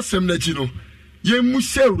na wasem na chi no. Ye mu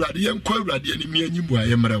se urade ye nkwa urade ani mi anyimu a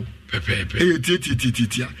ye mrew. Pepe. Eye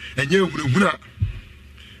tititia. Enye hunhuna.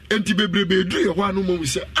 Enti bebrebe du ye ho anu mo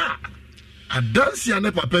se adansi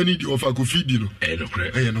ane papa ni di ofa ko fidi no no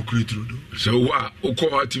kre no kre true do so wa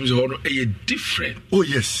uko team so no different oh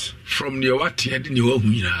yes from the what ye di wa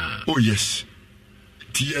hunyina oh yes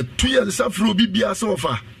ti e tu ye safro bibia so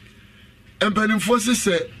ofa empanimfo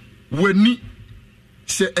se wani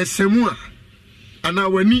se esemu a ana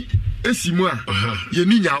wani esimu a ye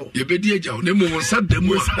ni nyawo ye bedi agyawo na mo nsa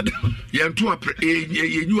damu ye nto apre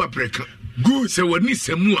ye nyu apreka good se wani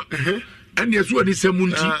semu a and yes, what is a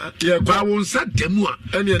munti? I won't sat them one.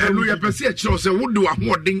 And we have a set so would do a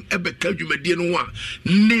hoarding ever Kajumadino one.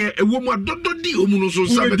 Near a woman don't do Umuno so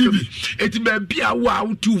it may be a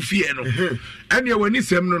wow too fieno. And you when it's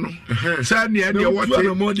seminal. Sandy and your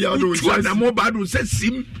water more the other more bad who says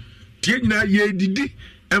sim. Tina ye did.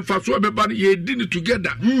 And for so everybody ye did it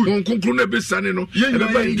together. Won't conclude a bit sanino.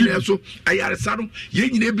 Everybody so I are a son. Ye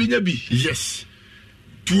never be. Yes.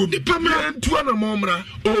 To the permanent to an momra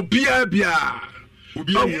or bia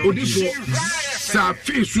odifo sa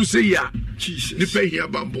fi su se ya Jesus ni pe hia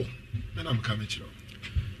bambo and I'm coming to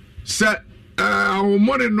sa o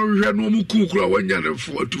money no hwe no mu kunkura wanya ne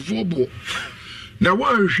fo atufo bo na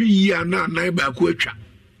wan hwe yi ana na ba ko atwa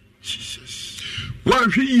Jesus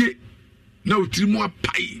wan hwe yi na otirimu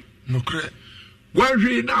apai no kre wan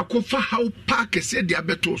hwe na akofa how park se dia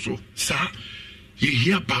beto so sa ye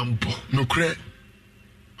hia bambo no kre.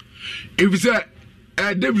 If it's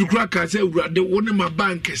David Cracker say urade woni ma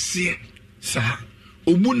bank se sa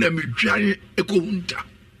omuna medwan ekohunta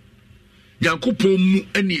Yankopon mu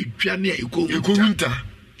ene edwane ekohunta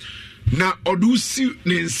na odusi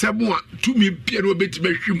ne nsem a tumi bia no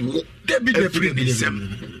betimahwim wo David nsem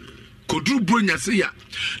kodru bronya se ya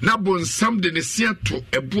na bonsam de ne siato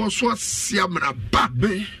ebo so asia mra ba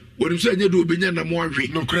woni so anya de obenya na mo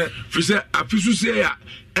ahwe no kre fi se afisu se ya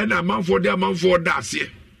ena amanfo da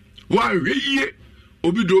ase wa hweye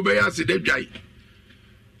obi do be ya se da dwai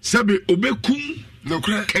sabe obekum no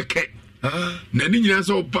kre keke na ni nyina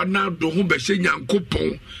se opa na do ho be hye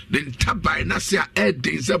Nyankopon de ntabai na se a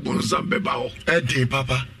edin se bonsam be ba ho edin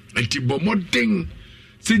papa enti bomodin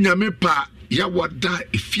se nyame pa ya wada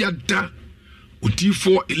efiada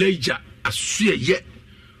Utifo Elijah asue ye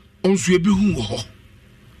onso ebi hu wo ho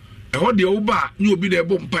e de oba ni obi de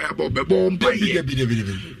bom pa aba bebo mpa ye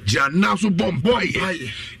jana so bom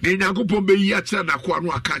ye de Nyankopon be yi akira na ko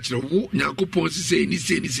anu aka kire wo Nyankopon sise ni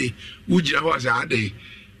se wo gira ho asa ade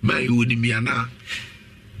mai woni miana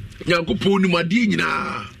Nyankopon ni made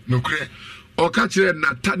nyina nokre o ka kire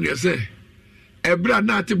Nathaniel se ebra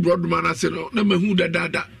na ate brodman ase no na mahu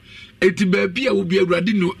dada eti baabi a obi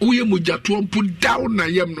awurade no woye mojato mpo down na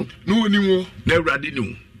yam no no oni wo na awurade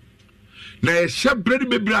no na ehye brede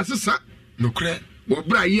bebra asesa nokre wo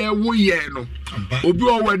bra ye wo ye no obi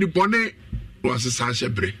o wani bone wo asesa ahye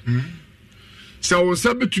bre se wo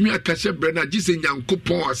sabe tumi akahye bre na gise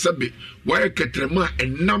Nyankopon asabe wo ye ketrema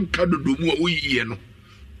enam kadodomu a wo yiye no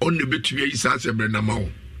onne betumi ayi sa ahye bre na ma wo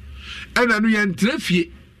ena no ye ntrafie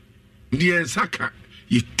ni ensaka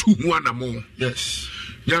ye tu ho anamo yes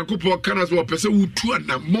Nyankopon kana so pese wutu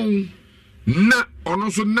anamon na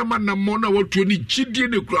ono so nama namon na watu ni gidie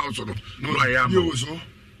ne kura so no ayama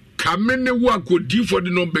kamene wo akodi for the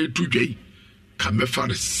number 2 dwai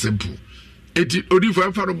kamefa simple eti odi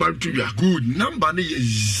for fa no ba 2 dwa good number ne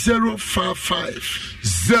 055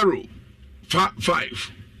 0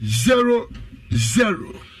 0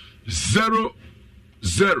 0 0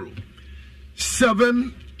 0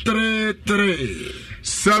 733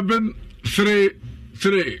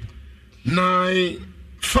 733 9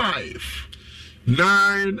 5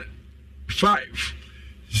 9 5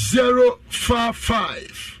 0 5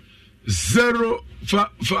 5 0 5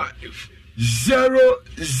 5 0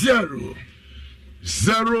 0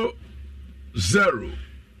 0 0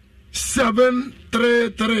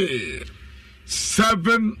 733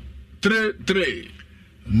 733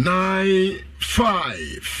 9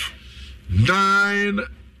 5 9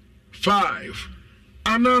 5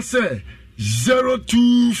 Anase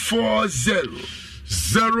 0240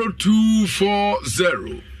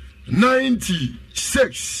 0240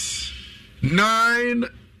 96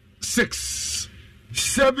 96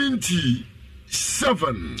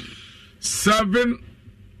 77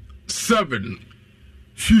 77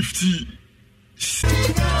 50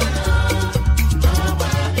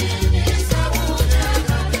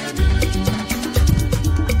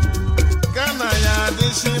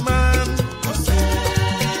 Shiman,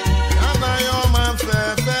 and I am a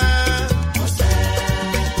fair.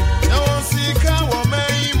 You won't see cow or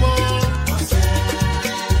Maymo.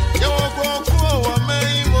 You won't go or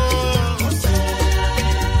Maymo.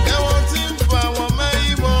 You won't think for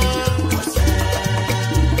Maymo.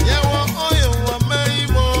 You won't oil or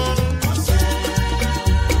Maymo.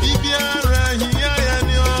 Ibiara here and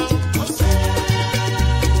you.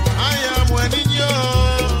 I am winning you.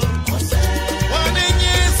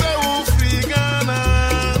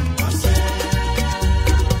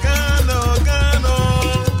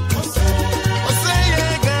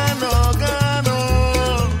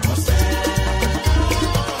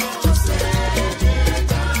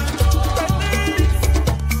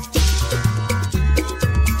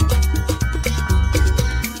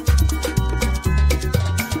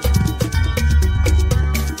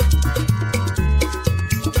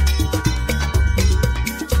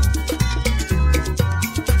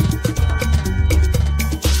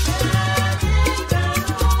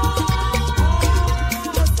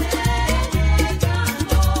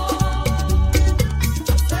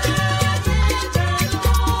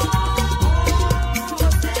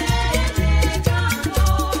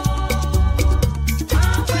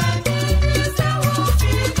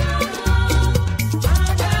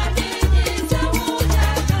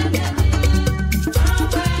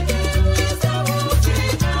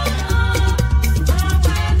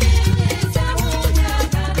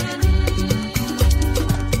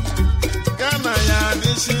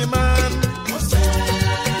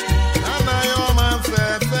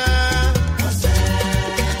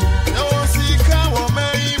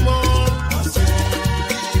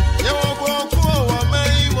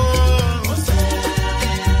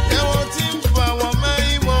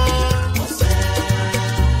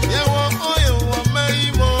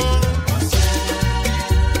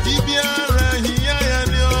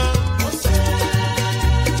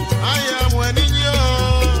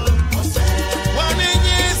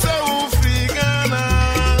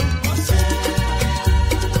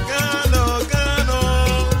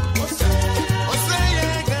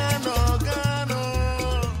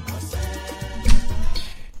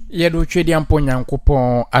 Yedo twedi ampo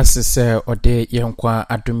Nyankopon asese ode yenkwa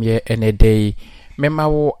adomye enedei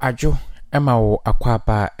memawo ajo emawo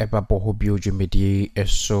akwaba ebabo hobi ojumedi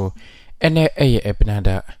eso ene eye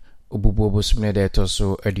ebnada obubu obosumne de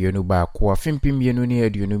toso aduonu ba ko afimpim yenu ni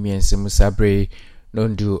aduonu miensem sabre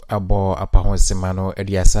nondu abo apahonsema no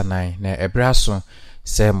ediasa 9 na ebraso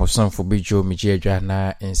se mosonfo bijo miji adwa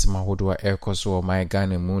na ensema hodo ekoso o my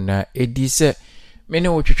Ghana mu na edi se mene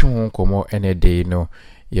wotwetwe ho nkomo ene de no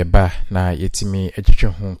yeba na yetimi etwetwe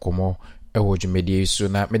ho nkomo ewo dwumedie so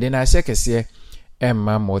na mede na ase kese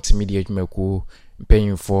emma multimedia adwumaku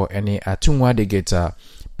mpanyimfo ene atunwa de geta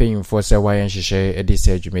mpanyimfo se wayen hyehyɛ edi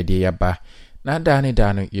se dwumedie yaba na da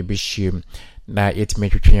no yebehiem na yetimi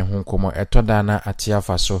twetwe ho nkomo etoda na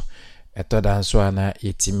atiafa so etoda nso ana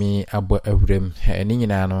yetimi abo awurem ene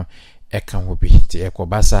nyina no eka ho bi ti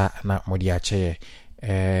ekobasa na modi akyɛ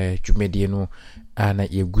dwumedie no ana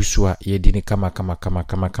yegusu a yedini kama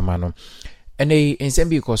no ene ensem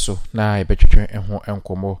bi koso na yebetwetwe ho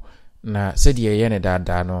enkomo na sedi ye ne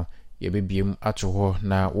dada no yebebiem ato ho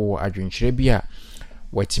na wo adwenkyere bi a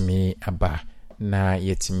watimi aba na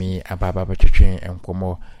yetimi aba betwetwe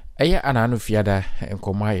enkomo eye ananu fiada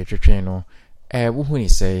enkomo a yetwetwe no wo hu ni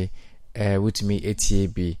sei wutimi etie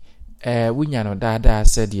bi wunya no dada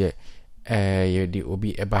sedi yedi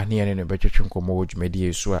obi eba ne ne betwetwe enkomo wo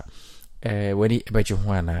dwumedie so a wani ebeche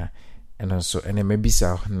ho ana eno so ene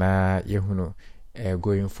mabisa na yehunu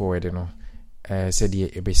going forward no said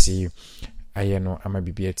ebesi aye no ama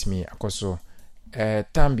bibia atimi akoso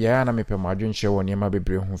tambia na mepɛ madwenche woni ma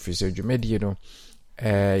bebre ho fise dwumedie no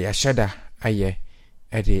ya shada aye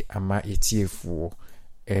ede ama etiefuo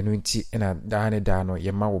eno nti na da no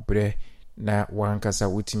ye ma wobre na wankasa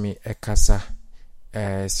wutimi ekasa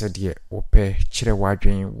said wopɛ kyerɛ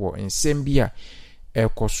wadwen wo nsɛm bia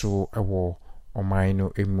ekoso ewo oman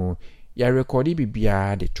no emu ya rekodi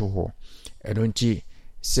bibia de to ho eno nti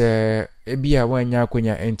se ebia wanya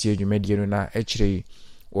akonya enti adwumedie no na ekire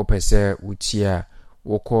wo pese utia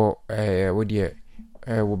woko wodie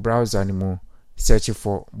wo browser ni mu search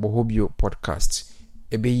for Bohobio podcast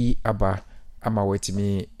ebeyi aba ama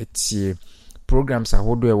wetimi etie programs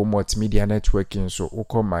ahodo e wo multimedia networking so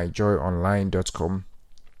woko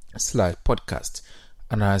myjoyonline.com/podcast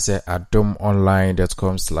ana se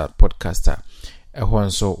adomonline.com/podcaster ehon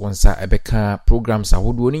so wonsa ebeka programs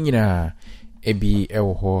ahodo ni nyina ebi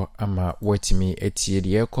ewo ho ama watimi etie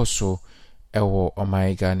de ekoso ewo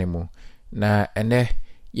omaiga ne mu na ene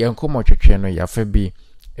yenkomo twetwe no yafa bi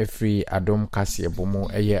efri adom kasebo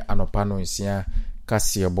mu eye anopa no nsia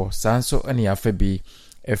kasebo sanso ene yafa bi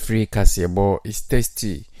efri kasebo is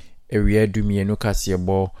tasty ewia dumienu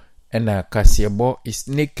kasebo ena kasebo is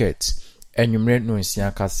naked enwumre no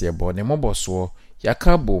nsia kasebo ne moboso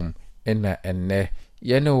yakabom ena enne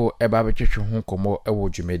yeno eba betwetwe ho komo ewo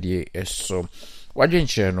dwumedie eso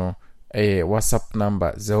wadwenkyere no WhatsApp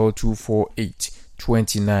number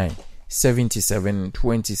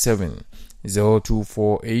 0248297727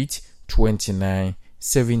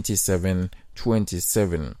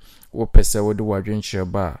 0248297727 wo pesa wo de wadwenkyere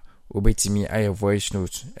ba obetimi aye voice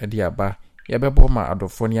note edi aba yebebo ma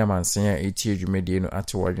adofoni amansen a etie dwumedie no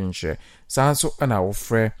ate wadwenkyere sanso na wo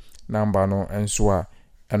frɛ number no enso a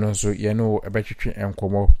eno so ye no ebetwetwe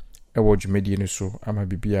enkomo ewo dwumedie no so ama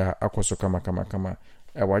bibia akoso kama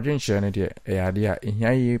wadwenkyere ne de eyade a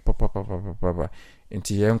ehiaye papa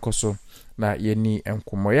enti ye nkoso na ye ni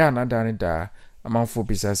enkomo ya na da ne da amanfo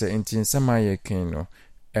bisa se enti nsema ye ken no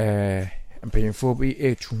mpanyimfo bi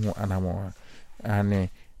etu ho anamo ane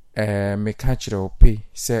meka kyerɛ opi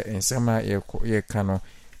se nsema ye ka no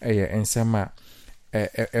eye nsema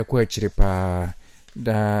ekɔ akyire pa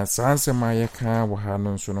da sansema ye ka wo ha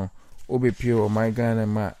no nso no obepie o my Ghana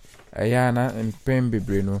ma ayana mpem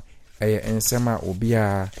bebre no eye nsema obi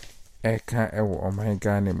a eka ewo o my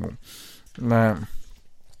Ghana mu na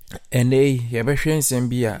ene ye behwe nsem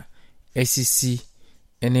bi a esisi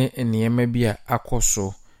ene enema bi a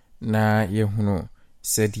akoso na yehunu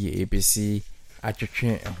sedi ebesi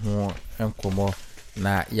atwetwe ho enkomo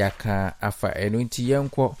na yaka afa eno nti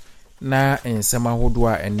yenko na nsema hodo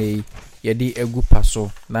a ene yedi egu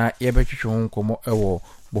paso na yebetwetwe ho nkomo ewo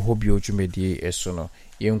Bohobio dwumedie eso no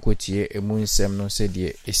yenkotie emu nsem no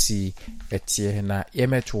sedie esi etie na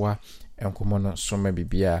yemetoa enkomo no soma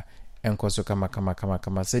bibia enkoso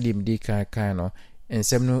kama sedie mdi kan no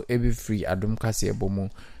nsem no ebi free adom kasebo mu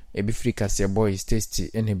ebi free kasebo is tasty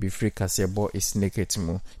ene ebi free kasebo is naked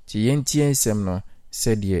mu ti yentie nsem no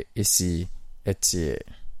sedie esi etie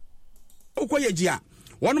okoyejia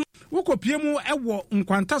wonu wokopie mu ewo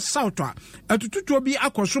nkwanta south a atututuo bi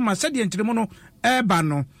akoso ma sedie ntiremu no eba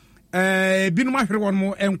no binum ahwere won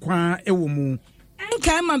mu enkwa ewo mu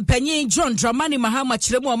Nka mampanyin John Dramani Mahama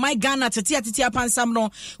kyeremu o my Ghana tete apansam no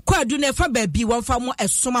kwadu na fa baabi wonfa mu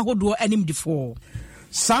esoma hodo animdifo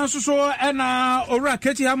sansuso ena owura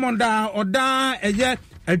Keti Hamonda oda eye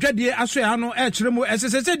adwadie aso ya no kyeremu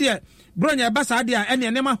esesese de bronya ba saa de a ene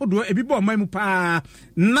enema hodo ebi bo man mu pa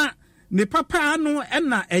na ne papa no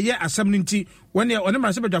na eye asam no nti wone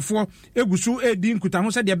mara se badwafo egusu edi nkuta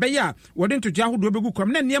ho se de beye a wode ntotua hodo begu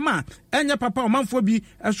kwam na niema enya papa omanfo bi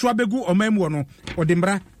eso begu oman mu no wode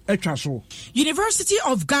mbra atwa so. University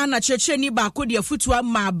of Ghana churcheni ba ko de afutua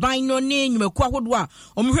ma ban no ne nyumaku ahodo a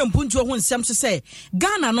omhwe mpuntu ho nsem so se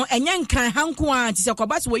Ghana no enya nkan hanko a ti se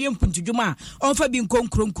kwabase wo ye mpuntu dwuma onfa bi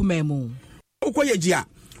nkonkron kuma mu ukoye jia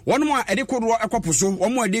wɔn mu a ɛde kodoɔ ɛkɔpo so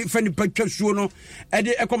wɔn mu a ɛde fɛ nipa twa suo no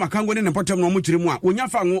ɛde ɛkɔ makango ne nepɔtɛm no wɔn kyerɛ mu a wonya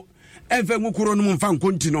fa ngo ɛmfɛ ngo koro no mu mfa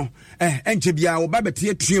nkonti no ɛnkyɛ biara wɔba bɛte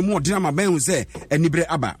atua mu ɔde ama bɛn ho sɛ anibere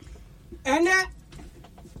aba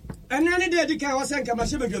ɛnɛ ne de adi kan wɔsɛ nka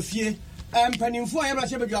mahyɛ badwa fie mpanimfoɔ a yɛbra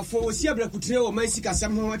hyɛ badwafo wɔsi abrakutire wɔ man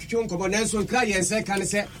sikasɛm ho atwetwe nkɔmmɔ nanso nkra yɛn sɛ ka ne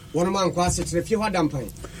sɛ wɔnom ankɔ asetere fie hɔ adampan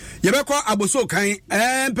yɛbɛkɔ aboso kan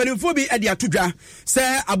mpanimfoɔ bi ɛde ato dwa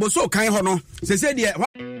sɛ aboso kan hɔ no sɛsɛ deɛ.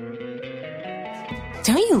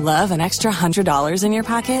 Don't you love an extra $100 in your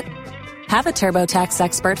pocket? Have a TurboTax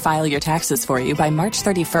expert file your taxes for you by March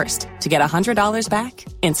 31st to get $100 back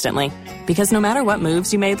instantly. Because no matter what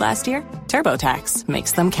moves you made last year, TurboTax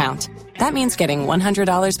makes them count. That means getting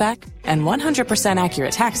 $100 back and 100%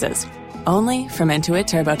 accurate taxes only from Intuit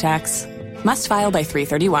TurboTax. Must file by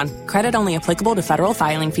 3/31. Credit only applicable to federal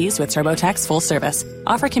filing fees with TurboTax full service.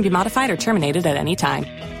 Offer can be modified or terminated at any time.